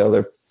use some of the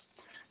other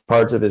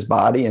parts of his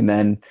body. And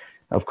then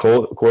of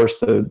course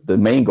the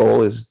main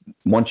goal is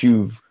once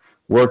you've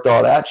worked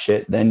all that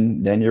shit,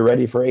 then you're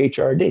ready for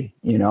HRD,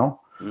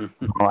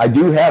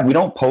 Mm-hmm. We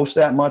don't post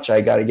that much.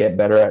 I got to get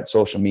better at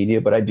social media,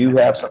 but I do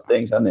have some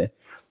things on the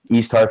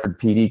East Hartford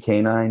PD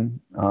Canine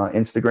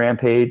Instagram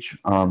page,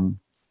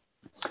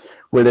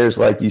 where there's,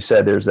 like you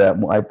said, there's that.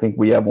 I think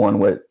we have one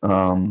with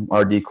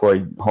our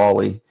decoy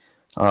Holly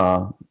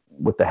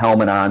with the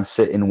helmet on,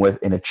 sitting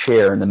in a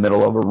chair in the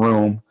middle of a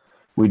room.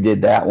 We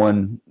did that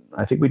one.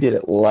 I think we did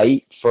it low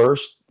light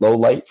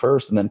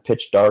first, and then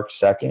pitch dark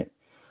second.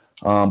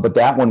 But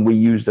that one we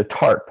used a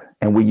tarp,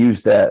 and we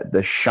used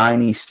the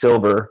shiny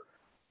silver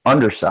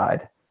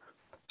underside.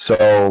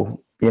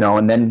 So,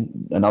 and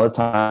then another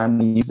time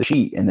we use the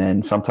sheet, and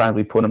then sometimes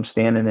we put them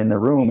standing in the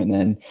room. And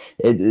then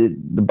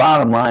the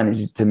bottom line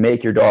is to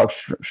make your dog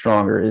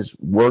stronger is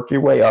work your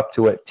way up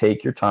to it,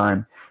 take your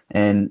time.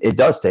 And it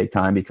does take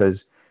time,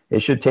 because it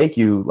should take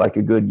you like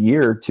a good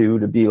year or two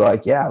to be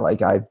like, yeah,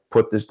 like I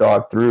put this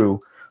dog through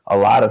a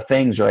lot of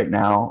things right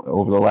now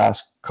over the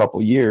last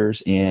couple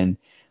years, and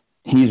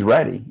he's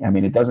ready. I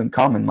mean, it doesn't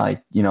come in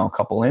like, a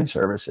couple in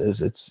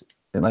services. It's,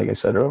 and like I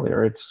said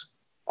earlier, it's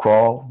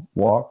crawl,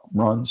 walk,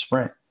 run,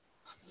 sprint.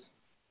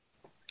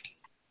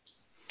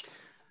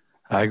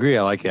 I agree.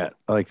 I like that.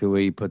 I like the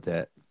way you put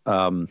that.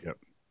 Yep.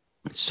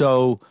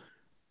 So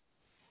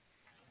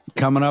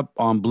coming up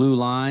on Blue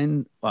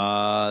Line,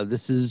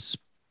 this is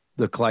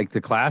the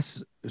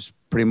class is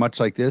pretty much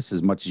like this,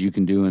 as much as you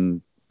can do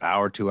in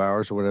hour, 2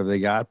 hours, or whatever they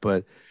got.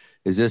 But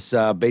is this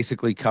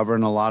basically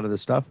covering a lot of the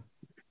stuff?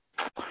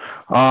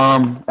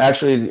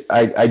 Actually,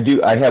 I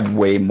do. I have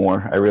way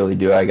more. I really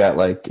do. I got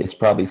it's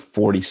probably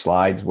 40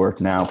 slides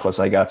worth now. Plus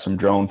I got some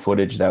drone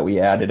footage that we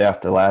added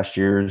after last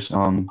year's.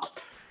 I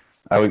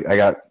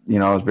got,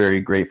 I was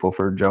very grateful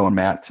for Joe and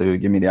Matt to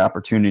give me the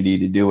opportunity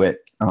to do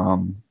it.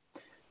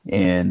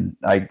 And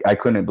I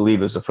couldn't believe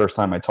it was the first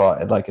time I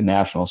taught at a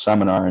national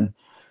seminar. And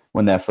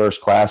when that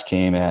first class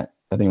came at,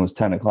 I think it was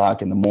 10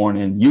 o'clock in the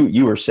morning,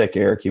 you were sick,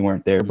 Eric, you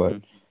weren't there,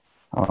 but,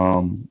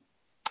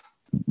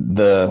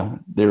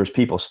 there was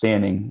people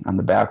standing on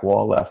the back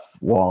wall, left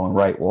wall, and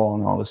right wall,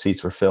 and all the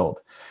seats were filled.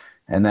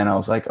 And then I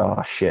was like,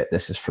 oh shit,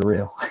 this is for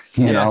real.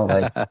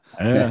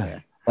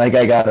 Like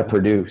I got to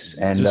produce,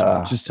 and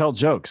just tell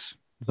jokes.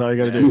 That's all you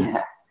got to do.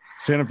 Yeah.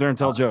 Stand up there and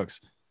tell jokes.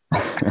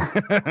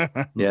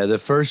 Yeah. The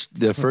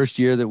first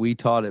year that we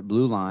taught at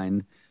Blue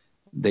Line,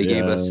 they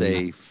gave us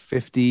a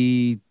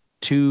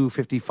 52,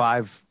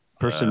 55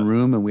 person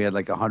room, and we had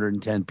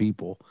 110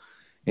 people.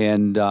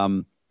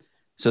 And,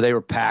 so they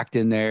were packed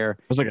in there. It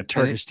was like a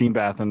Turkish steam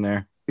bath in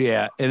there.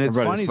 Yeah. And it's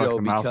funny though,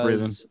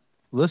 because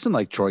listen,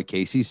 like Troy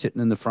Casey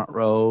sitting in the front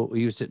row,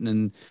 he was sitting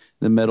in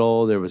the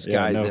middle. There was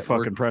guys that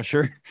fucking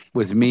pressure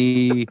with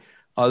me,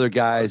 other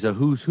guys, a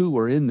who's who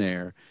were in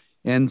there.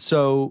 And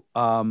so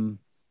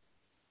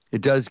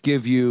it does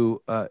give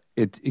you,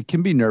 it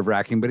can be nerve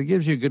wracking, but it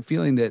gives you a good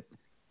feeling that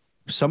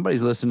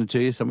somebody's listening to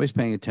you, somebody's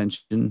paying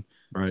attention.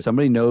 Right.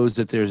 Somebody knows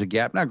that there's a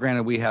gap. Now,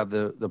 granted, we have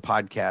the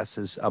podcast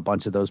as a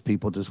bunch of those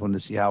people just wanted to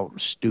see how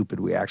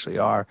stupid we actually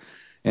are,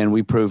 and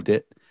we proved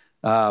it.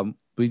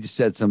 We just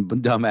said some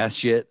dumbass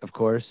shit, of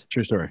course.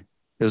 True story.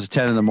 It was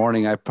 10 in the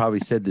morning. I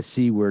probably said the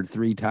C word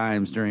 3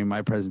 times during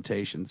my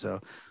presentation,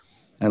 so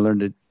I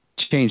learned to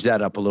change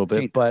that up a little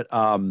bit. But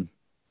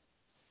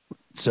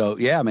so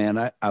yeah,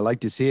 man, I like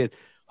to see it.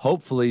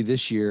 Hopefully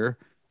this year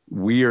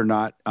we are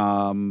not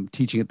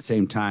teaching at the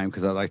same time,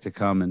 because I like to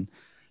come and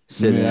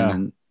sit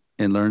in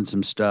and learn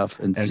some stuff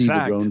and see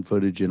the drone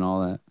footage and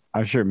all that.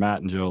 I'm sure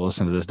Matt and Joe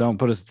listen to this. Don't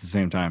put us at the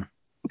same time.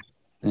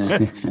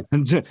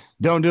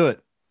 Don't do it.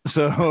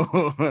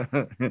 So,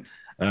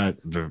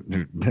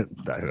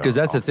 because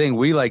that's the thing.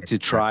 We like to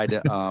try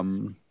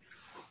to,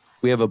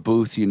 we have a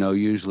booth,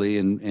 usually,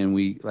 and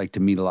we like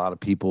to meet a lot of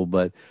people,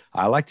 but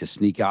I like to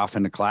sneak off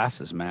into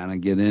classes, man, and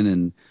get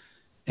in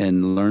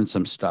and learn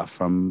some stuff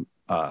from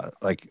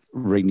like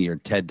Rigney or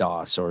Ted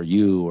Doss or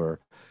you or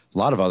a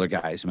lot of other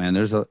guys, man.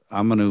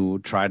 I'm going to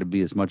try to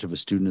be as much of a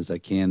student as I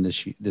can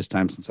this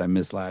time, since I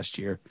missed last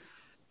year.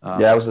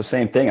 Yeah, it was the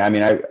same thing. I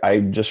mean,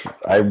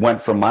 I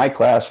went from my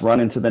class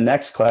running to the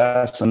next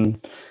class,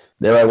 and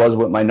there I was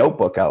with my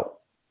notebook out,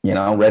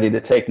 ready to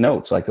take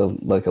notes like a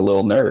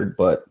little nerd.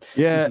 But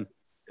yeah,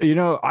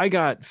 I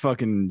got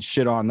fucking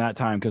shit on that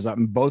time, because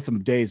both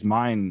of days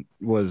mine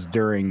was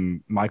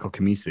during Michael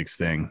Kamisik's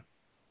thing.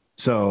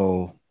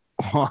 So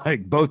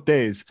both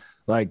days,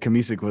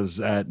 Kamisik was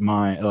at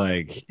my,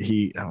 I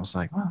was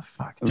like, oh,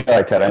 fuck. All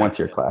right, Ted, I went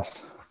to your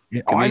class.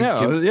 Yeah, I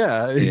know.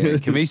 Yeah.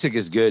 Kamisik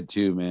is good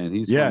too, man.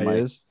 He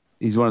is.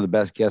 He's one of the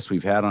best guests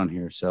we've had on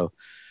here. So,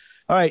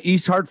 all right.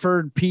 East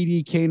Hartford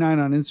PD Canine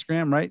on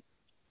Instagram, right?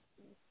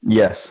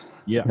 Yes.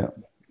 Yeah.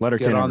 Let her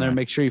get on there.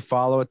 Make sure you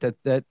follow it.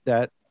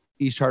 That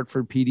East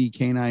Hartford PD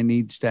Canine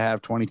needs to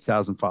have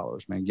 20,000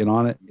 followers, man. Get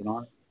on it.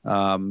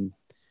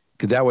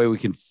 Because that way we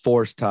can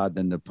force Todd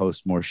then to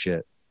post more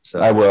shit.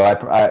 So I will.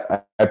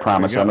 I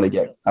promise. I'm gonna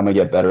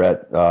get better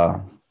at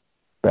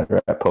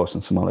better at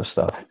posting some other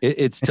stuff.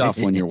 It's tough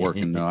when you're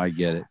working, though. I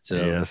get it. So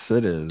yes,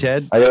 it is.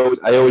 Ted, I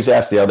always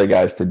ask the other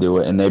guys to do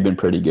it, and they've been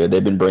pretty good.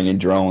 They've been bringing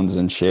drones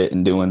and shit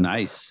and doing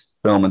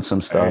filming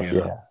some stuff.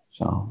 Yeah.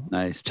 So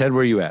nice. Ted,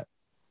 where you at?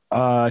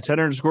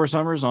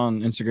 Ted_Summers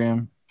on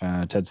Instagram.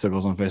 Ted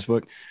Stickles on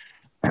Facebook.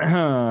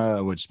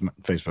 Which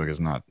Facebook is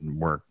not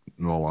work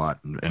a lot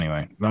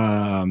anyway.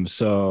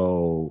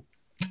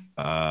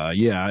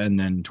 Yeah, and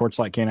then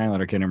Torchlight Canine,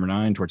 letter K number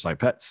 9, Torchlight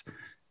Pets,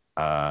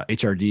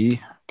 HRD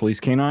Police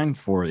Canine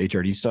for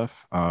HRD stuff.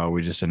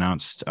 We just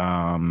announced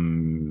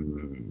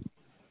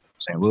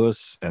St.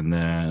 Louis and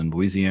then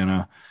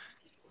Louisiana,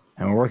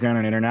 and we're working on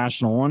an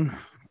international one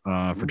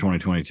for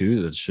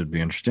 2022 that should be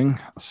interesting.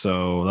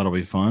 So that'll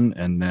be fun.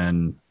 And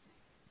then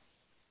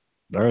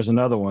there's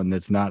another one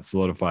that's not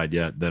solidified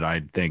yet that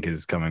I think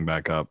is coming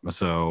back up.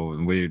 So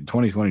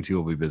 2022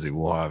 will be busy.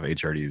 We'll have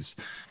HRDs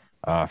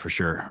for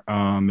sure.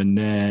 And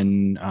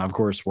then of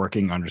course,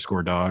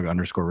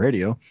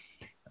 working_dog_radio.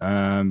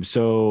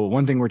 So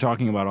one thing we're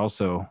talking about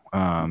also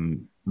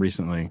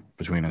recently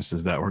between us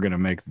is that we're going to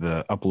make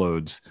the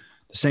uploads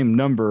the same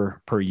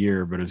number per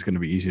year, but it's going to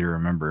be easy to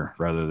remember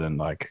rather than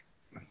like,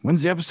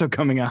 when's the episode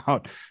coming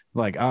out?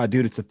 Like,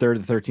 dude, it's the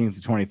 3rd, the 13th,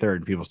 the 23rd,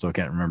 and people still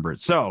can't remember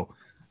it. So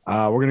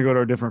we're going to go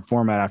to a different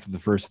format after the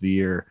first of the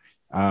year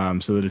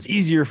so that it's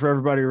easier for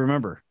everybody to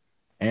remember.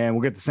 And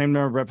we'll get the same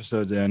number of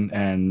episodes in,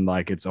 and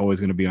like it's always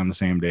going to be on the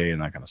same day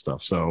and that kind of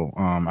stuff. So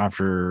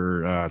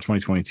after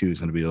 2022 is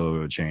going to be a little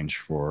bit of a change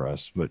for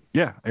us. But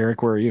yeah,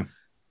 Eric, where are you?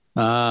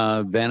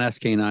 Van S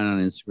K9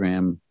 on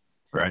Instagram.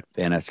 Right.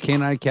 Van S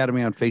K9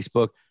 Academy on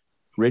Facebook.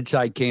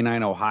 Ridgeside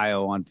K9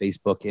 Ohio on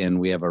Facebook, and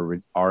we have a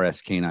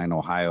RS K9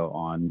 Ohio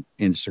on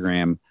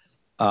Instagram.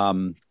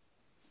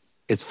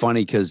 It's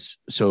funny because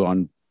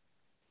on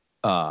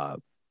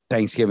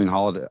Thanksgiving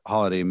holiday,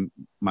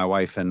 my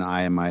wife and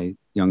I and my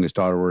youngest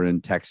daughter were in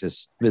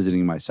Texas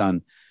visiting my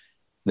son.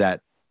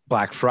 That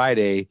Black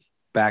Friday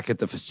back at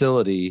the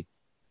facility,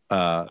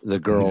 the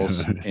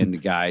girls and the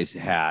guys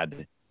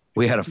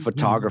we had a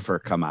photographer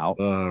come out.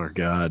 Oh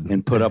God.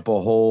 And put up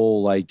a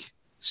whole like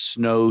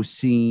snow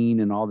scene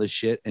and all this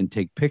shit and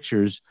take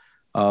pictures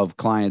of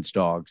clients'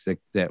 dogs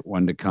that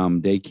wanted to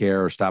come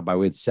daycare or stop by.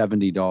 We had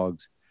 70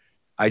 dogs.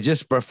 I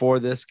just before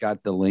this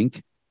got the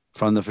link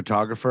from the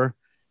photographer.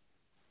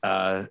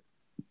 The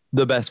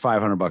best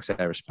 $500 I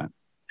ever spent.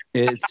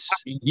 It's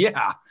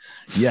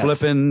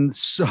flipping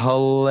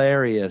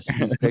hilarious,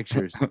 these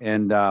pictures.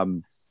 And I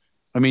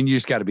mean, you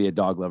just got to be a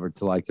dog lover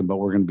to like them, but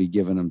we're going to be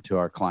giving them to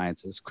our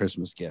clients as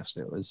Christmas gifts.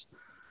 It was,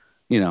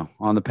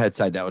 on the pet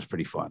side, that was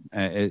pretty fun.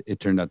 It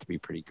turned out to be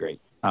pretty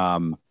great.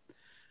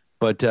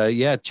 But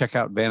check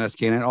out Van S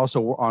Canine.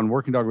 Also on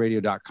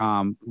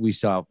workingdogradio.com, we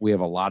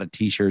have a lot of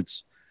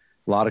t-shirts,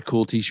 a lot of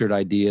cool t-shirt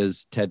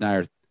ideas. Ted and I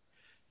are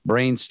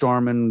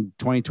brainstorming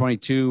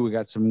 2022. We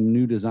got some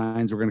new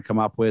designs we're going to come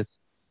up with.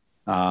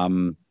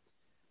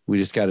 We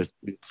just got to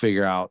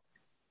figure out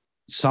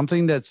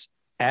something that's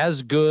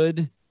as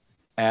good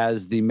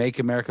as the Make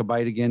America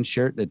Bite Again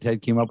shirt that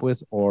Ted came up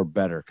with, or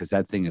better, because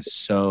that thing is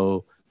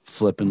so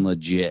flipping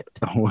legit.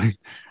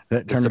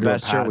 That's the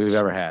best shirt we've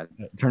ever had.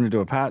 It turned into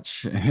a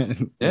patch.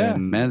 Yeah,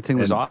 man, the thing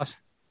was awesome.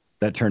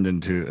 That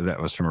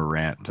was from a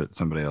rant to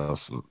somebody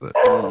else. It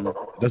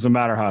doesn't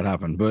matter how it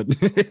happened, but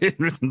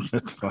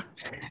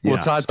well,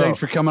 Todd, thanks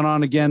for coming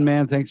on again,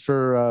 man. Thanks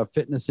for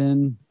fitting us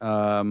in.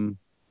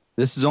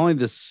 This is only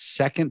the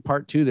second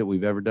part 2 that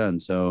we've ever done.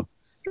 So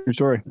true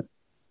story.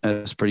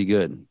 That's pretty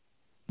good.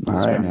 All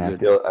right, man.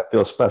 I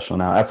feel special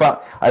now. I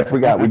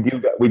forgot we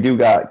do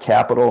got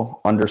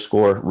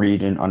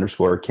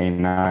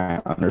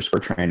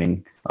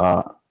capital_region_K9_training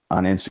on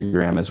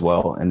Instagram as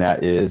well, and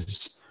that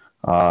is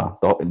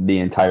the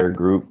entire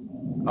group.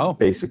 Oh,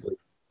 basically.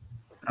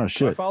 Oh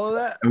shit! I follow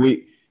that. I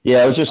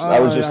was just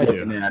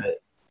looking at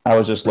it. I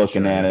was just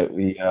looking at it.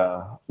 We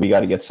got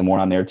to get some more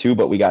on there too,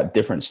 but we got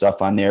different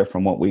stuff on there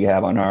from what we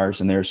have on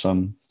ours, and there's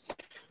some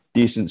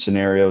decent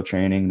scenario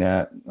training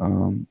that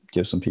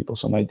gives some people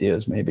some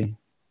ideas maybe.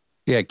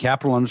 Yeah,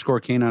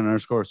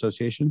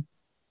 capital_K9_association.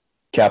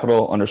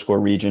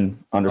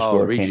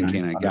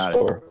 Capital_region_K9. Got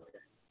it.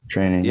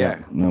 Training.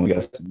 Yeah. And then we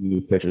got some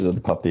new pictures of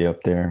the puppy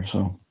up there.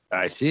 So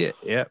I see it.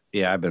 Yep.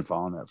 Yeah, I've been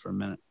following that for a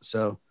minute.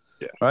 So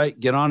yeah. All right,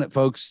 get on it,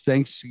 folks.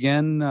 Thanks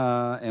again,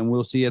 and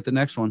we'll see you at the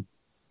next one.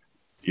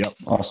 Yep.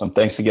 Awesome.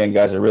 Thanks again,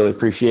 guys. I really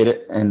appreciate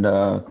it. And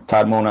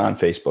Todd Mona on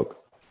Facebook.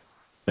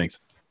 Thanks.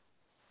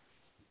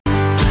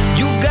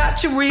 You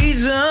got your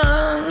reasons,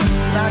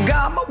 I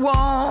got my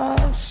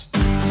wants.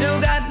 Still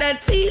got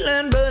that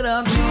feeling, but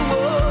I'm too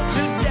old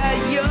to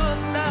die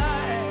young now.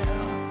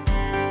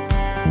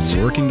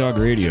 Working Dog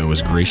Radio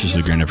was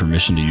graciously granted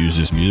permission to use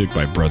this music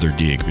by Brother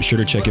Deeg. Be sure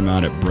to check him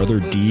out at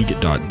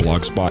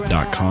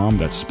brotherdeeg.blogspot.com.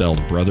 That's spelled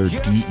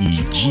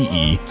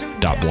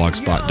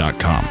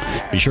brotherdeege.blogspot.com.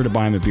 Be sure to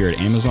buy him a beer at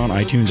Amazon,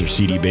 iTunes, or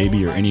CD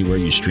Baby, or anywhere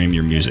you stream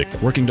your music.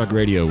 Working Dog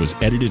Radio was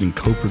edited and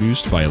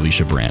co-produced by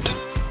Alicia Brandt.